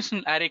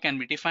 one-dimensional array can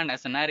be defined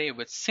as an array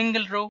with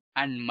single row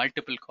and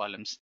multiple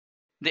columns.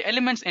 The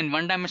elements in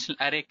one-dimensional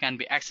array can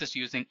be accessed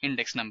using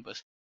index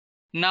numbers.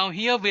 Now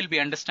here we'll be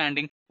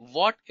understanding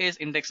what is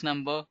index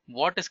number,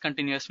 what is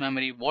continuous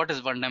memory, what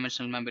is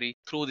one-dimensional memory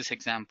through this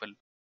example.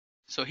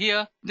 So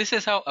here, this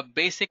is how a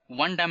basic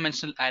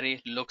one-dimensional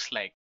array looks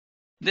like.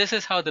 This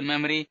is how the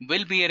memory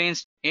will be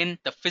arranged in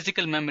the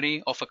physical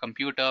memory of a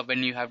computer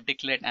when you have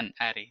declared an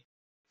array.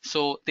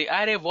 So the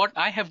array what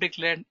I have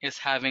declared is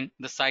having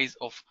the size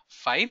of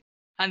 5,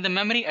 and the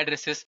memory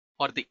addresses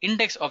or the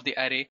index of the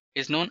array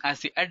is known as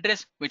the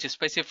address which is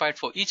specified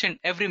for each and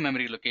every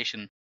memory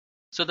location.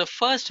 So the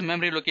first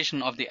memory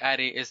location of the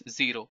array is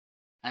 0,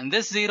 and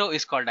this 0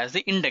 is called as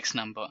the index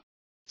number.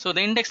 So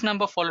the index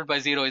number followed by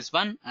 0 is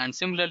 1, and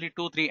similarly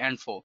 2, 3 and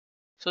 4.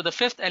 So the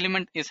fifth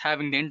element is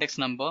having the index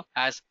number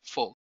as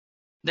 4.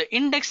 The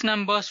index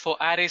numbers for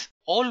arrays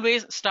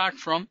always start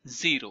from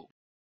 0.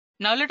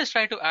 Now let us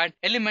try to add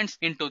elements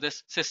into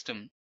this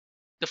system.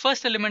 The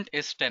first element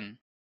is 10.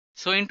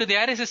 So into the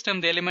array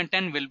system, the element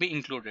 10 will be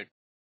included.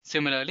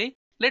 Similarly,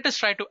 let us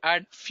try to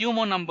add few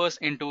more numbers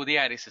into the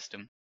array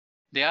system.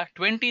 They are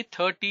 20,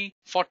 30,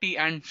 40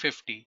 and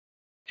 50.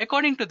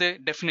 According to the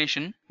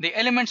definition, the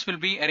elements will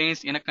be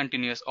arranged in a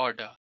continuous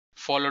order,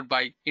 followed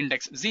by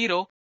index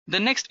 0.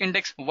 The next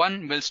index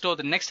 1 will store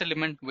the next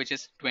element, which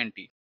is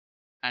 20.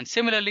 And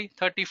similarly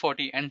 30,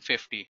 40 and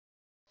 50.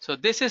 So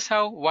this is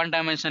how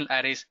one-dimensional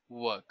arrays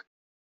work.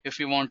 If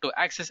you want to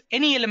access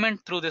any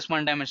element through this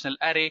one-dimensional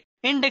array,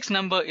 index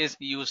number is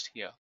used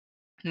here.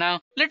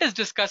 Now let us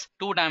discuss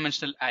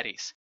two-dimensional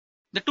arrays.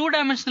 The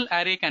two-dimensional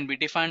array can be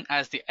defined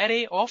as the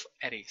array of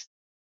arrays.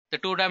 The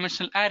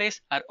two-dimensional arrays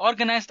are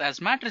organized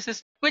as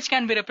matrices, which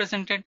can be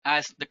represented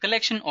as the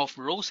collection of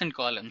rows and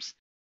columns.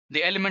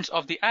 The elements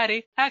of the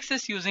array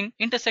access using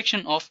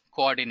intersection of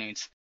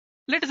coordinates.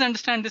 Let us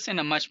understand this in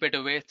a much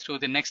better way through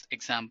the next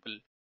example.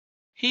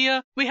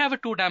 Here we have a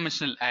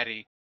two-dimensional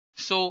array.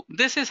 So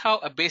this is how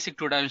a basic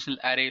two-dimensional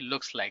array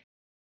looks like.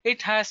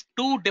 It has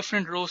 2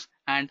 different rows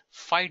and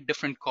 5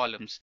 different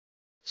columns.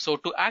 So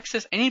to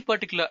access any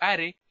particular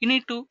array, you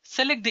need to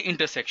select the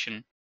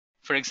intersection.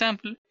 For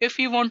example, if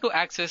you want to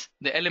access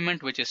the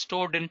element which is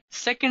stored in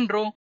second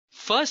row,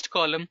 first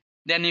column,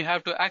 then you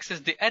have to access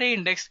the array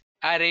index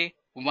array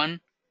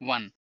 1,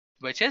 1,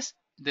 which is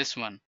this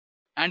one.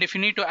 And if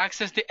you need to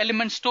access the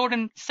element stored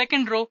in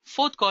second row,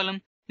 fourth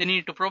column, then you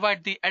need to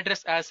provide the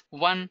address as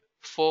 1,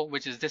 4,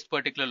 which is this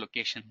particular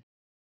location.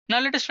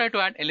 Now let us try to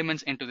add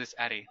elements into this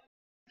array.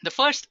 The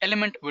first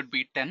element would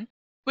be 10,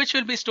 which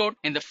will be stored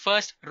in the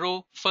first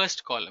row,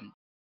 first column.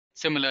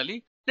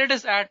 Similarly, let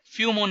us add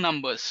few more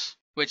numbers,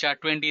 which are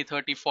 20,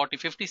 30, 40,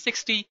 50,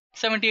 60,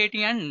 70,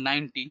 80 and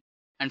 90,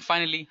 and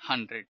finally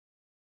 100.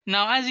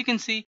 Now as you can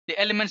see, the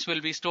elements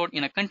will be stored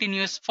in a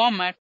continuous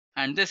format,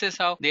 and this is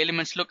how the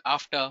elements look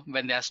after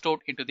when they are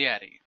stored into the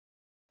array.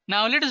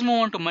 Now let us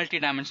move on to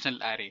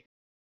multi-dimensional array.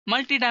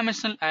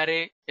 Multi-dimensional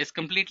array is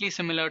completely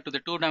similar to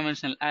the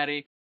two-dimensional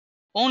array.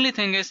 Only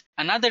thing is,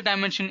 another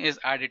dimension is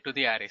added to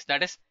the arrays.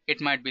 That is, it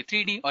might be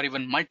 3D or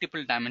even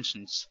multiple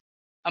dimensions.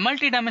 A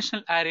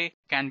multi-dimensional array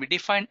can be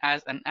defined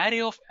as an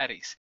array of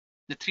arrays.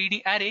 The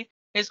 3D array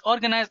is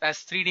organized as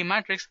 3D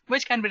matrix,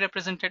 which can be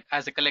represented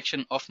as a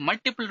collection of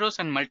multiple rows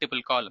and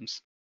multiple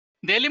columns.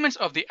 The elements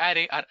of the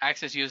array are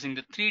accessed using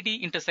the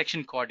 3D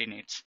intersection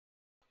coordinates.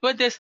 With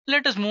this,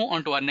 let us move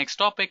on to our next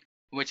topic,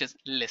 which is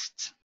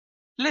lists.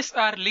 Lists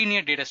are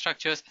linear data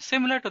structures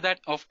similar to that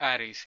of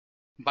arrays,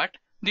 but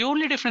the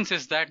only difference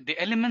is that the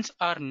elements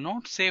are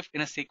not saved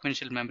in a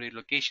sequential memory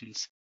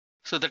locations.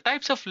 So the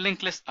types of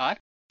linked lists are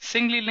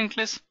singly linked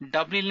list,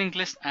 doubly linked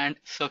list, and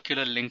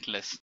circular linked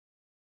list.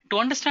 To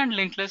understand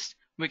linked list,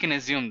 we can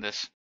assume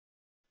this.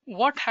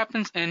 What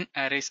happens in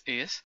arrays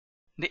is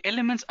the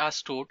elements are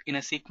stored in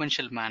a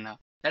sequential manner.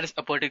 That is,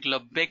 a particular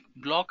big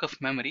block of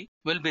memory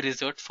will be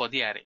reserved for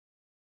the array.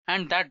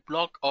 And that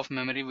block of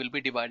memory will be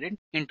divided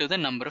into the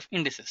number of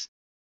indices.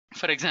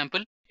 For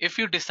example, if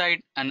you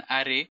decide an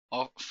array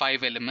of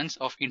 5 elements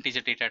of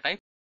integer data type,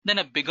 then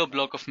a bigger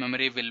block of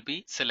memory will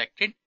be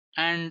selected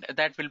and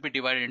that will be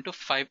divided into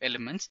 5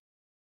 elements.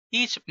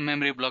 Each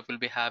memory block will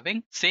be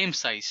having same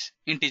size,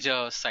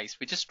 integer size,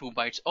 which is 2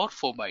 bytes or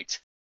 4 bytes.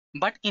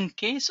 But in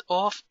case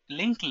of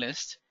linked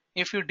lists,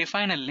 if you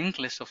define a linked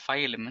list of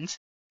 5 elements,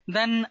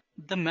 then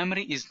the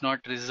memory is not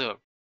reserved.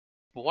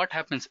 What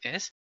happens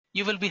is,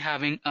 you will be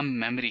having a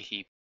memory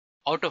heap,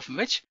 out of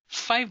which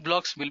 5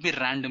 blocks will be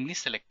randomly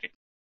selected.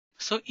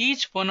 So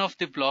each one of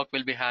the block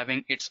will be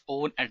having its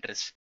own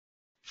address.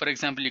 For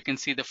example, you can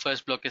see the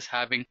first block is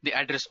having the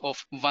address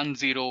of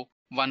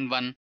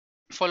 1011,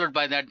 followed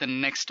by that the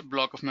next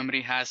block of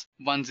memory has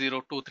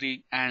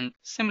 1023, and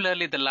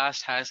similarly the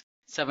last has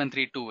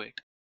 7328.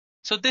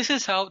 So this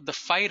is how the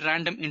 5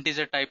 random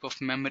integer type of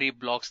memory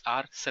blocks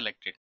are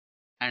selected.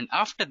 And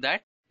after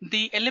that,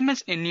 the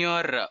elements in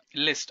your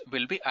list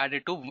will be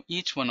added to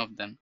each one of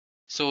them.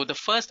 So the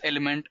first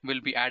element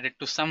will be added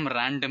to some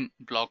random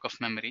block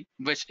of memory,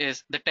 which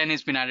is the 10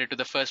 has been added to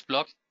the first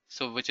block,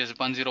 so which is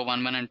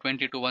 1011 and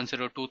 20 to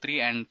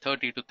 1023 and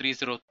 30 to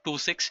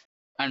 3026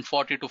 and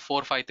 40 to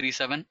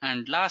 4537,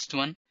 and last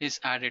one is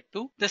added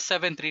to the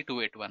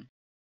 73281.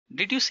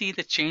 Did you see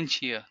the change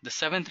here? The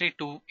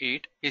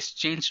 7328 is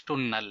changed to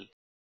null.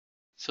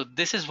 So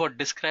this is what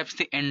describes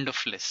the end of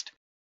list.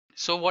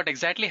 So what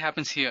exactly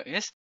happens here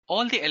is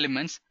all the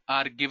elements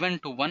are given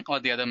to one or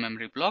the other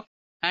memory block,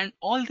 and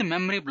all the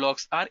memory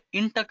blocks are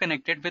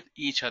interconnected with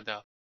each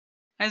other.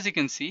 As you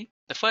can see,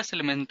 the first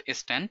element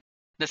is 10,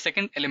 the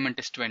second element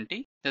is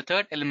 20, the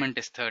third element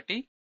is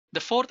 30,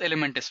 the fourth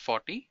element is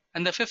 40,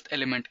 and the fifth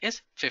element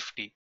is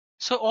 50.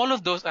 So all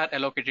of those are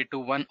allocated to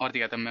one or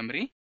the other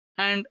memory,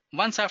 and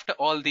once after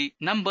all the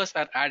numbers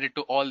are added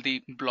to all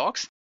the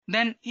blocks,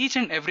 then each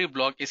and every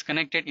block is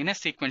connected in a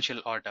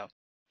sequential order.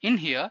 In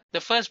here,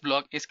 the first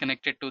block is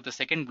connected to the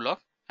second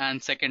block,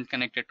 and second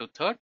connected to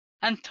third,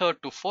 and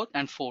third to fourth,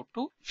 and fourth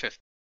to fifth.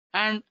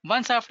 And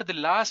once after the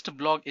last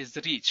block is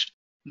reached,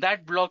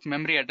 that block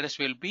memory address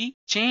will be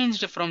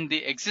changed from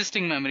the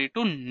existing memory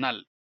to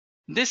null.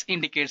 This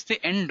indicates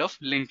the end of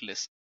linked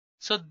list.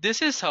 So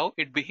this is how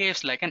it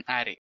behaves like an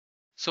array.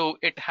 So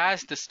it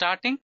has the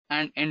starting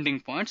and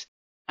ending points,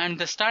 and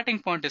the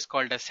starting point is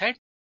called as head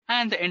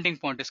and the ending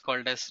point is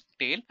called as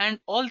tail, and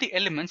all the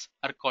elements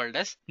are called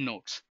as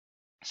nodes.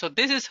 So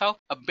this is how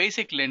a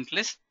basic linked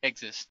list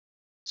exists.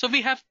 So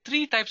we have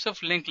three types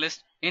of linked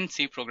list in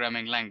C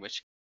programming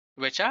language,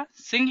 which are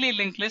singly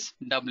linked list,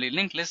 doubly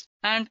linked list,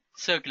 and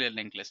circular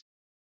linked list.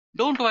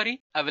 Don't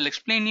worry, I will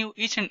explain you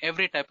each and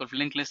every type of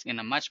linked list in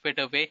a much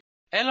better way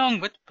along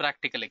with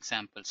practical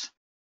examples.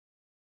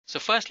 So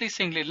firstly,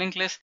 singly linked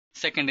list,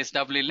 second is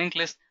doubly linked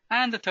list,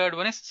 and the third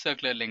one is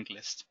circular linked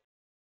list.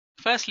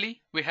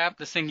 Firstly, we have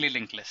the singly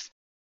linked list.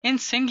 In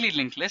singly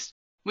linked list,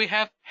 we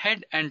have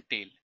head and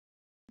tail.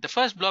 The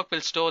first block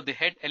will store the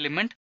head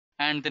element,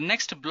 and the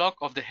next block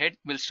of the head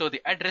will store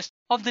the address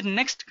of the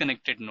next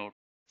connected node.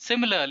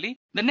 Similarly,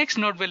 the next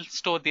node will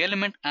store the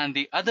element and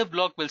the other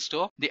block will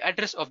store the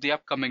address of the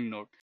upcoming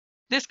node.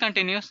 This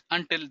continues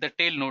until the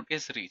tail node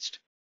is reached.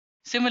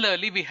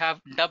 Similarly, we have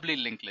doubly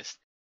linked list.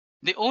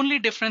 The only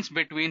difference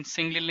between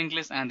singly linked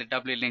list and the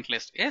doubly linked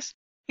list is,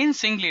 in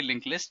singly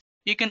linked list,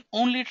 you can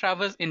only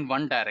traverse in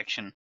one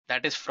direction,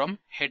 that is from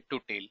head to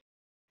tail.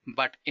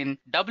 But in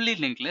doubly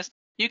linked list,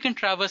 you can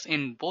traverse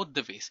in both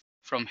the ways,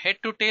 from head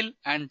to tail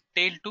and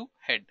tail to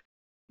head.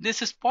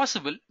 This is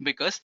possible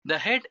because the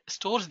head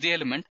stores the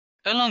element,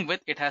 along with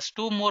it has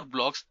two more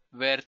blocks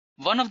where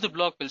one of the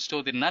block will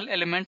store the null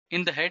element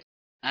in the head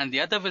and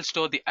the other will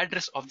store the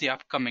address of the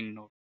upcoming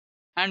node.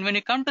 And when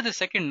you come to the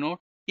second node,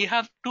 you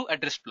have two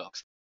address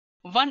blocks.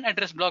 One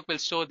address block will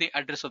store the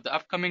address of the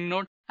upcoming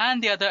node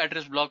and the other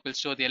address block will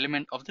store the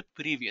element of the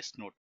previous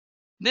node.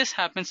 This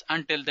happens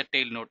until the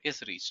tail node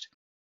is reached.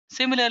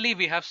 Similarly,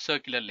 we have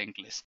circular linked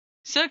list.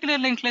 Circular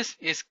linked list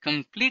is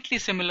completely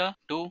similar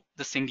to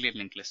the singly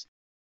linked list.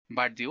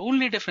 But the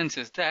only difference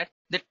is that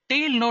the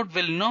tail node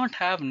will not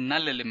have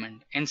null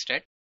element.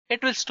 Instead,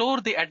 it will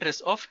store the address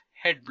of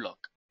head block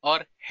or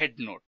head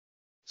node.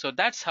 So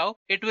that's how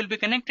it will be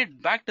connected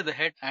back to the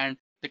head and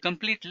the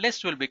complete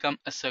list will become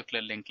a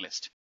circular linked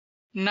list.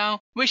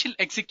 Now we shall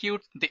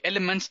execute the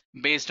elements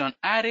based on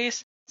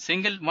arrays,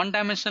 single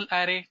one-dimensional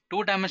array,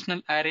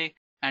 two-dimensional array,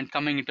 and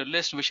coming into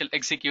list we shall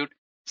execute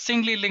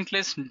singly linked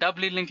list,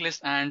 doubly linked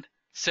list, and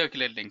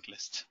circular linked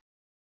list.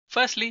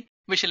 Firstly,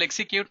 we shall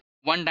execute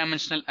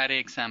one-dimensional array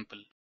example.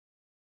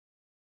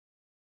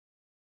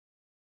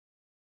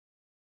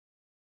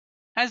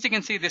 As you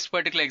can see, this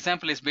particular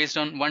example is based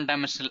on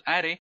one-dimensional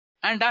array,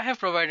 and I have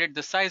provided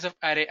the size of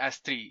array as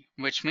 3,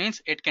 which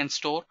means it can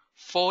store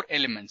 4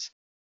 elements.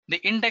 The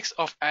index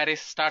of array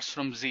starts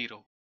from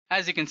 0.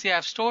 As you can see, I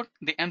have stored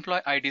the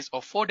employee IDs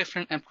of 4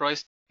 different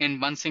employees in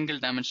one single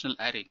dimensional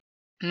array.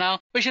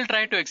 Now we shall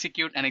try to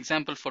execute an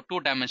example for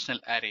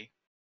two-dimensional array.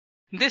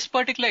 This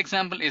particular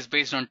example is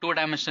based on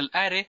two-dimensional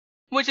array,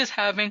 which is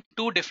having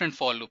 2 different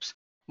for loops.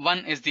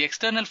 One is the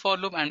external for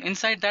loop, and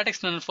inside that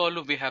external for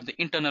loop we have the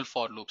internal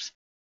for loops.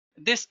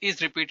 This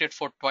is repeated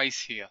for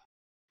twice here.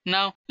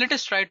 Now let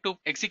us try to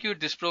execute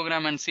this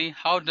program and see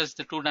how does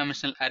the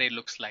two-dimensional array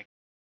looks like.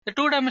 The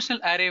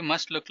two-dimensional array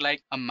must look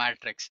like a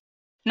matrix.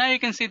 Now you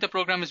can see the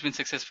program has been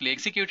successfully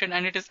executed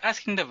and it is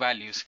asking the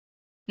values.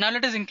 Now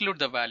let us include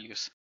the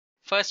values.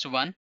 First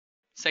 1,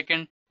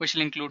 second we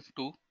shall include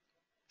 2.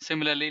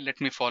 Similarly,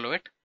 let me follow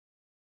it.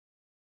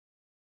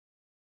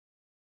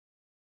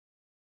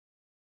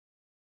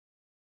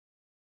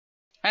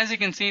 As you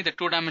can see, the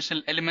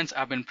two-dimensional elements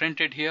have been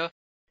printed here.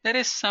 There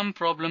is some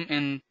problem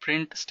in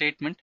print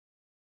statement.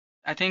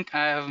 I think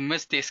I have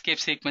missed the escape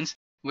sequence,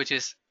 which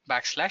is \.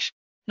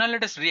 Now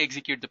let us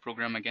re-execute the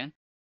program again.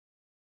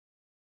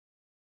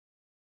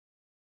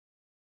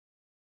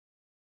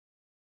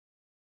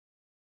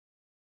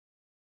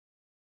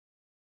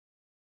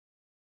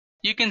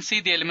 You can see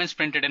the elements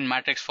printed in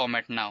matrix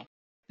format now.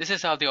 This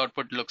is how the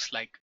output looks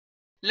like.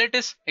 Let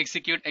us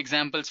execute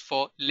examples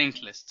for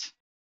linked lists.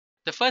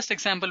 The first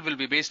example will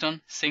be based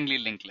on singly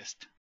linked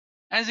list.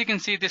 As you can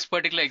see, this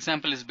particular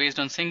example is based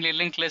on singly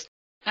linked list,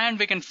 and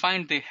we can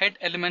find the head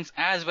elements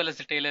as well as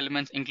the tail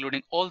elements,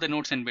 including all the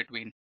nodes in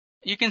between.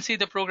 You can see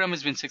the program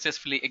has been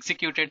successfully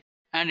executed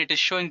and it is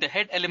showing the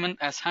head element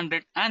as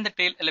 100 and the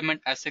tail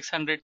element as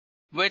 600,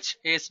 which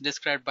is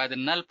described by the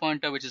null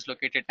pointer which is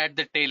located at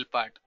the tail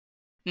part.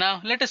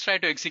 Now let us try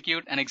to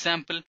execute an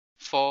example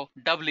for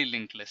doubly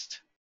linked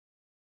list.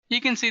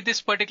 You can see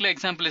this particular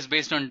example is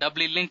based on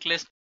doubly linked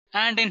list,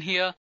 and in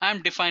here I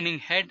am defining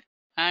head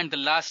and the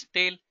last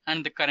tail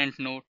and the current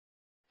node.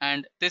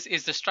 And this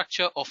is the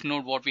structure of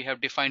node what we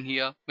have defined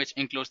here, which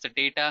includes the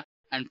data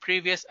and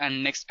previous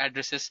and next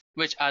addresses,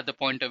 which are the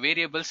pointer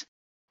variables.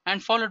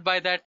 And followed by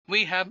that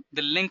we have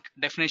the link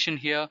definition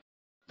here,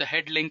 the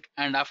head link,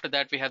 and after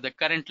that we have the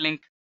current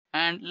link.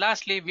 And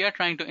lastly we are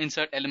trying to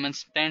insert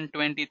elements 10,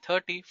 20,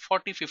 30,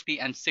 40, 50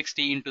 and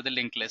 60 into the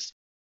linked list.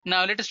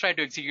 Now let us try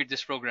to execute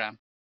this program.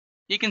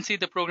 You can see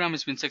the program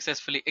has been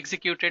successfully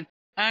executed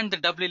and the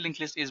doubly linked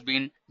list is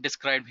being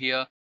described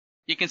here.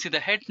 You can see the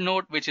head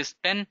node which is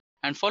 10,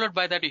 and followed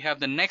by that you have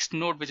the next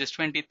node which is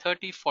 20,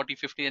 30, 40,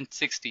 50 and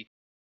 60.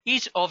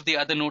 each of the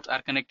other nodes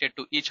are connected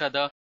to each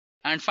other,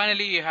 and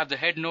finally you have the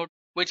head node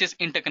which is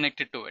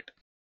interconnected to it.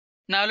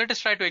 Now let us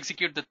try to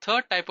execute the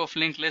third type of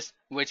linked list,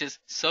 which is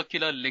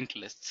circular linked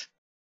lists.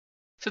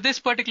 So this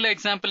particular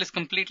example is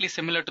completely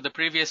similar to the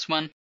previous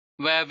one,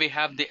 where we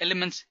have the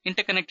elements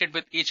interconnected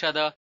with each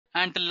other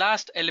and the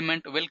last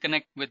element will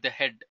connect with the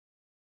head.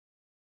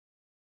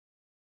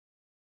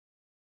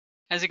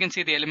 As you can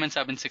see, the elements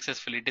have been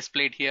successfully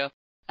displayed here,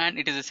 and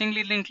it is a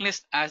singly linked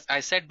list. As I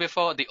said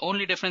before, the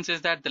only difference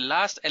is that the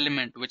last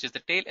element, which is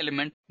the tail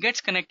element,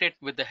 gets connected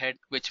with the head,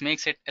 which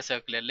makes it a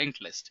circular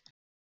linked list.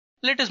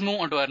 Let us move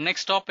on to our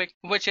next topic,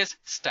 which is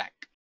stack.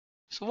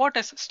 So what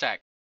is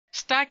stack?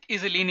 Stack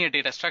is a linear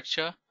data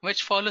structure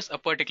which follows a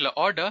particular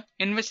order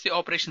in which the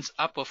operations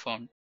are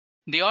performed.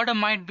 The order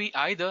might be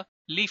either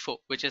LIFO,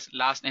 which is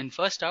last in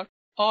first out,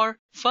 or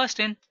first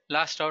in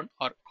last out,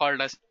 or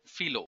called as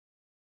FILO.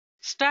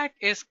 Stack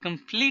is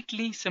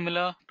completely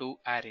similar to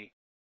array,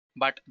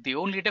 but the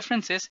only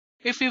difference is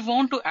if we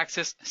want to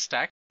access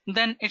stack,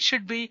 then it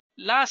should be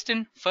last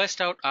in first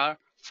out or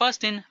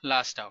first in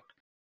last out.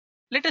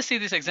 Let us see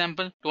this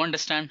example to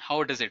understand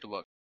how does it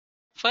work.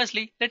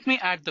 Firstly, let me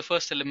add the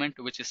first element,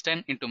 which is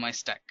 10, into my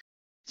stack.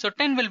 So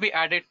 10 will be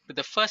added to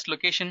the first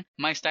location,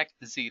 my stack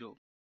 0.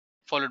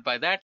 Followed by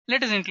that,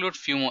 let us include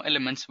few more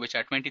elements, which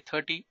are 20,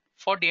 30,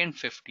 40 and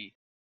 50.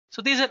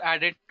 So these are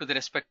added to the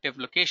respective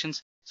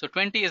locations. So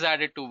 20 is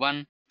added to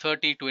 1,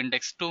 30 to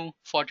index 2,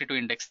 40 to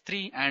index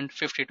 3 and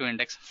 50 to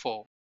index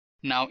 4.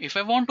 Now if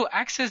I want to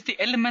access the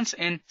elements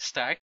in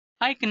stack,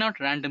 I cannot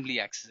randomly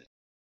access it.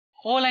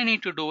 All I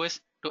need to do is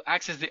to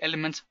access the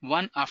elements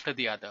one after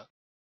the other,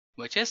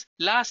 which is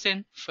last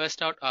in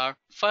first out or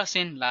first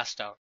in last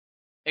out.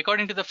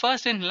 According to the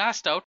first in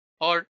last out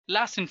or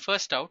last in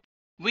first out,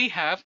 we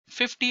have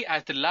 50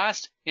 as the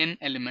last in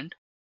element,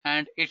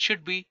 and it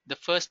should be the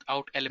first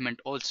out element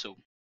also.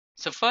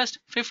 So first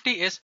 50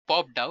 is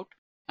popped out,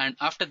 and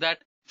after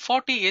that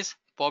 40 is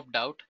popped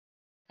out,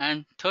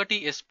 and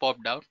 30 is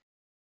popped out,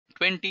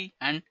 20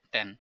 and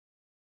 10.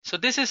 So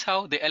this is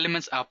how the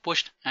elements are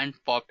pushed and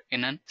popped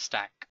in a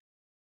stack.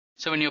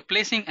 So when you're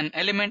placing an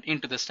element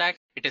into the stack,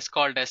 it is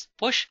called as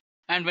push,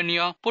 and when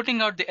you're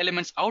putting out the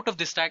elements out of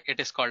the stack, it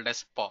is called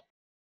as pop.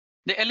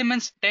 The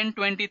elements 10,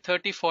 20,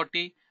 30,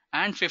 40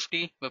 and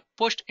 50 were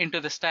pushed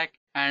into the stack,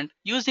 and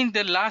using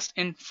the last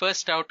in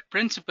first out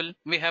principle,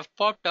 we have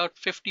popped out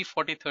 50,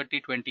 40,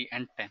 30, 20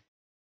 and 10.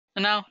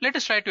 Now let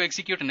us try to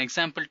execute an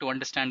example to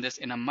understand this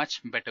in a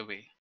much better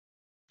way.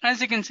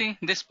 As you can see,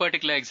 this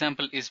particular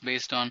example is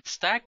based on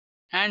stack,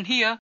 and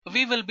here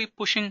we will be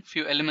pushing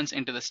few elements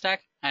into the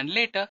stack, and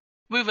later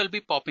we will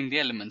be popping the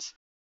elements.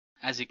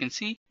 As you can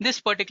see, this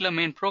particular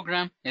main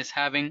program is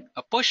having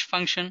a push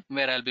function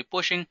where I'll be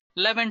pushing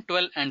 11,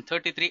 12 and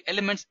 33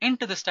 elements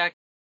into the stack,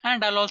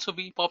 and I'll also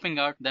be popping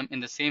out them in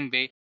the same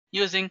way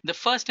using the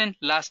first in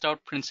last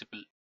out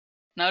principle.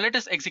 Now let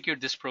us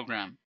execute this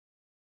program.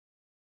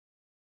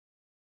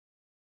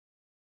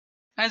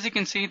 As you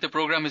can see, the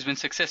program has been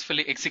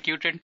successfully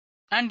executed,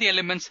 and the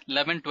elements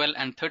 11, 12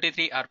 and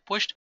 33 are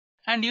pushed,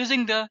 and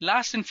using the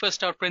last in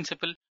first out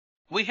principle,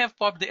 we have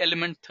popped the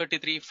element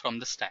 33 from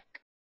the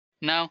stack.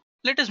 Now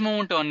let us move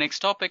on to our next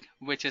topic,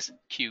 which is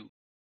queue.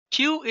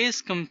 Queue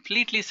is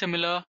completely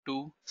similar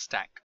to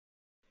stack,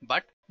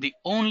 but the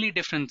only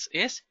difference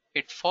is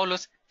it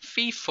follows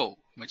FIFO,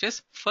 which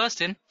is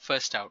first in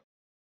first out.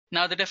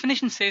 Now the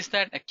definition says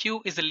that a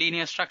queue is a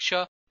linear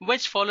structure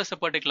which follows a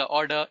particular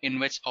order in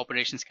which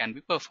operations can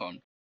be performed.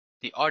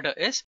 The order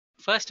is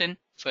first in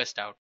first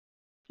out.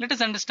 Let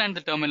us understand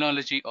the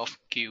terminology of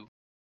queue.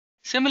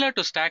 Similar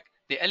to stack,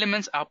 the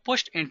elements are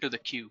pushed into the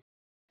queue.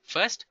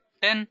 First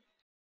 10,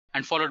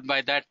 and followed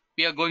by that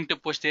we are going to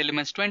push the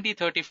elements 20,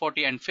 30,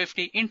 40 and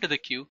 50 into the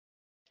queue.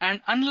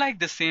 And unlike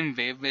the same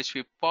way which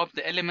we pop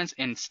the elements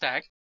in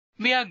stack,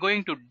 we are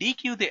going to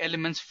dequeue the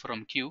elements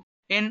from queue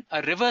in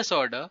a reverse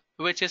order,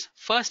 which is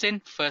first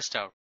in first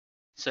out.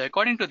 So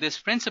according to this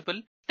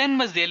principle, 10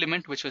 was the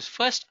element which was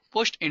first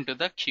pushed into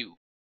the queue.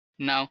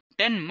 Now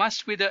 10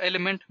 must be the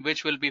element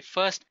which will be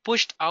first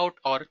pushed out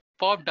or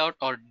popped out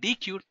or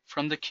dequeued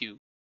from the queue.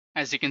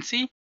 As you can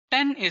see,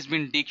 10 is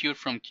been dequeued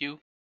from queue.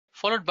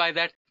 Followed by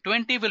that,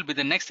 20 will be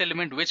the next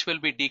element which will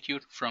be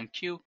dequeued from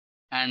queue,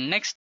 and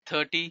next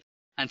 30,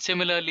 and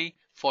similarly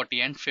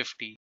 40 and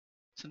 50.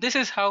 So this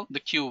is how the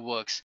queue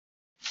works.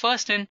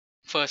 First in,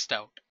 first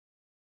out.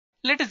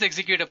 Let us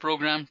execute a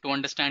program to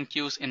understand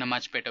queues in a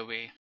much better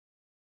way.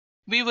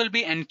 We will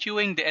be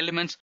enqueuing the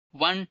elements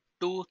 1,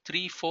 2,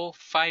 3, 4,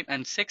 5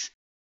 and 6,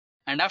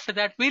 and after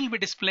that we'll be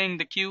displaying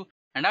the queue,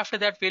 and after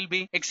that we'll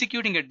be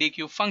executing a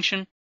dequeue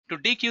function to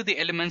dequeue the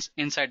elements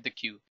inside the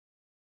queue.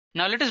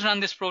 Now let us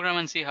run this program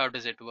and see how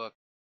does it work.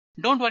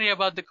 Don't worry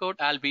about the code,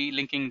 I'll be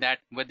linking that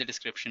with the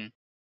description.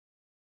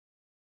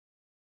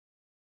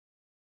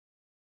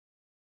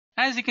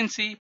 As you can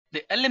see,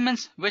 the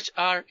elements which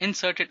are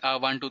inserted are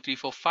 1, 2, 3,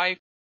 4, 5,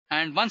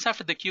 and once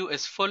after the queue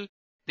is full,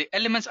 the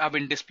elements have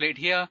been displayed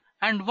here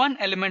and one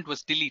element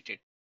was deleted.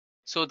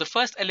 So the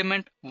first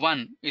element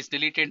 1 is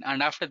deleted,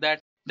 and after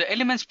that the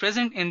elements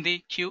present in the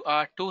queue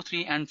are 2,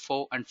 3 and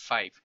 4 and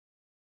 5.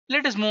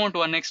 let us move on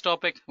to our next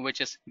topic,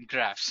 which is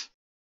graphs.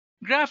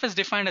 Graph is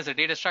defined as a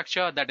data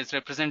structure that is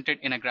represented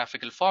in a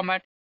graphical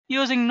format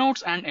using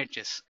nodes and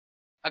edges.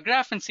 A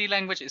graph in C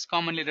language is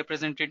commonly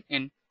represented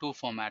in two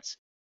formats.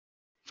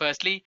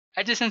 Firstly,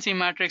 adjacency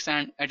matrix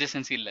and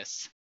adjacency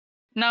lists.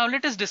 Now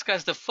let us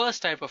discuss the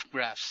first type of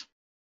graphs.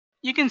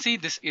 You can see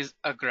this is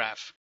a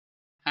graph.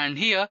 And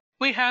here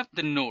we have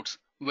the nodes,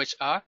 which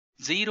are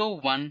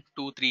 0, 1,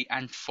 2, 3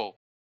 and 4.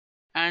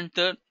 And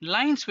the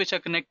lines which are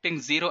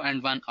connecting 0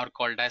 and 1 are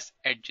called as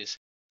edges.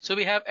 So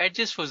we have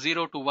edges for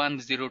 0 to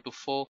 1, 0 to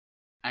 4.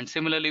 And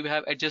similarly we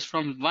have edges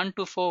from 1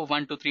 to 4,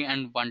 1 to 3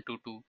 and 1 to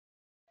 2.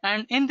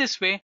 And in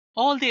this way,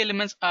 all the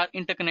elements are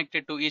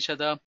interconnected to each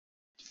other.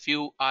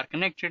 Few are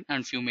connected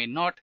and few may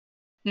not.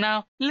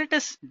 Now let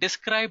us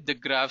describe the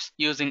graphs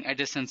using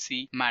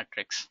adjacency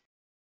matrix.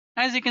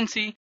 As you can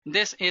see,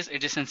 this is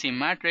adjacency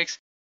matrix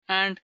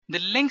and the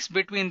links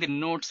between the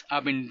nodes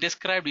are being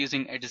described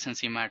using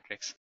adjacency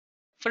matrix.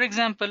 For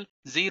example,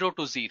 0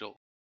 to 0.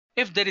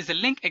 If there is a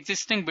link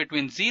existing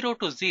between 0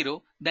 to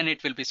 0, then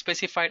it will be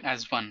specified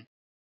as 1.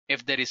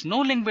 If there is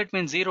no link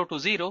between 0 to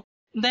 0,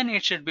 then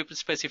it should be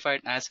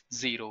specified as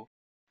 0.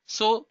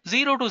 So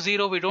 0 to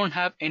 0 we don't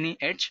have any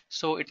edge,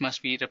 so it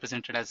must be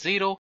represented as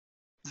 0.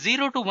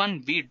 0 to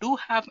 1 we do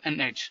have an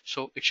edge,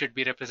 so it should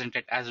be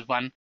represented as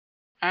 1.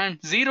 And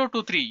 0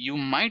 to 3 you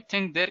might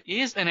think there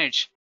is an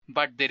edge,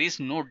 but there is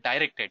no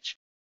direct edge,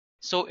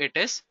 so it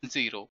is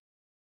 0.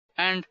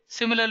 And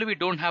similarly we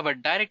don't have a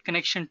direct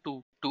connection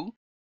to 2,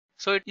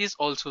 so it is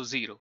also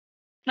 0.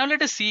 Now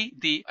let us see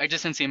the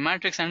adjacency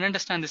matrix and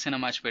understand this in a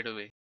much better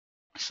way.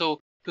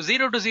 So to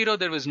 0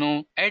 there was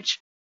no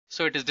edge,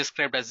 so it is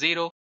described as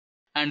 0.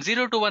 And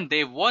 0 to 1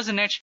 there was an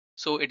edge,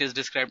 so it is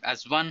described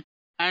as 1.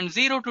 And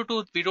 0 to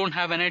 2 we don't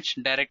have an edge,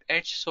 direct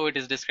edge, so it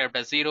is described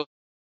as 0.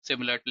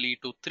 Similarly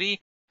to 3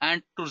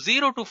 and to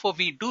 0 to 4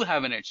 we do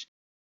have an edge,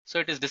 so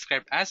it is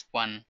described as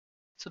 1.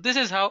 So this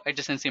is how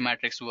adjacency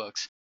matrix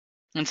works.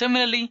 And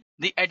similarly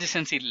the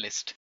adjacency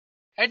list.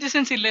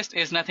 Adjacency list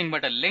is nothing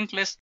but a linked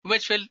list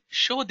which will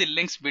show the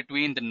links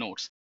between the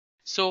nodes.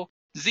 So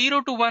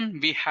 0 to 1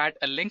 we had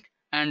a link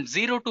and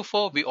 0 to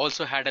 4 we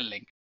also had a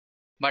link.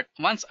 But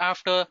once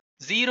after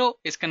 0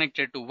 is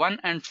connected to 1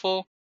 and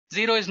 4,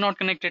 0 is not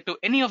connected to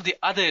any of the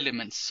other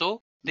elements.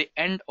 So the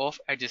end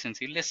of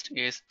adjacency list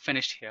is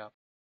finished here.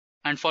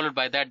 And followed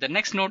by that the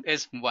next node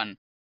is 1.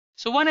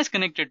 So 1 is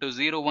connected to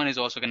 0, 1 is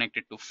also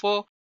connected to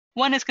 4,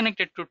 1 is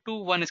connected to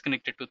 2, 1 is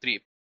connected to 3,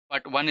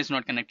 but 1 is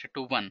not connected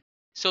to 1.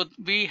 So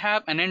we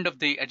have an end of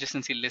the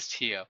adjacency list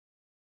here.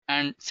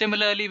 And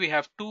similarly we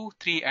have 2,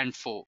 3 and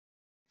 4.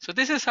 So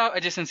this is how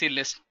adjacency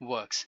list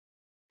works.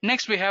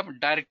 Next we have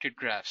directed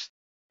graphs.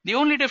 The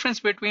only difference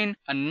between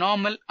a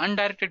normal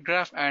undirected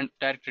graph and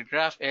directed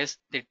graph is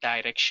the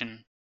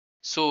direction.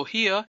 So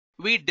here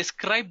we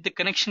describe the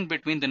connection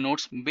between the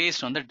nodes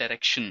based on the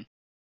direction.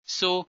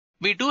 So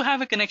we do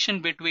have a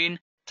connection between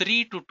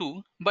 3 to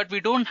 2, but we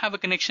don't have a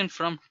connection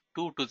from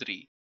 2 to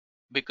 3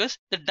 because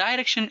the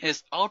direction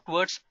is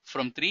outwards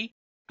from 3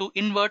 to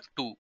inward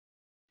 2.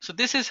 So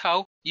this is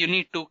how you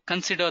need to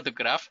consider the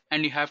graph,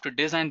 and you have to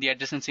design the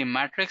adjacency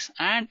matrix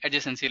and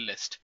adjacency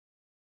list.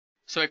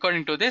 So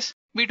according to this,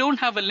 we don't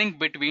have a link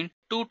between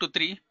 2 to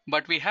 3,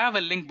 but we have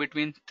a link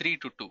between 3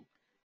 to 2.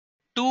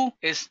 2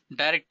 is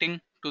directing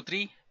to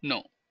 3,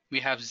 no, we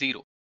have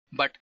 0.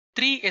 But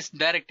 3 is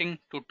directing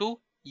to 2,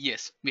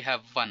 yes, we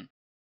have 1.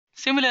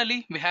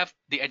 Similarly, we have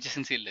the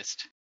adjacency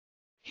list.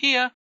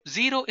 Here,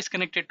 0 is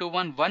connected to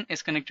 1, 1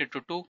 is connected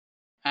to 2,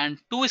 and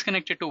 2 is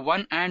connected to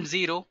 1 and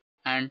 0,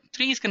 and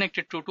 3 is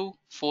connected to 2,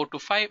 4 to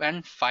 5,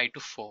 and 5 to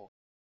 4.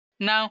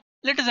 Now,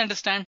 let us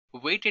understand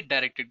weighted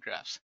directed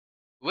graphs.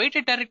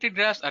 Weighted directed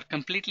graphs are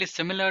completely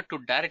similar to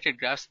directed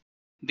graphs.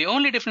 The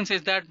only difference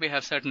is that we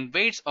have certain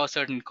weights or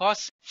certain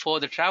costs for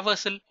the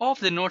traversal of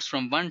the nodes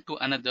from one to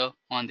another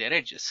on their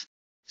edges.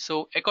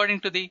 So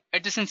according to the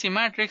adjacency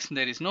matrix,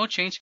 there is no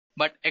change,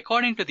 but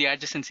according to the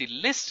adjacency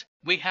list,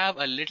 we have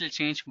a little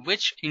change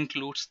which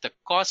includes the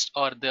cost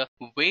or the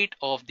weight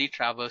of the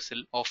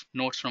traversal of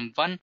nodes from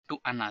one to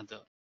another.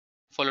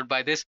 Followed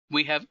by this,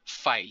 we have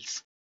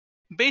files.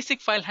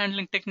 Basic file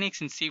handling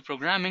techniques in C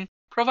programming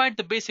provide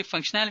the basic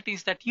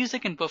functionalities that user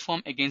can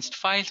perform against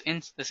files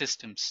in the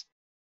systems.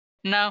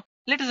 Now,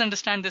 let us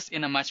understand this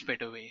in a much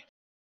better way.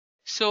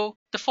 So,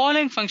 the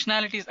following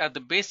functionalities are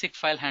the basic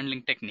file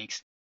handling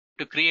techniques.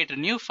 To create a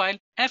new file,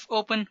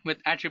 fopen with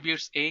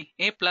attributes A+,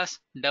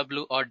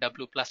 W or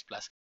W++.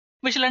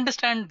 We shall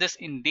understand this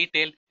in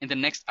detail in the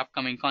next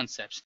upcoming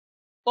concepts.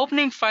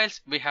 Opening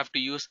files, we have to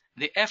use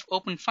the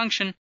fopen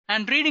function,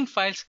 and reading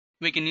files,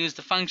 we can use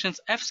the functions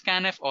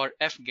fscanf or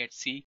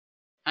fgetc.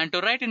 And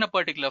to write in a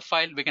particular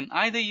file, we can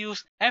either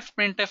use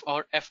fprintf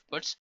or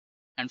fputs.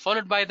 And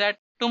followed by that,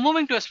 to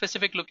moving to a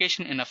specific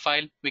location in a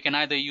file, we can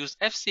either use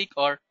fseek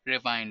or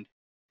rewind.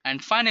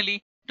 And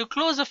finally, to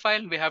close a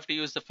file, we have to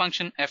use the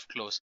function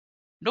fclose.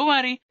 Don't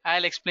worry,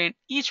 I'll explain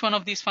each one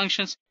of these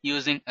functions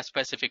using a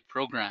specific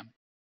program.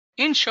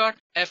 In short,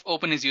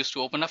 fopen is used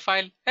to open a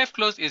file,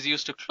 fclose is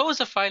used to close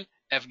a file,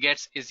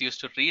 fgets is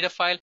used to read a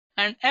file,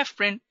 and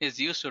fprint is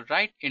used to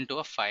write into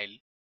a file.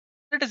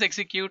 Let us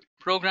execute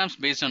programs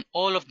based on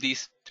all of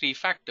these three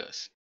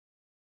factors.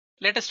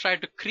 Let us try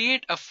to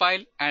create a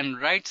file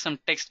and write some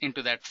text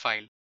into that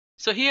file.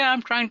 So here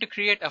I'm trying to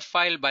create a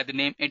file by the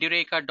name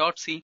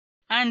edureka.c,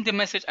 and the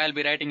message I'll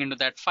be writing into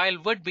that file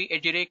would be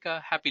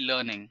Edureka Happy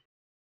Learning.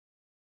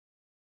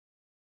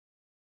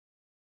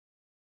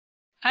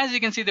 As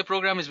you can see, the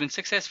program has been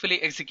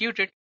successfully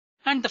executed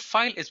and the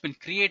file has been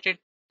created,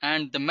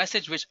 and the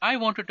message which I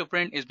wanted to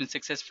print has been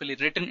successfully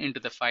written into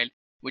the file,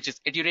 which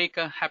is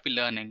Edureka Happy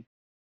Learning.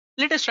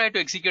 Let us try to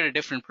execute a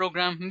different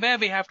program where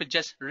we have to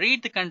just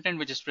read the content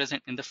which is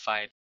present in the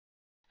file.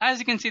 As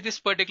you can see, this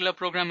particular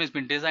program has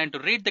been designed to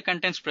read the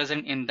contents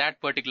present in that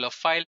particular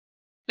file.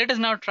 Let us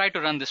now try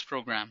to run this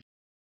program.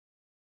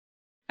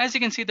 As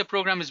you can see, the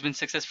program has been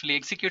successfully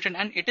executed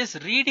and it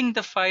is reading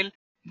the file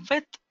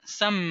with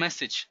some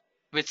message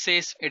which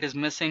says it is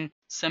missing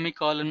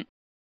semicolon.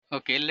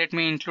 Okay, let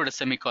me include a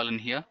semicolon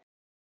here.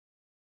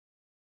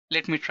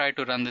 Let me try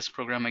to run this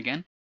program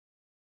again.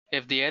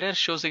 If the error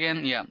shows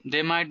again, yeah,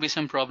 there might be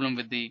some problem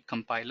with the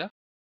compiler.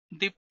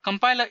 The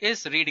compiler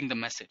is reading the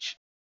message.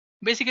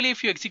 Basically,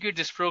 if you execute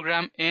this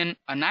program in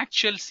an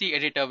actual C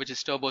editor, which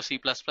is Turbo C++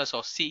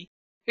 or C,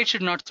 it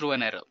should not throw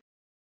an error.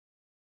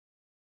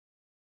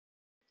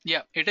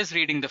 Yeah, it is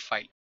reading the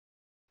file.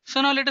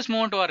 So now let us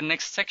move on to our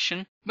next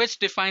section, which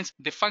defines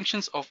the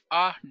functions of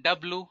R,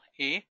 W,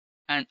 A,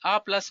 and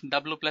R+,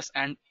 W+,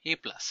 and A+.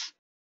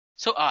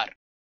 So R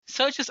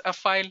searches a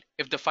file.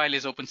 If the file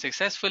is opened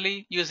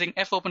successfully using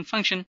fopen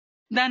function,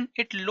 then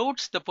it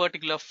loads the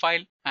particular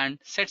file and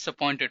sets a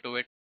pointer to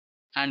it,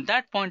 and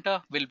that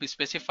pointer will be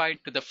specified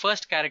to the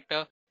first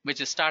character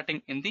which is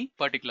starting in the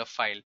particular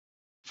file.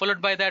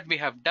 Followed by that we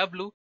have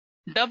W.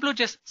 W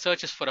just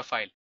searches for a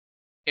file.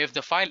 If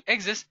the file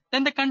exists,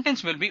 then the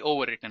contents will be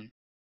overwritten.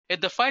 If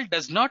the file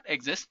does not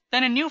exist,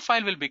 then a new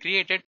file will be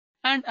created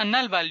and a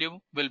null value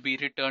will be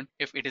returned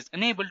if it is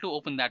unable to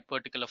open that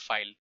particular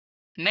file.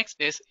 Next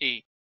is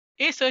A.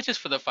 A searches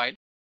for the file.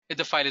 If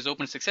the file is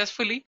opened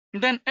successfully,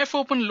 then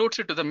fopen loads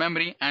it to the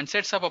memory and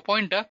sets up a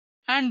pointer,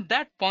 and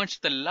that points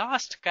to the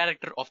last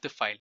character of the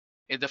file.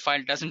 If the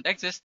file doesn't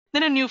exist,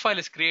 then a new file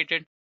is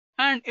created,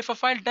 and if a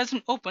file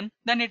doesn't open,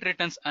 then it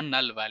returns a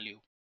null value.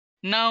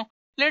 Now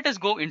let us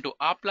go into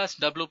R+,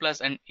 W+,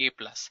 and A+.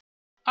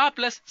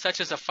 R+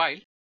 searches a file.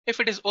 If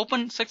it is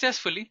opened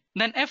successfully,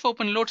 then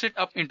fopen loads it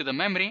up into the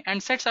memory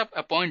and sets up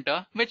a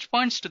pointer which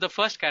points to the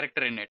first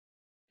character in it.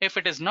 If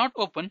it is not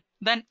open,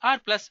 then R+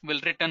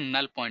 will return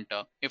null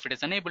pointer if it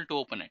is unable to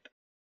open it.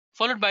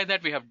 Followed by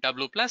that we have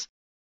W+.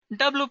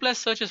 W+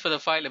 searches for the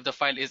file. If the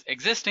file is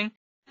existing,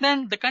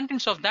 then the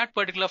contents of that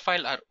particular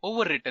file are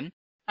overwritten,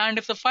 and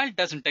if the file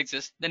doesn't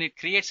exist, then it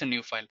creates a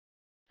new file.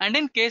 And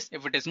in case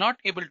if it is not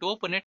able to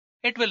open it,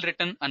 it will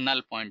return a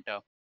null pointer.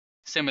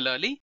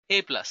 Similarly,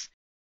 A+.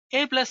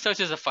 A+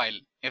 searches a file.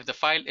 If the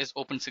file is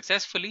opened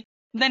successfully,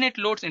 then it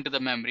loads into the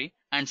memory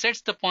and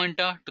sets the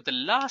pointer to the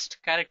last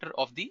character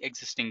of the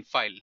existing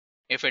file.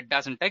 If it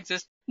doesn't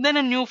exist, then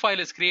a new file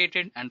is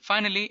created, and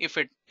finally if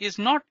it is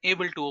not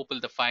able to open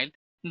the file,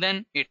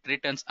 then it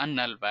returns a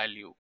null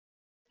value.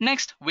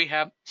 Next we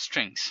have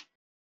strings.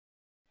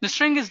 The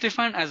string is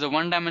defined as a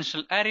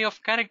one-dimensional array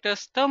of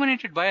characters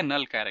terminated by a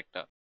null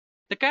character.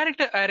 The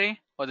character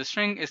array or the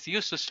string is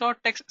used to store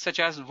text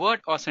such as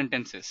word or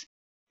sentences.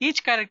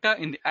 Each character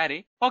in the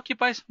array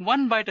occupies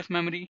 1 byte of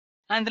memory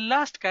and the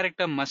last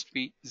character must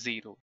be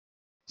 0.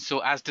 So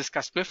as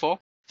discussed before,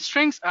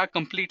 strings are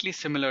completely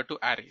similar to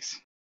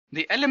arrays.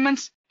 The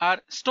elements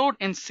are stored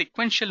in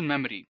sequential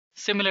memory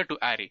similar to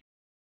array.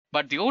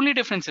 But the only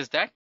difference is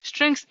that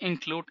strings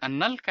include a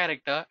null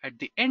character at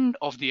the end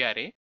of the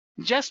array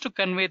just to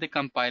convey the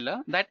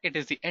compiler that it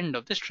is the end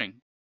of the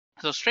string.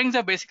 So strings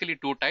are basically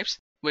two types,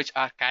 which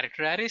are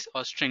character arrays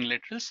or string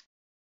literals.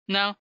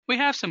 Now we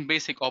have some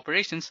basic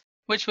operations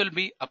which will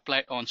be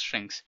applied on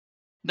strings.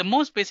 The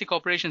most basic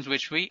operations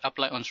which we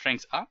apply on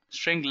strings are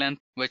string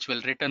length, which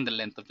will return the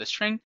length of the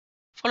string.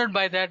 Followed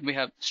by that we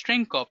have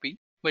string copy,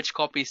 which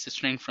copies the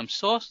string from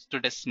source to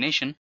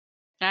destination,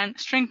 and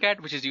string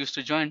cat, which is used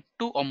to join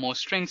two or more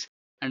strings.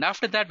 And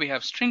after that we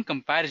have string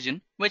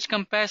comparison, which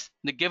compares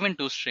the given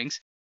two strings.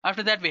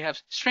 After that we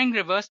have string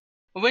reverse,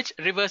 which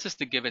reverses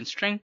the given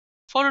string.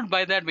 Followed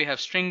by that we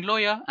have string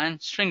lower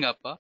and string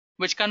upper,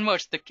 which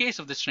converts the case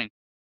of the string.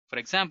 For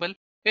example,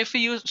 if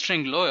we use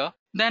string lower,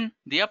 then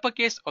the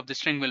uppercase of the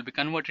string will be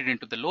converted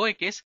into the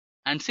lowercase,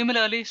 and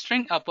similarly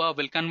string upper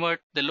will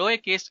convert the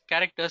lowercase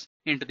characters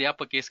into the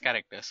uppercase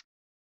characters.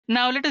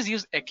 Now let us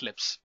use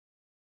Eclipse.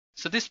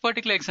 So this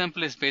particular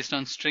example is based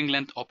on string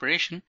length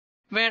operation,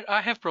 where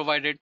I have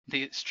provided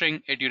the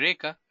string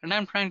Edureka and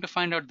I'm trying to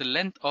find out the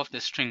length of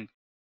the string.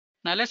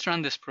 Now let's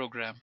run this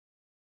program.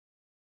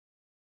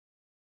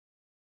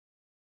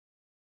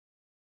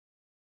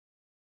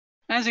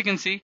 As you can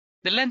see,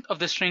 the length of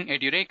the string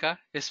Edureka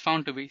is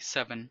found to be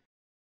 7.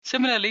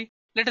 Similarly,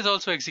 let us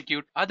also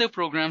execute other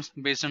programs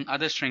based on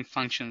other string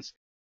functions.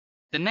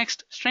 The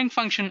next string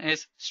function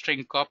is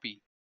string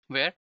copy,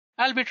 where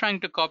I'll be trying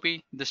to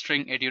copy the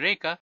string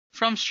Edureka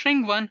from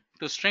string 1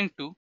 to string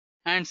 2,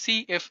 and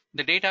see if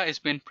the data is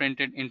being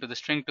printed into the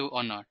string 2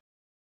 or not.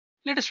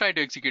 Let us try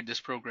to execute this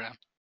program.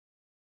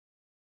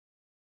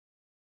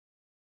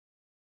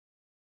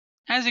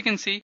 As you can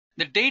see,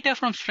 the data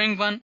from string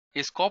 1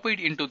 is copied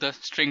into the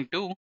string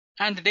 2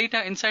 and the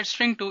data inside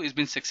string 2 is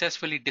being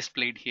successfully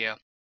displayed here.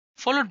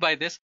 Followed by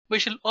this, we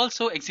shall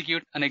also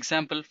execute an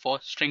example for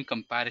string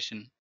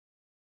comparison.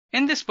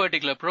 In this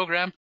particular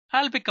program,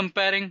 I'll be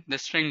comparing the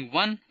string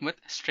 1 with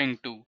string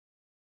 2.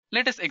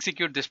 Let us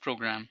execute this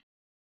program.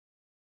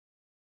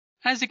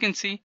 As you can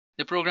see,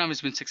 the program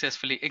has been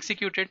successfully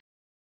executed.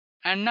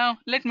 And now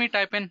let me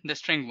type in the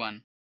string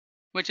 1,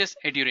 which is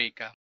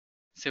Edureka.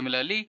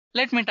 Similarly,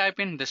 let me type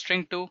in the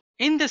string 2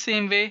 in the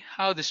same way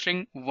how the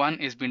string 1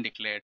 is being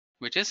declared,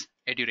 which is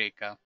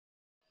Edureka.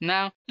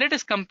 Now let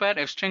us compare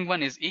if string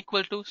 1 is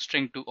equal to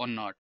string 2 or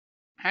not.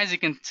 As you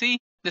can see,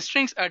 the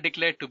strings are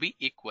declared to be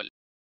equal.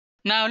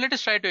 Now let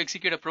us try to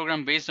execute a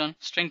program based on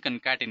string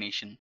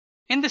concatenation.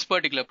 In this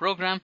particular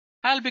program,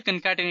 I'll be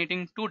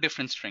concatenating two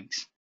different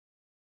strings.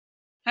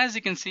 As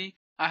you can see,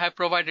 I have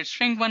provided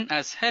string 1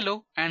 as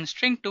hello and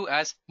string 2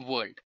 as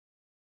world.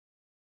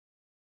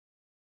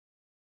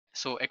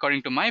 So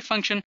according to my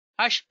function,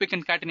 I should be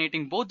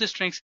concatenating both the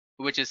strings,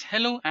 which is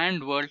hello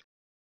and world.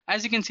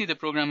 As you can see, the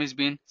program is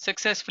being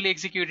successfully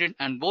executed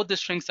and both the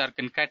strings are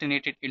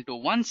concatenated into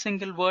one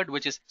single word,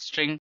 which is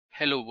string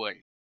hello world.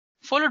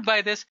 Followed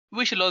by this,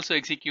 we shall also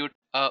execute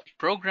a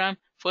program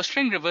for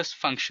string reverse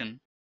function.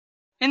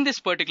 In this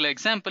particular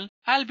example,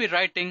 I'll be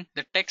writing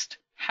the text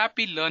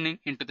happy learning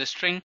into the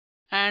string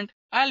and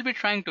I'll be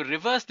trying to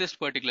reverse this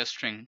particular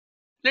string.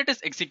 Let us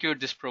execute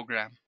this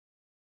program.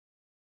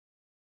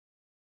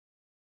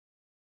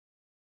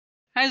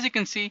 As you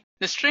can see,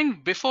 the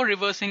string before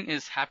reversing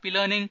is happy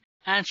learning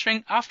and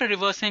string after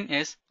reversing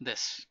is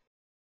this.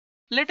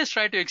 Let us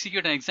try to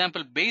execute an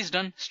example based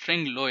on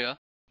string lawyer,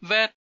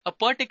 where a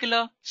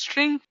particular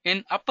string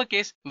in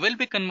uppercase will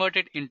be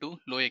converted into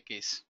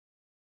lowercase.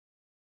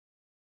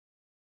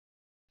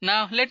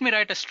 Now let me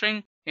write a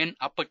string in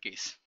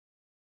uppercase.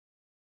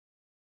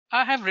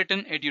 I have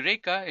written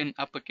Edureka in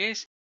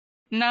uppercase.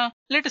 Now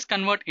let us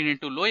convert it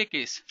into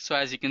lowercase. So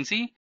as you can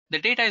see, the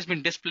data has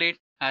been displayed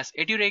as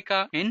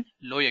Edureka in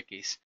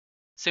lowercase.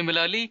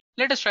 Similarly,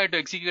 let us try to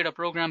execute a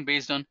program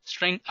based on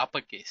string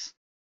uppercase.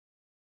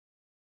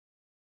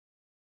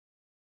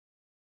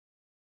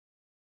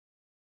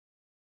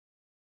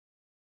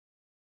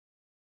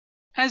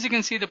 As you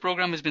can see, the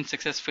program has been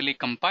successfully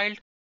compiled.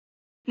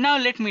 Now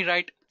let me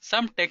write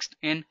some text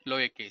in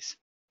lowercase.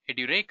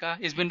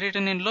 Edureka has been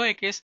written in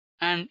lowercase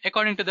and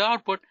according to the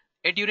output,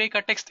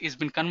 Edureka text has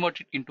been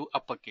converted into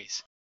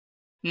uppercase.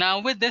 Now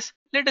with this,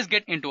 let us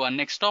get into our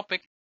next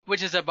topic,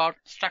 which is about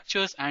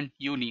structures and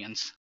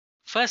unions.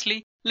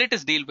 Firstly, let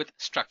us deal with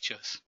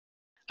structures.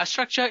 A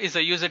structure is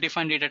a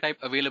user-defined data type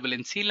available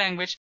in C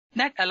language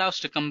that allows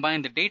to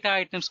combine the data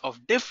items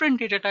of different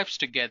data types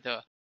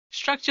together.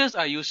 Structures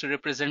are used to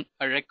represent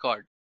a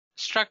record.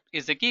 Struct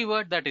is the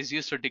keyword that is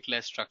used to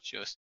declare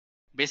structures.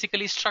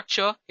 Basically,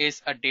 structure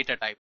is a data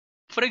type.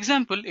 For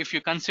example, if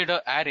you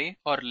consider array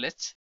or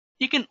lists,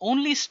 you can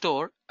only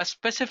store a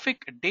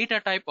specific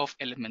data type of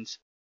elements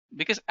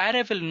because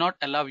array will not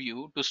allow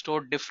you to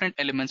store different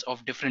elements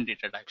of different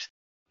data types.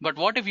 But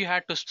what if you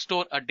had to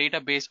store a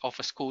database of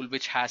a school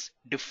which has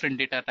different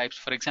data types?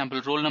 For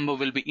example, roll number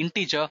will be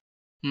integer,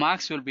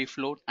 marks will be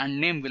float, and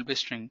name will be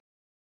string.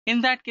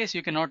 In that case,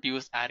 you cannot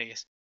use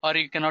arrays or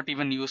you cannot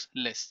even use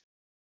lists.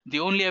 The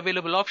only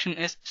available option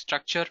is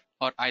structure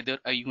or either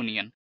a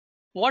union.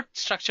 What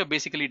structure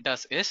basically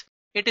does is,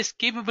 it is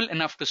capable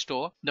enough to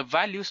store the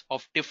values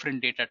of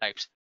different data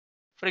types.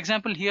 For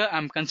example, here I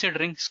am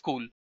considering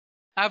school.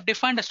 I have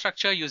defined a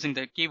structure using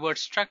the keyword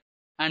struct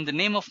and the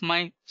name of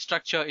my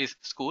structure is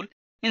school,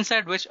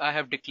 inside which I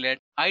have declared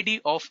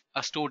ID of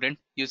a student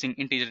using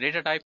integer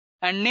data type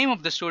and name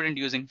of the student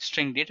using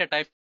string data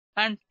type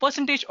and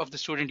percentage of the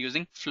student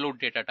using float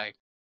data type.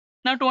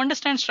 Now to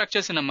understand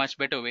structures in a much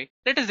better way,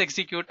 let us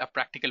execute a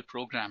practical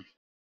program.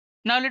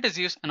 Now let us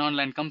use an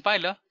online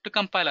compiler to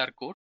compile our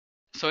code.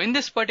 So in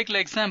this particular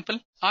example,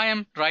 I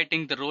am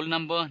writing the roll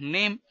number,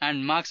 name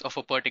and marks of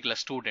a particular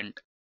student.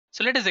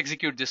 So let us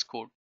execute this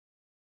code.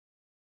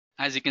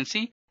 As you can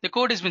see, the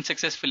code has been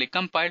successfully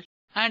compiled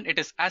and it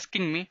is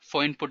asking me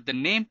for input the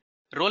name,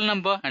 roll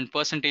number and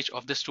percentage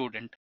of the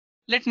student.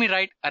 Let me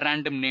write a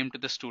random name to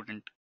the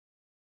student,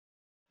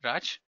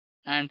 Raj,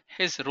 and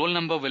his roll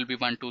number will be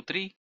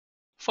 123.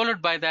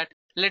 Followed by that,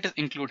 let us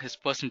include his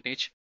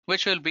percentage,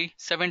 which will be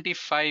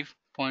 75.4.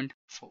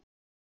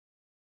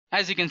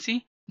 As you can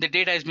see, the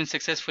data has been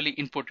successfully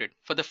inputted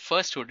for the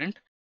first student.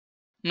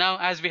 Now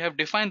as we have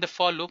defined the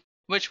for loop,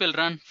 which will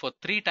run for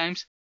 3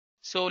 times,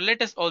 so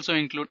let us also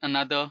include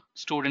another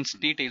student's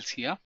details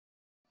here.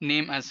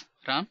 Name as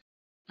Ram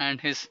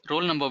and his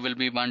roll number will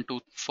be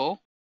 124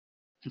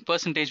 and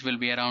percentage will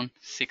be around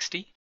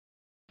 60.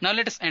 Now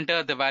let us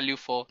enter the value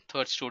for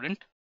third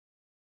student.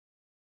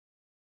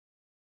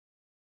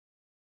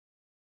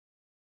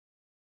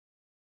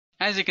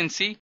 As you can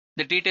see,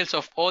 the details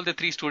of all the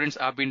 3 students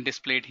are being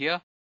displayed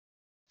here.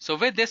 So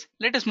with this,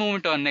 let us move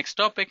into our next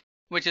topic,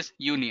 which is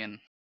union.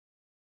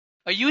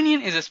 A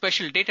union is a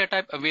special data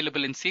type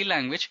available in C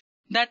language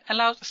that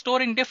allows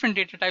storing different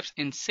data types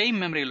in same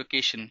memory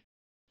location.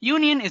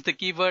 Union is the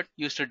keyword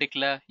used to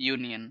declare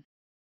union.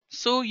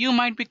 So you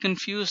might be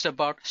confused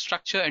about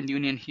structure and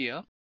union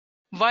here.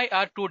 Why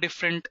are two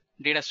different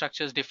data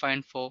structures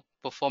defined for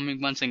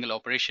performing one single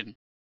operation?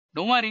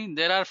 Don't worry,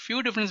 there are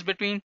few differences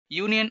between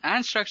union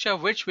and structure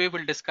which we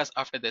will discuss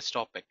after this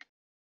topic.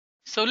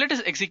 So let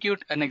us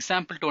execute an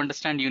example to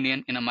understand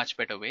union in a much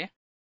better way.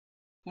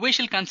 We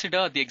shall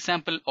consider the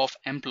example of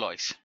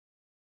employees.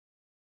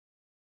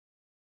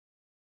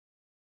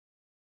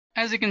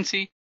 As you can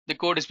see, the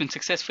code has been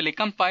successfully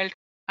compiled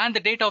and the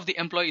data of the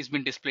employee is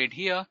been displayed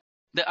here.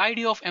 The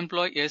ID of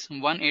employee is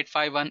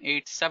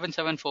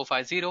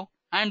 185187745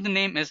 and the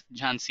name is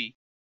Jhansi.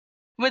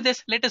 With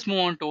this, let us move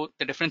on to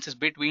the differences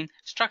between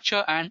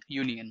structure and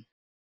union.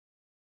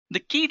 The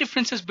key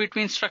differences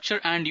between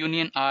structure and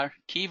union are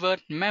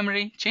keyword,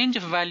 memory, change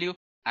of value,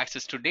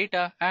 access to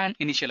data, and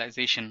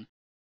initialization.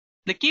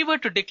 The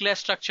keyword to declare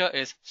structure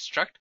is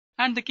struct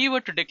and the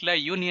keyword to declare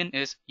union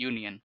is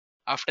union.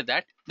 After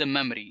that, the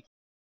memory.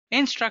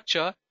 In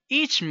structure,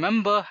 each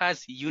member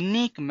has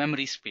unique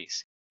memory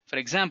space. For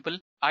example,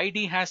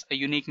 ID has a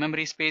unique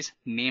memory space,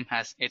 name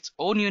has its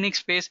own unique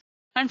space,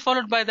 and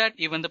followed by that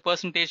even the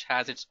percentage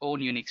has its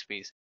own unique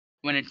space.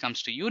 When it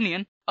comes to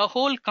union, a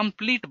whole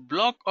complete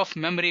block of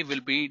memory will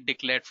be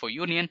declared for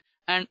union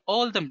and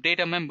all the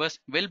data members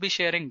will be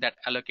sharing that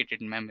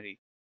allocated memory.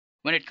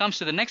 When it comes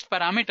to the next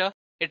parameter,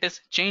 it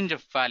is change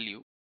of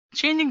value.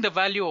 Changing the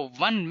value of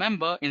one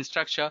member in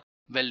structure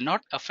will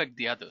not affect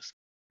the others.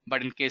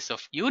 But in case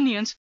of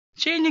unions,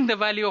 changing the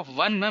value of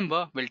one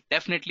member will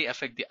definitely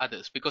affect the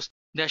others because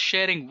they are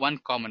sharing one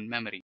common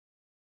memory.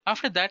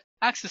 After that,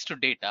 access to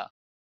data.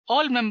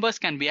 All members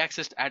can be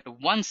accessed at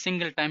one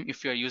single time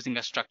if you are using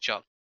a structure.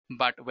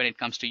 But when it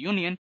comes to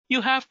union,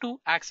 you have to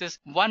access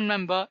one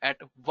member at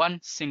one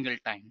single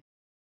time.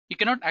 You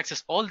cannot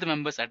access all the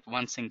members at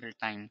one single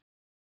time.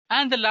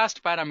 And the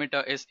last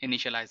parameter is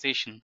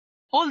initialization.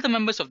 All the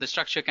members of the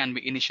structure can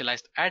be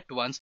initialized at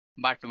once,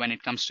 but when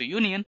it comes to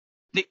union,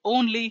 the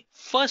only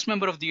first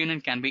member of the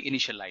union can be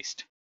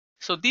initialized.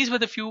 So these were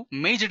the few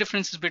major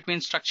differences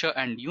between structure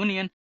and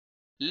union.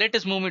 Let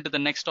us move into the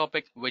next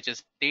topic, which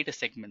is data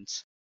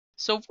segments.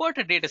 So what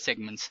are data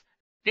segments?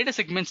 Data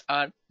segments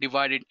are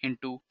divided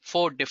into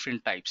 4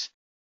 different types.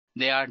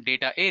 They are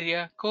data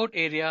area, code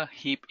area,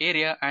 heap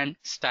area, and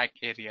stack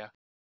area.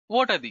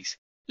 What are these?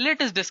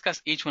 Let us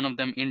discuss each one of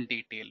them in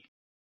detail.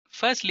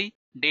 Firstly,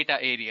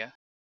 data area.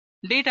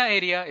 Data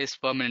area is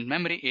permanent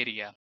memory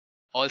area.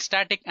 All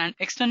static and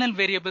external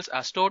variables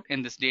are stored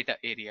in this data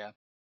area.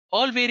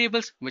 All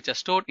variables which are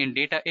stored in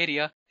data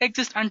area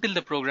exist until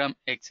the program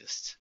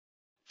exists.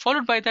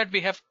 Followed by that,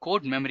 we have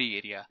code memory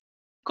area.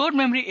 Code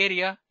memory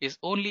area is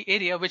only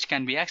area which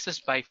can be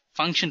accessed by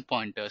function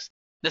pointers.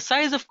 The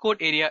size of code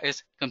area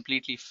is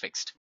completely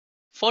fixed.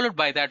 Followed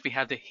by that, we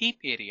have the heap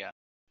area.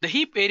 The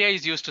heap area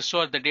is used to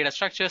store the data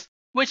structures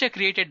which are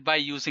created by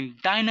using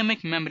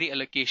dynamic memory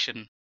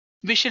allocation.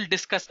 We shall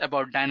discuss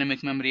about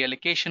dynamic memory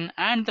allocation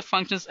and the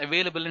functions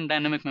available in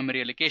dynamic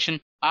memory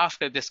allocation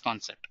after this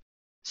concept.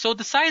 So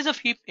the size of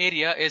heap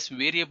area is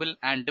variable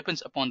and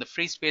depends upon the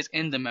free space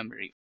in the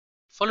memory.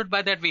 Followed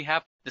by that, we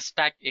have the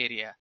stack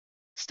area.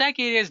 Stack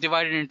area is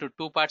divided into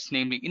 2 parts,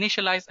 namely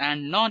initialize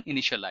and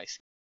non-initialize.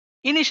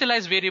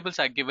 Initialized variables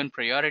are given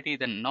priority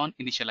than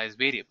non-initialized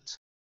variables.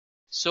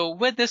 So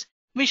with this,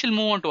 we shall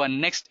move on to our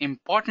next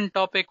important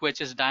topic,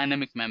 which is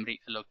dynamic memory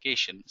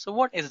allocation. So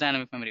what is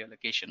dynamic memory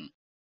allocation?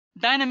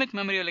 Dynamic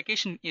memory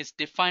allocation is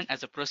defined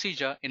as a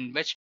procedure in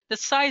which the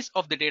size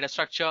of the data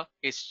structure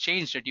is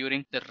changed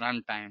during the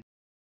runtime.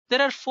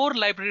 There are 4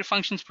 library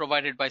functions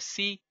provided by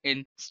C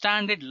in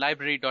standard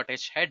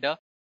library.h header,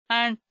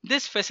 and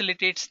this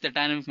facilitates the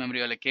dynamic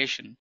memory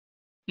allocation.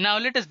 Now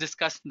let us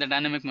discuss the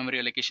dynamic memory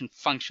allocation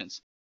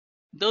functions.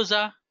 Those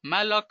are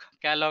malloc,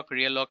 calloc,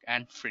 realloc,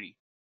 and free.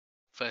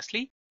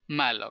 Firstly,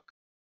 malloc.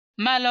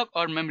 Malloc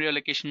or memory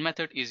allocation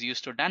method is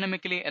used to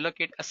dynamically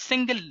allocate a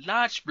single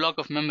large block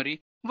of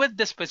memory with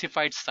the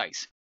specified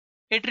size.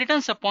 It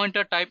returns a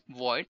pointer type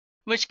void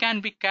which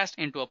can be cast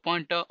into a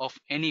pointer of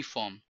any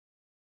form.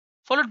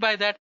 Followed by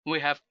that, we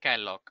have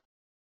calloc.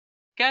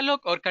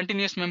 Calloc or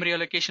continuous memory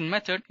allocation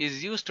method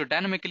is used to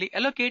dynamically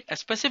allocate a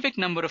specific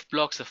number of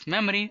blocks of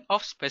memory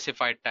of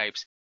specified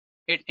types.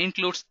 It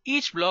includes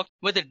each block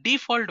with a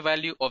default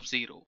value of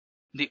 0.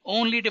 The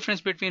only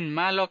difference between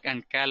malloc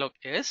and calloc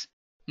is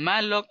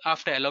malloc,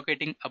 after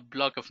allocating a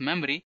block of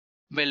memory,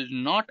 will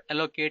not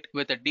allocate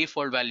with a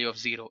default value of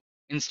 0.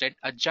 Instead,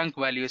 a junk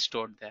value is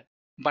stored there.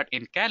 But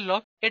in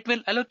calloc, it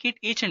will allocate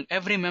each and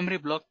every memory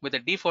block with a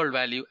default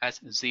value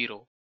as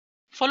 0.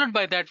 Followed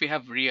by that, we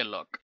have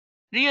realloc.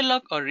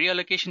 Realloc or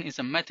reallocation is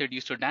a method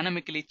used to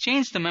dynamically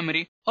change the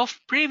memory of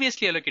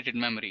previously allocated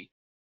memory.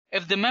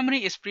 If the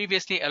memory is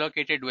previously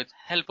allocated with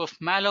help of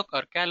malloc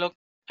or calloc,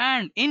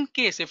 and in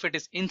case if it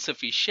is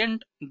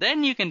insufficient,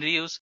 then you can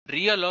reuse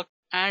realloc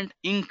and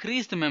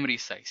increase the memory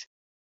size.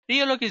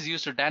 Realloc is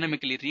used to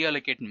dynamically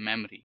reallocate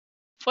memory.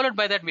 Followed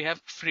by that, we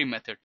have free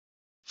method.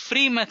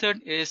 Free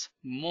method is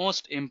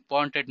most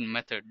important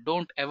method.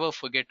 Don't ever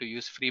forget to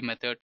use free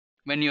method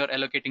when you are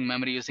allocating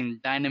memory using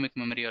dynamic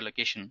memory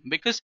allocation,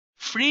 because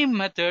free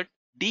method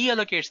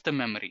deallocates the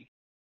memory.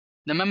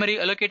 The memory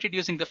allocated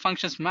using the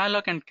functions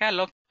malloc and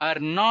calloc are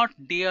not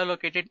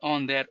deallocated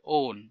on their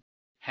own.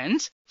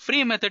 Hence,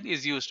 free method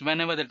is used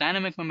whenever the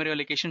dynamic memory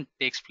allocation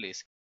takes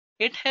place.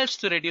 It helps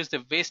to reduce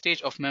the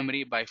wastage of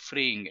memory by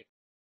freeing it.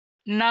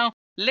 Now,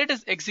 let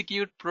us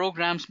execute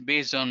programs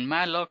based on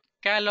malloc,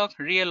 calloc,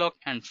 realloc,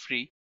 and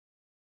free.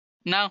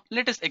 Now,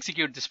 let us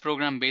execute this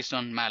program based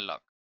on malloc.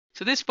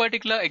 So this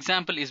particular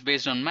example is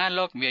based on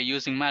malloc. We are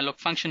using malloc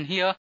function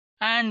here,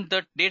 and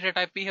the data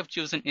type we have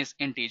chosen is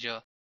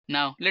integer.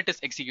 Now, let us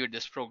execute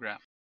this program.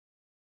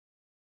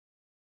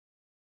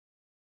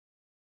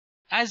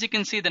 As you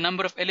can see, the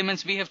number of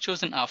elements we have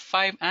chosen are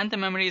 5, and the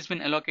memory has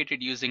been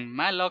allocated using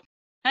malloc,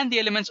 and the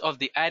elements of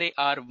the array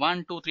are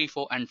 1, 2, 3,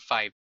 4, and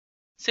 5.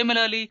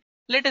 Similarly,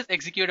 let us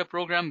execute a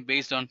program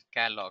based on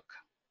calloc.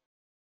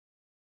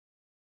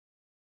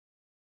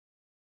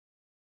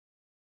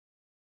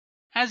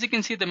 As you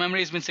can see, the memory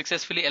has been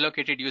successfully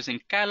allocated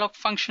using calloc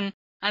function,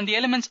 and the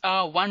elements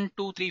are 1,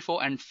 2, 3,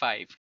 4, and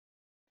 5.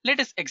 Let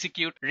us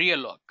execute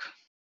realloc.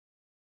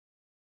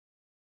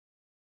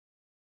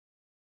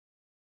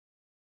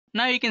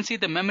 Now you can see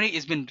the memory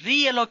has been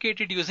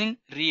reallocated using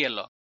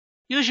realloc.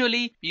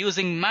 Usually,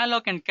 using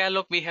malloc and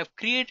calloc, we have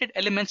created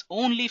elements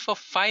only for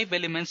 5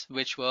 elements,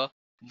 which were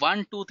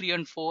 1, 2, 3,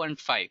 and 4, and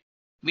 5.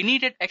 We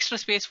needed extra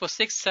space for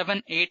 6,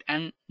 7, 8,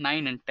 and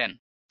 9, and 10.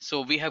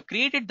 So we have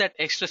created that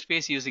extra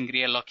space using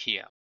realloc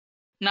here.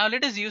 Now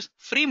let us use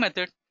free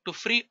method to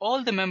free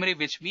all the memory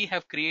which we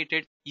have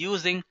created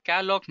using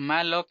calloc,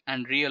 malloc,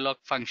 and realloc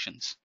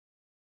functions.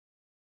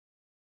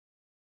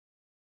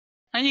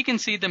 Now you can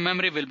see the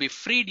memory will be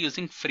freed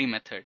using free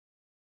method.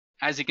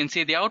 As you can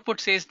see, the output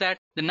says that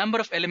the number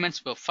of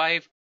elements were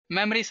 5,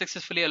 memory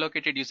successfully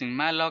allocated using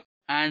malloc,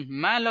 and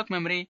malloc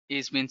memory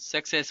is been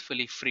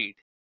successfully freed.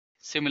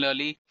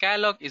 Similarly,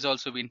 calloc is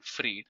also been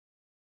freed.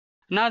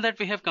 Now that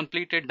we have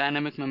completed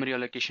dynamic memory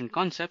allocation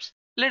concepts,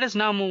 let us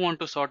now move on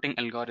to sorting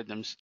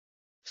algorithms.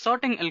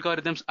 Sorting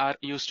algorithms are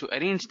used to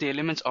arrange the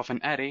elements of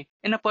an array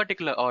in a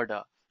particular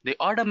order. The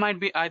order might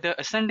be either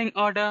ascending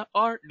order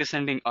or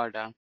descending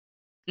order.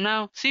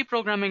 Now, C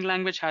programming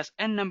language has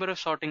n number of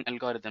sorting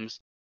algorithms,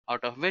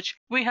 out of which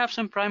we have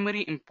some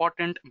primary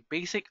important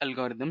basic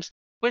algorithms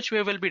which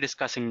we will be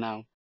discussing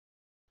now.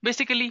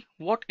 Basically,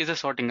 what is a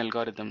sorting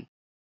algorithm?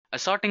 A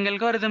sorting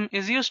algorithm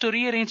is used to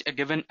rearrange a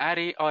given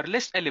array or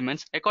list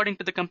elements according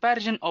to the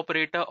comparison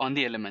operator on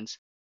the elements.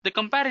 The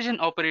comparison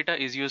operator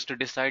is used to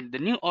decide the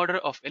new order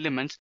of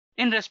elements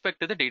in respect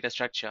to the data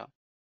structure.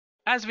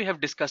 As we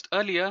have discussed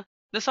earlier,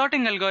 the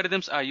sorting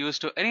algorithms are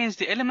used to arrange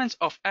the elements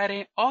of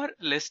array or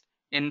list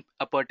in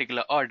a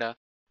particular order,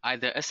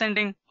 either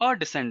ascending or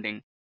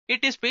descending.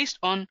 It is based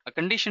on a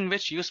condition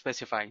which you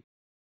specify.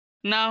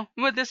 Now,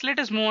 with this, let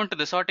us move on to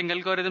the sorting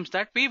algorithms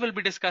that we will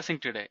be discussing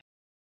today.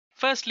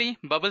 Firstly,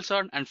 bubble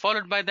sort, and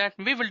followed by that,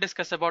 we will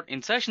discuss about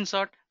insertion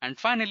sort, and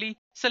finally,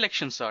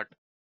 selection sort.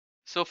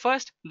 So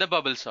first, the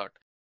bubble sort.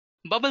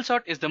 Bubble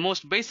sort is the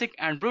most basic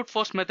and brute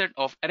force method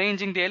of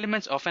arranging the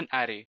elements of an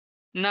array.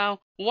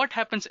 Now, what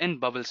happens in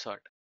bubble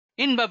sort?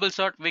 In bubble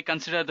sort, we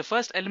consider the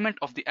first element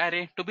of the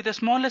array to be the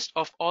smallest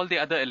of all the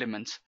other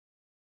elements.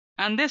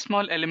 And this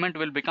small element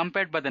will be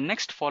compared by the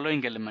next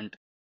following element.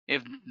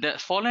 If the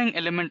following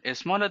element is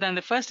smaller than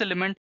the first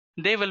element,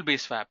 they will be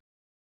swapped.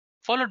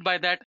 Followed by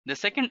that, the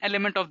second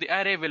element of the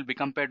array will be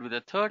compared with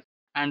the third,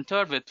 and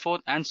third with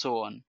fourth, and so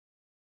on.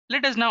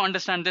 Let us now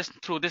understand this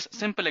through this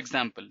simple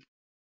example.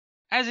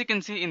 As you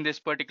can see in this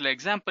particular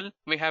example,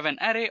 we have an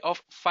array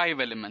of 5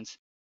 elements.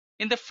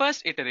 In the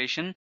first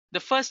iteration, the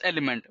first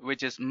element,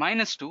 which is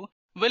 -2,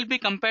 will be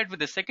compared with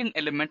the second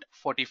element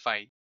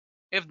 45.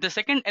 If the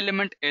second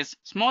element is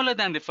smaller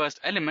than the first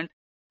element,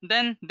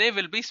 then they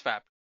will be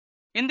swapped.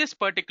 In this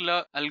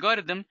particular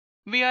algorithm,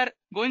 we are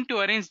going to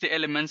arrange the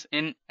elements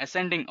in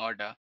ascending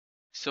order.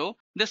 So,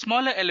 the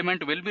smaller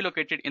element will be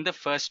located in the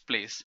first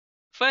place.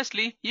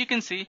 Firstly, you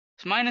can see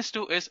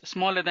 -2 is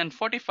smaller than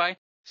 45,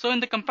 so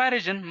in the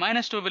comparison,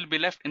 -2 will be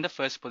left in the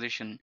first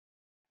position.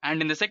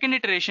 And in the second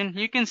iteration,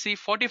 you can see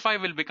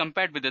 45 will be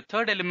compared with the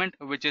third element,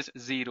 which is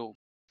 0.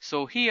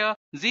 So here,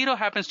 0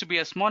 happens to be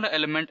a smaller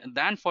element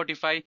than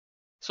 45,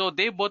 so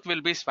they both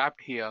will be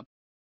swapped here.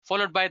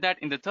 Followed by that,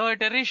 in the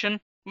third iteration,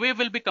 we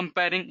will be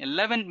comparing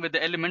 11 with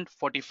the element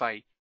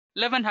 45.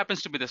 11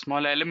 happens to be the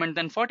smaller element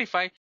than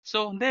 45,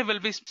 so they will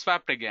be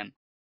swapped again.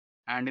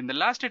 And in the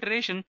last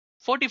iteration,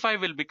 45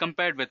 will be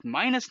compared with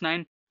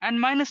 -9, and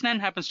 -9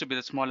 happens to be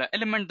the smaller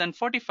element than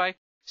 45,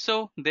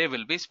 so they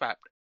will be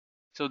swapped.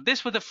 So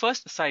this was the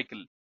first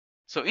cycle.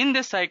 So in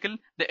this cycle,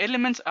 the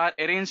elements are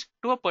arranged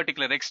to a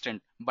particular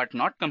extent, but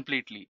not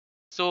completely.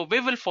 So we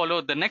will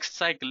follow the next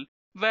cycle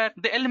where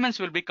the elements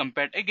will be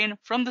compared again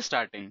from the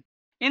starting.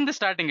 In the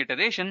starting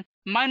iteration,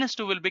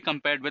 -2 will be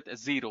compared with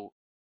 0.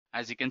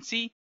 As you can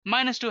see,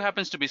 -2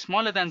 happens to be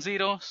smaller than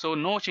 0, so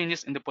no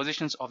changes in the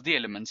positions of the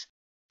elements.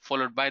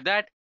 Followed by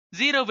that,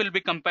 0 will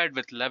be compared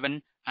with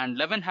 11, and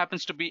 11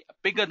 happens to be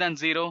bigger than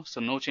 0, so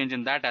no change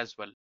in that as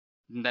well.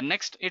 In the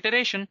next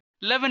iteration,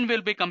 11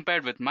 will be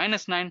compared with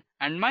minus 9,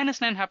 and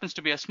minus 9 happens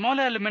to be a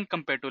smaller element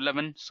compared to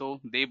 11, so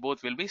they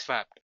both will be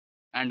swapped.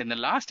 And in the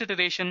last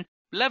iteration,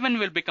 11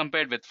 will be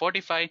compared with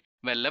 45,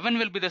 where 11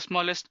 will be the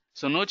smallest,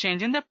 so no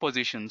change in their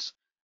positions.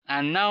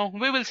 And now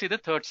we will see the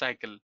third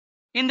cycle.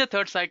 In the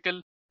third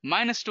cycle,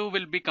 minus 2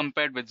 will be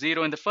compared with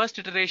 0 in the first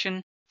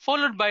iteration,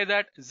 followed by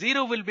that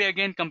 0 will be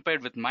again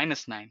compared with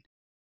minus 9.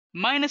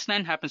 Minus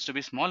 9 happens to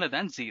be smaller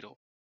than 0,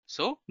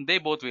 so they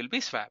both will be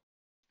swapped.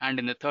 And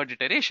in the third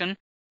iteration,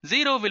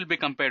 0 will be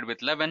compared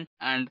with 11,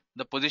 and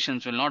the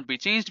positions will not be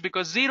changed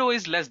because 0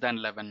 is less than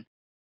 11.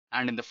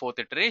 And in the fourth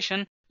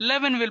iteration,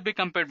 11 will be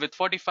compared with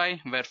 45,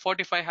 where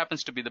 45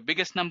 happens to be the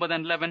biggest number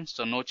than 11,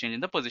 so no change in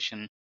the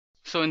position.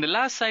 So in the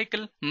last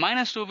cycle,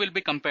 minus 2 will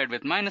be compared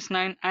with minus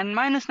 9, and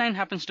minus 9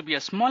 happens to be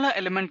a smaller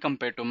element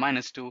compared to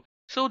minus 2,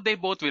 so they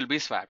both will be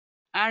swapped.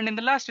 And in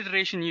the last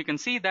iteration, you can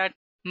see that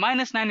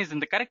minus 9 is in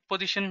the correct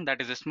position,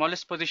 that is the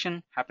smallest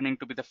position, happening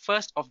to be the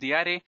first of the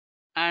array,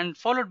 and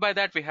followed by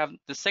that we have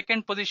the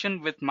second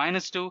position with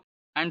minus 2,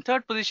 and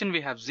third position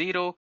we have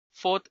 0,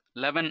 fourth,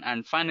 11,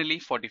 and finally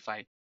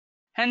 45.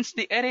 Hence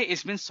the array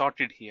is been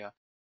sorted here.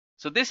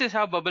 So this is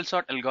how bubble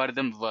sort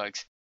algorithm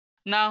works.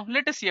 Now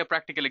let us see a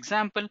practical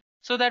example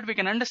so that we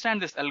can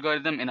understand this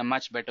algorithm in a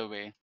much better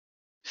way.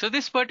 So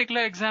this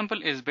particular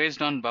example is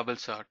based on bubble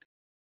sort.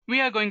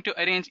 We are going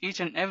to arrange each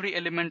and every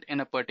element in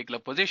a particular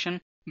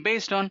position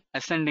based on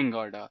ascending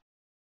order.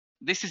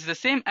 This is the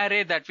same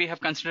array that we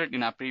have considered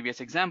in our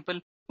previous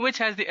example, which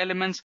has the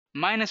elements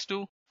minus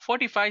 2,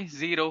 45,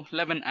 0,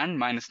 11, and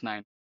minus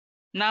 9.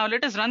 Now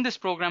let us run this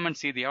program and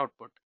see the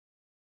output.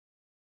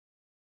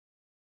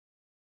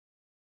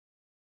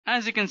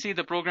 As you can see,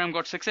 the program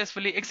got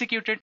successfully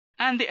executed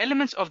and the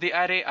elements of the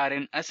array are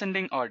in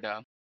ascending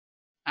order.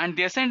 And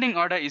the ascending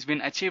order is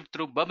being achieved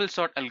through bubble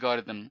sort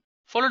algorithm.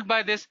 Followed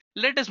by this,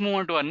 let us move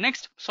on to our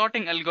next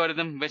sorting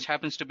algorithm, which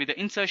happens to be the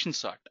insertion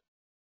sort.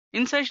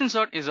 Insertion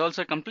sort is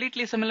also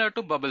completely similar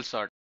to bubble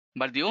sort,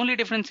 but the only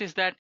difference is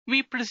that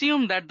we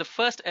presume that the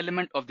first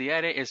element of the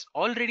array is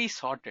already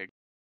sorted.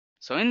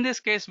 So in this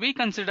case, we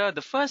consider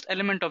the first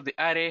element of the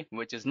array,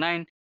 which is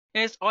 9,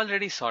 is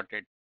already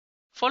sorted.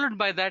 Followed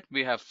by that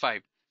we have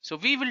 5. So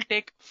we will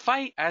take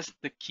 5 as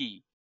the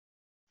key.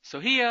 So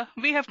here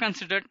we have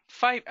considered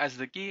 5 as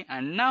the key,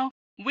 and now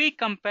we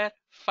compare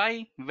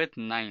 5 with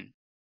 9.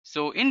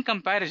 So in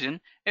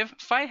comparison, if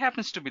 5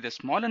 happens to be the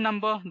smaller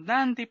number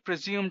than the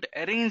presumed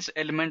arranged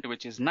element,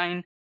 which is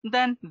 9,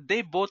 then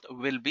they both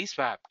will be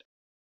swapped.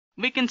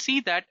 We can see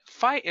that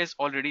 5 is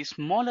already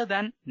smaller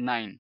than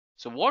 9.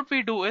 So what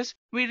we do is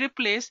we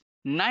replace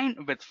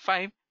 9 with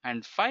 5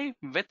 and 5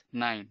 with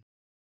 9.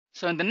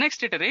 So in the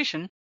next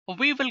iteration,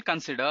 we will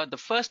consider the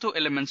first two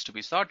elements to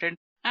be sorted,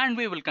 and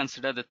we will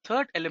consider the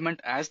third element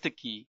as the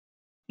key.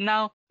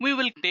 Now we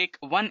will take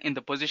 1 in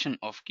the position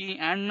of key,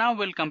 and now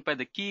we'll compare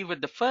the key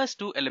with the first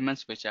two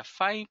elements, which are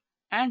 5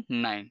 and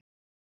 9.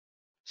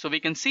 So we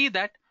can see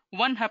that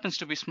 1 happens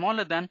to be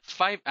smaller than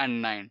 5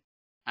 and 9.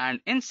 And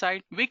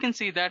inside we can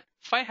see that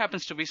 5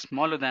 happens to be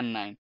smaller than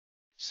 9.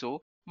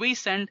 So we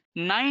send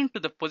 9 to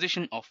the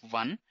position of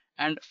 1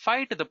 and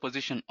 5 to the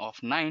position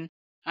of 9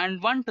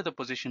 and 1 to the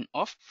position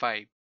of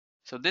 5.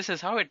 So this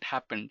is how it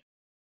happened.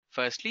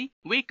 Firstly,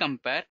 we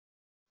compare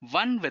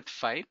 1 with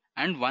 5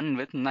 and 1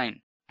 with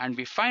 9, and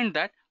we find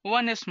that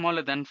 1 is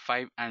smaller than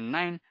 5 and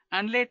 9,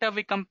 and later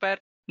we compare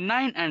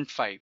 9 and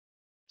 5.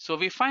 So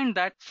we find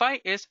that 5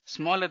 is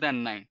smaller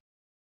than 9.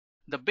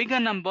 The bigger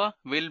number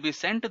will be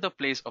sent to the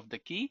place of the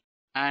key,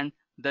 and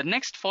the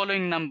next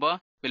following number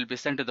will be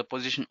sent to the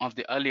position of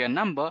the earlier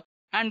number,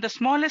 and the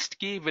smallest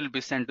key will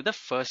be sent to the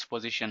first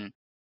position.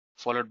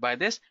 Followed by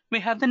this, we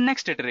have the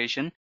next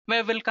iteration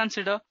where we'll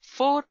consider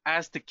 4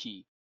 as the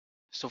key.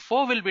 So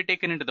 4 will be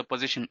taken into the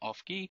position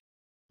of key.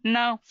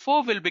 Now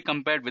 4 will be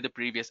compared with the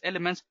previous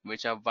elements,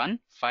 which are 1,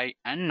 5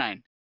 and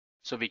 9.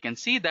 So we can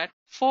see that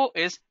 4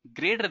 is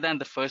greater than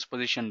the first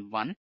position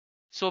 1.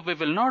 So we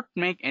will not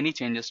make any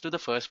changes to the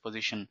first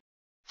position.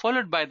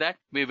 Followed by that,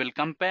 we will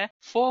compare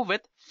 4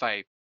 with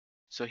 5.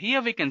 So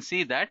here we can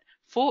see that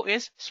 4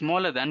 is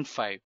smaller than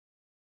 5.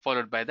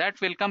 Followed by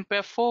that, we'll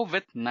compare 4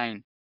 with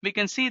 9. We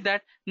can see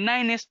that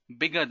 9 is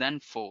bigger than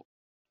 4.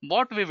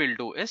 What we will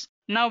do is,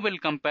 now we'll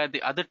compare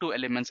the other two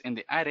elements in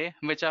the array,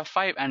 which are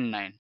 5 and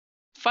 9.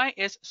 5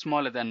 is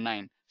smaller than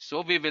 9,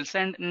 so we will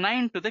send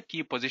 9 to the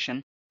key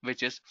position,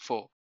 which is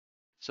 4.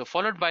 So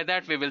followed by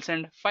that, we will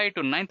send 5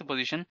 to 9th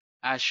position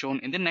as shown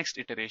in the next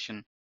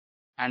iteration.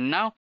 And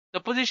now the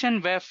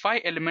position where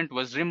 5 element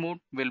was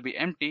removed will be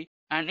empty,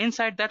 and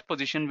inside that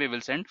position we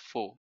will send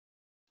 4.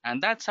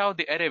 And that's how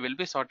the array will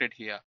be sorted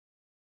here.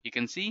 You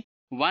can see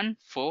 1,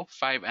 4,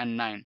 5 and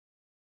 9.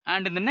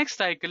 And in the next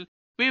cycle,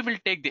 we will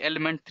take the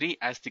element 3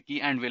 as the key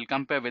and we'll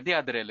compare with the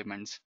other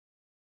elements.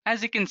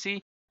 As you can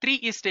see, 3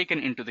 is taken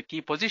into the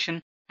key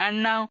position,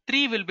 and now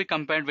 3 will be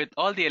compared with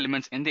all the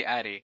elements in the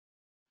array.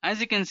 As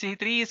you can see,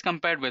 3 is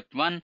compared with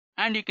 1,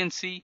 and you can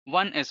see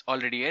 1 is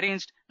already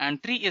arranged,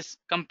 and 3 is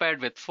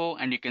compared with 4,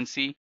 and you can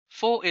see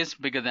 4 is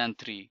bigger than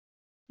 3.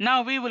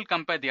 Now we will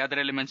compare the other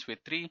elements with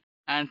 3,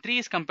 and 3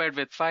 is compared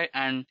with 5,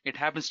 and it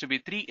happens to be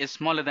 3 is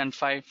smaller than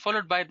 5,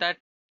 followed by that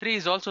 3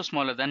 is also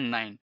smaller than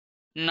 9.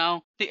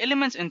 Now the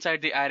elements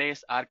inside the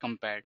arrays are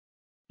compared.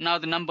 Now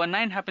the number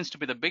 9 happens to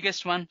be the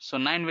biggest one, so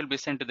 9 will be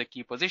sent to the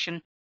key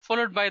position,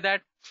 followed by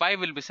that 5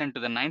 will be sent to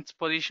the 9th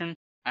position,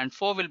 and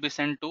 4 will be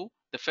sent to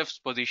the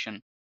 5th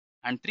position,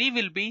 and 3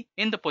 will be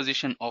in the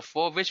position of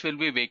 4, which will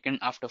be vacant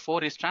after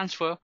 4 is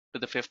transferred to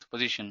the 5th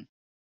position.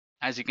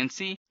 As you can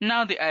see,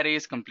 now the array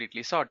is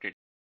completely sorted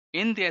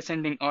in the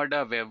ascending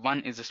order, where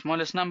 1 is the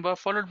smallest number,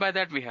 followed by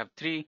that we have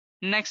 3,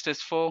 next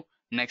is 4,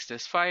 next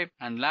is 5,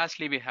 and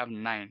lastly we have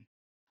 9.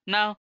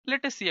 Now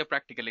let us see a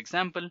practical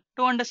example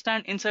to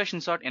understand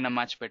insertion sort in a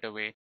much better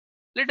way.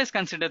 Let us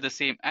consider the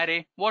same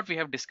array what we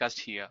have discussed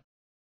here.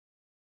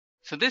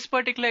 So this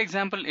particular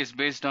example is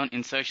based on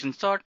insertion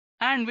sort,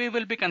 and we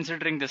will be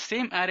considering the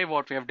same array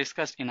what we have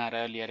discussed in our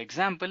earlier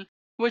example,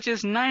 which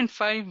is 9,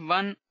 5,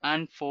 1,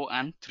 and 4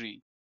 and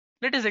 3.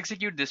 Let us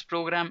execute this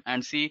program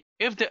and see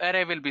if the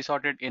array will be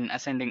sorted in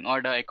ascending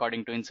order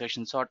according to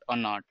insertion sort or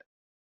not.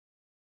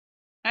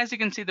 As you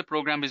can see, the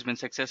program has been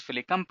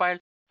successfully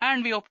compiled,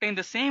 and we obtain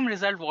the same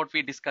result what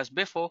we discussed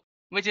before,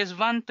 which is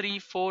 1, 3,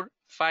 4,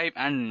 5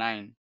 and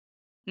 9.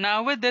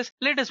 Now with this,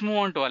 let us move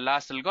on to our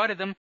last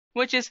algorithm,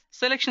 which is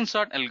selection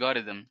sort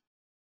algorithm.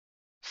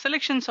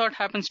 Selection sort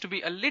happens to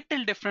be a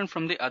little different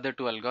from the other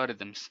two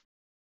algorithms.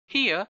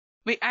 Here,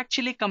 we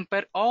actually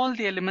compare all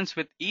the elements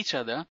with each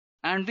other,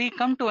 and we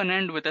come to an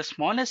end with the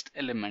smallest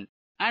element,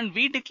 and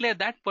we declare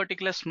that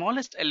particular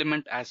smallest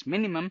element as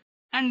minimum,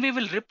 and we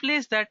will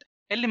replace that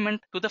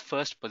element to the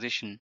first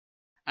position.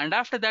 And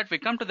after that we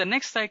come to the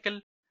next cycle,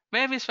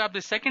 where we swap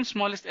the second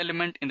smallest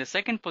element in the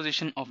second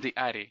position of the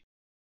array.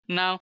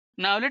 Now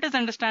let us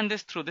understand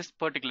this through this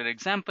particular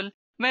example,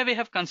 where we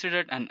have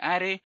considered an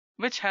array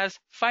which has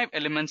 5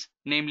 elements,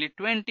 namely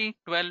 20,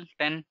 12,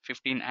 10,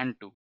 15 and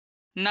 2.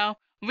 Now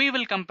we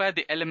will compare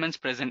the elements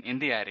present in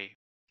the array.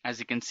 As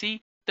you can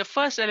see, the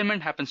first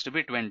element happens to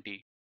be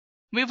 20.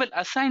 We will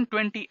assign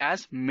 20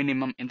 as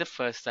minimum in the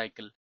first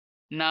cycle.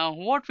 Now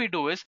what we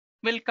do is,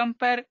 we'll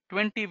compare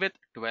 20 with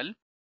 12,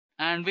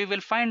 and we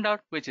will find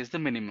out which is the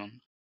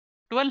minimum.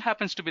 12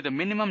 happens to be the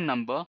minimum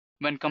number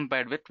when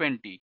compared with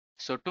 20.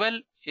 So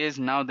 12 is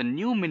now the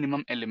new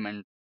minimum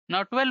element.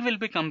 Now 12 will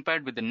be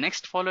compared with the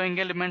next following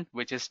element,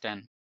 which is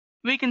 10.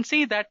 We can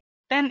see that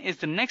 10 is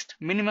the next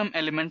minimum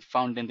element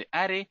found in the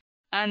array,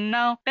 and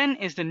now 10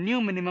 is the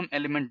new minimum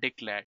element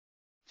declared.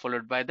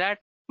 Followed by that,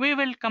 we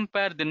will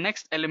compare the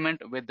next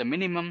element with the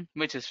minimum,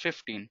 which is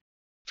 15.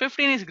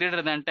 15 is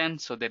greater than 10,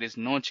 so there is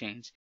no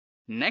change.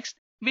 Next,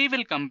 we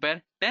will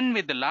compare 10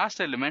 with the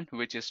last element,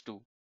 which is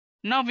 2.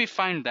 Now we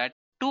find that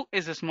 2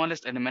 is the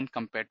smallest element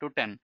compared to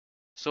 10.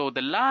 So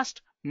the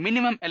last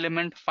minimum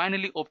element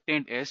finally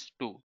obtained is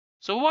 2.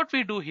 So what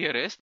we do here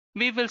is,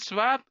 we will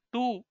swap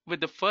 2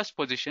 with the first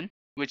position,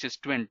 which is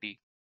 20.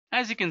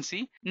 As you can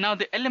see, now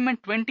the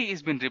element 20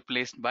 is been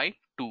replaced by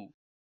 2.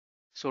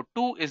 So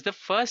 2 is the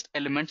first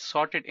element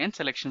sorted in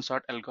selection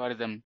sort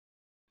algorithm.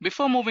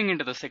 Before moving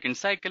into the second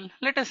cycle,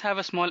 let us have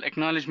a small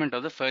acknowledgement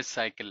of the first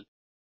cycle.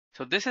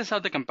 So this is how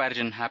the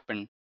comparison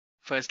happened.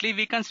 Firstly,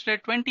 we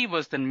considered 20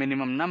 was the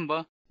minimum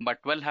number,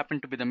 but 12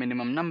 happened to be the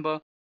minimum number.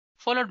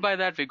 Followed by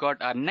that, we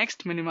got our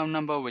next minimum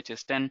number, which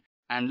is 10.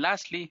 And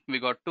lastly, we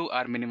got 2,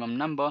 our minimum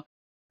number.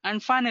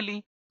 And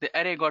finally, the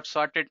array got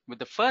sorted with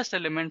the first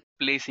element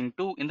placing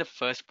 2 in the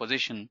first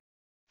position.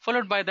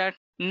 Followed by that,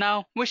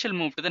 now we shall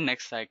move to the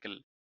next cycle.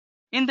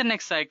 In the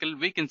next cycle,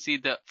 we can see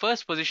the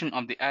first position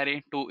of the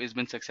array 2 is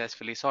been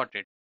successfully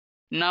sorted.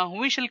 Now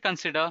we shall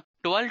consider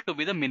 12 to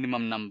be the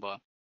minimum number.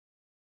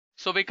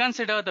 So we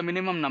consider the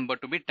minimum number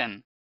to be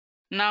 10.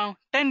 Now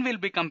 10 will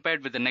be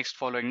compared with the next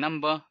following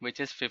number, which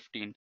is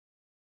 15.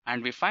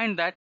 And we find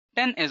that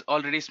 10 is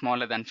already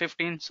smaller than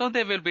 15, so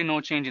there will be no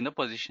change in the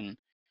position.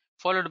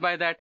 Followed by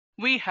that,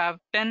 we have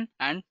 10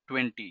 and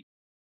 20.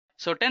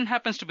 So 10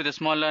 happens to be the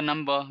smaller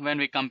number when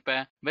we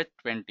compare with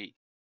 20.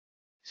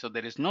 So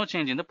there is no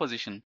change in the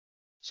position.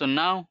 So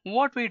now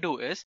what we do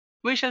is,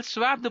 we shall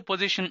swap the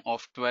position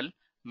of 12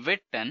 with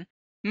 10,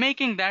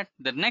 making that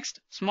the next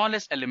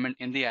smallest element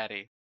in the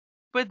array.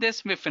 With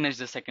this, we finish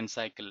the second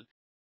cycle.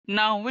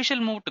 Now we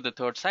shall move to the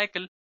third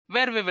cycle,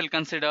 where we will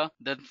consider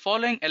the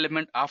following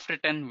element after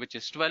 10, which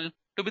is 12,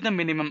 to be the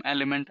minimum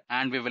element,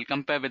 and we will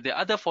compare with the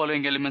other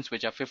following elements,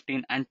 which are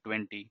 15 and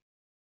 20.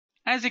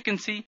 As you can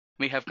see,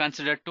 we have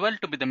considered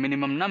 12 to be the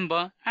minimum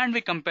number, and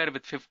we compare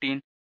with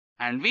 15,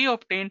 and we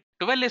obtain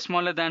 12 is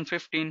smaller than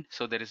 15,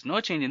 so there is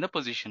no change in the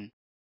position.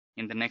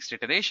 In the next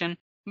iteration,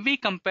 we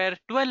compare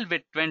 12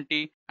 with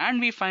 20, and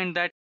we find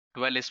that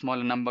 12 is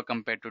smaller number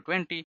compared to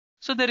 20,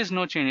 so there is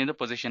no change in the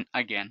position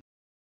again.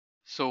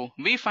 So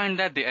we find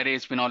that the array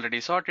has been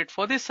already sorted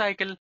for this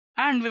cycle,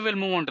 and we will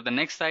move on to the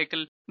next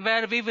cycle,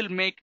 where we will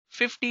make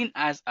 15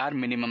 as our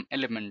minimum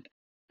element,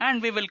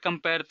 and we will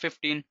compare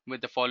 15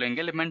 with the following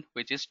element,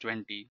 which is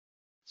 20.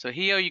 So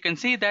here you can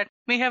see that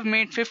we have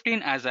made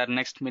 15 as our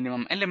next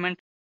minimum element,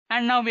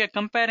 and now we are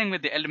comparing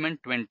with the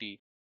element 20.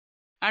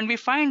 And we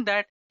find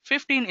that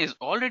 15 is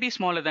already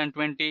smaller than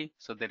 20,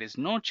 so there is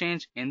no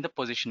change in the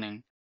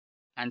positioning.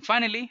 And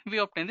finally, we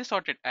obtain the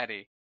sorted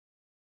array.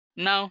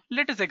 Now,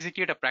 let us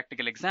execute a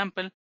practical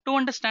example to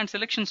understand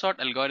selection sort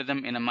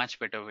algorithm in a much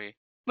better way.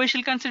 We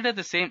shall consider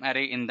the same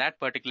array in that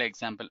particular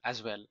example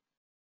as well.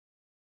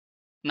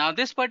 Now,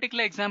 this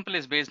particular example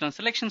is based on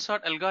selection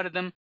sort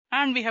algorithm,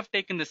 and we have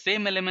taken the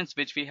same elements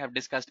which we have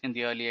discussed in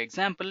the earlier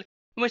example,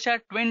 which are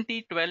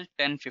 20, 12,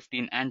 10,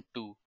 15 and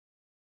 2.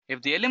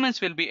 If the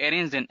elements will be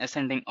arranged in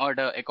ascending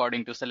order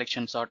according to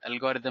selection sort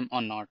algorithm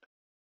or not.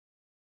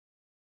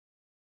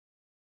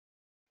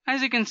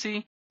 As you can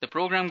see, the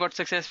program got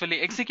successfully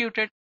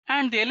executed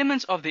and the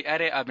elements of the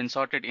array have been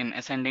sorted in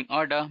ascending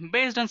order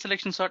based on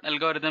selection sort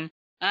algorithm,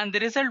 and the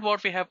result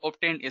what we have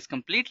obtained is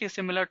completely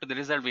similar to the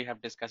result we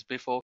have discussed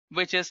before,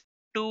 which is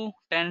 2,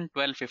 10,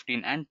 12,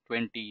 15 and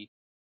 20.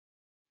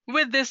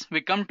 With this,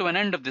 we come to an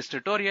end of this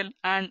tutorial,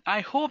 and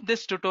I hope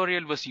this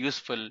tutorial was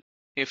useful.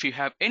 If you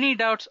have any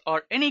doubts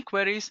or any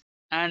queries,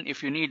 and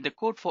if you need the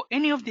code for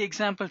any of the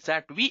examples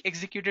that we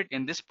executed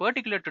in this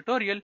particular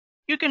tutorial,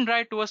 you can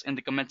write to us in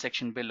the comment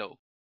section below,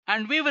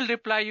 and we will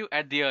reply you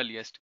at the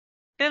earliest.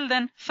 Till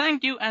then,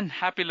 thank you and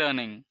happy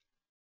learning.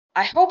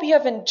 I hope you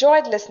have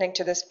enjoyed listening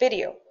to this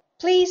video.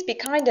 Please be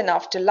kind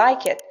enough to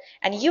like it,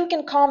 and you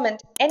can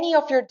comment any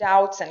of your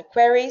doubts and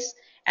queries,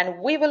 and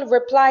we will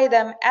reply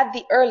them at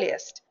the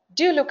earliest.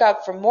 Do look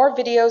out for more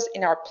videos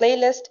in our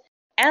playlist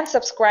and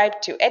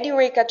subscribe to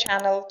Edureka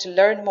channel to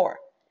learn more.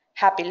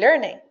 Happy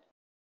learning!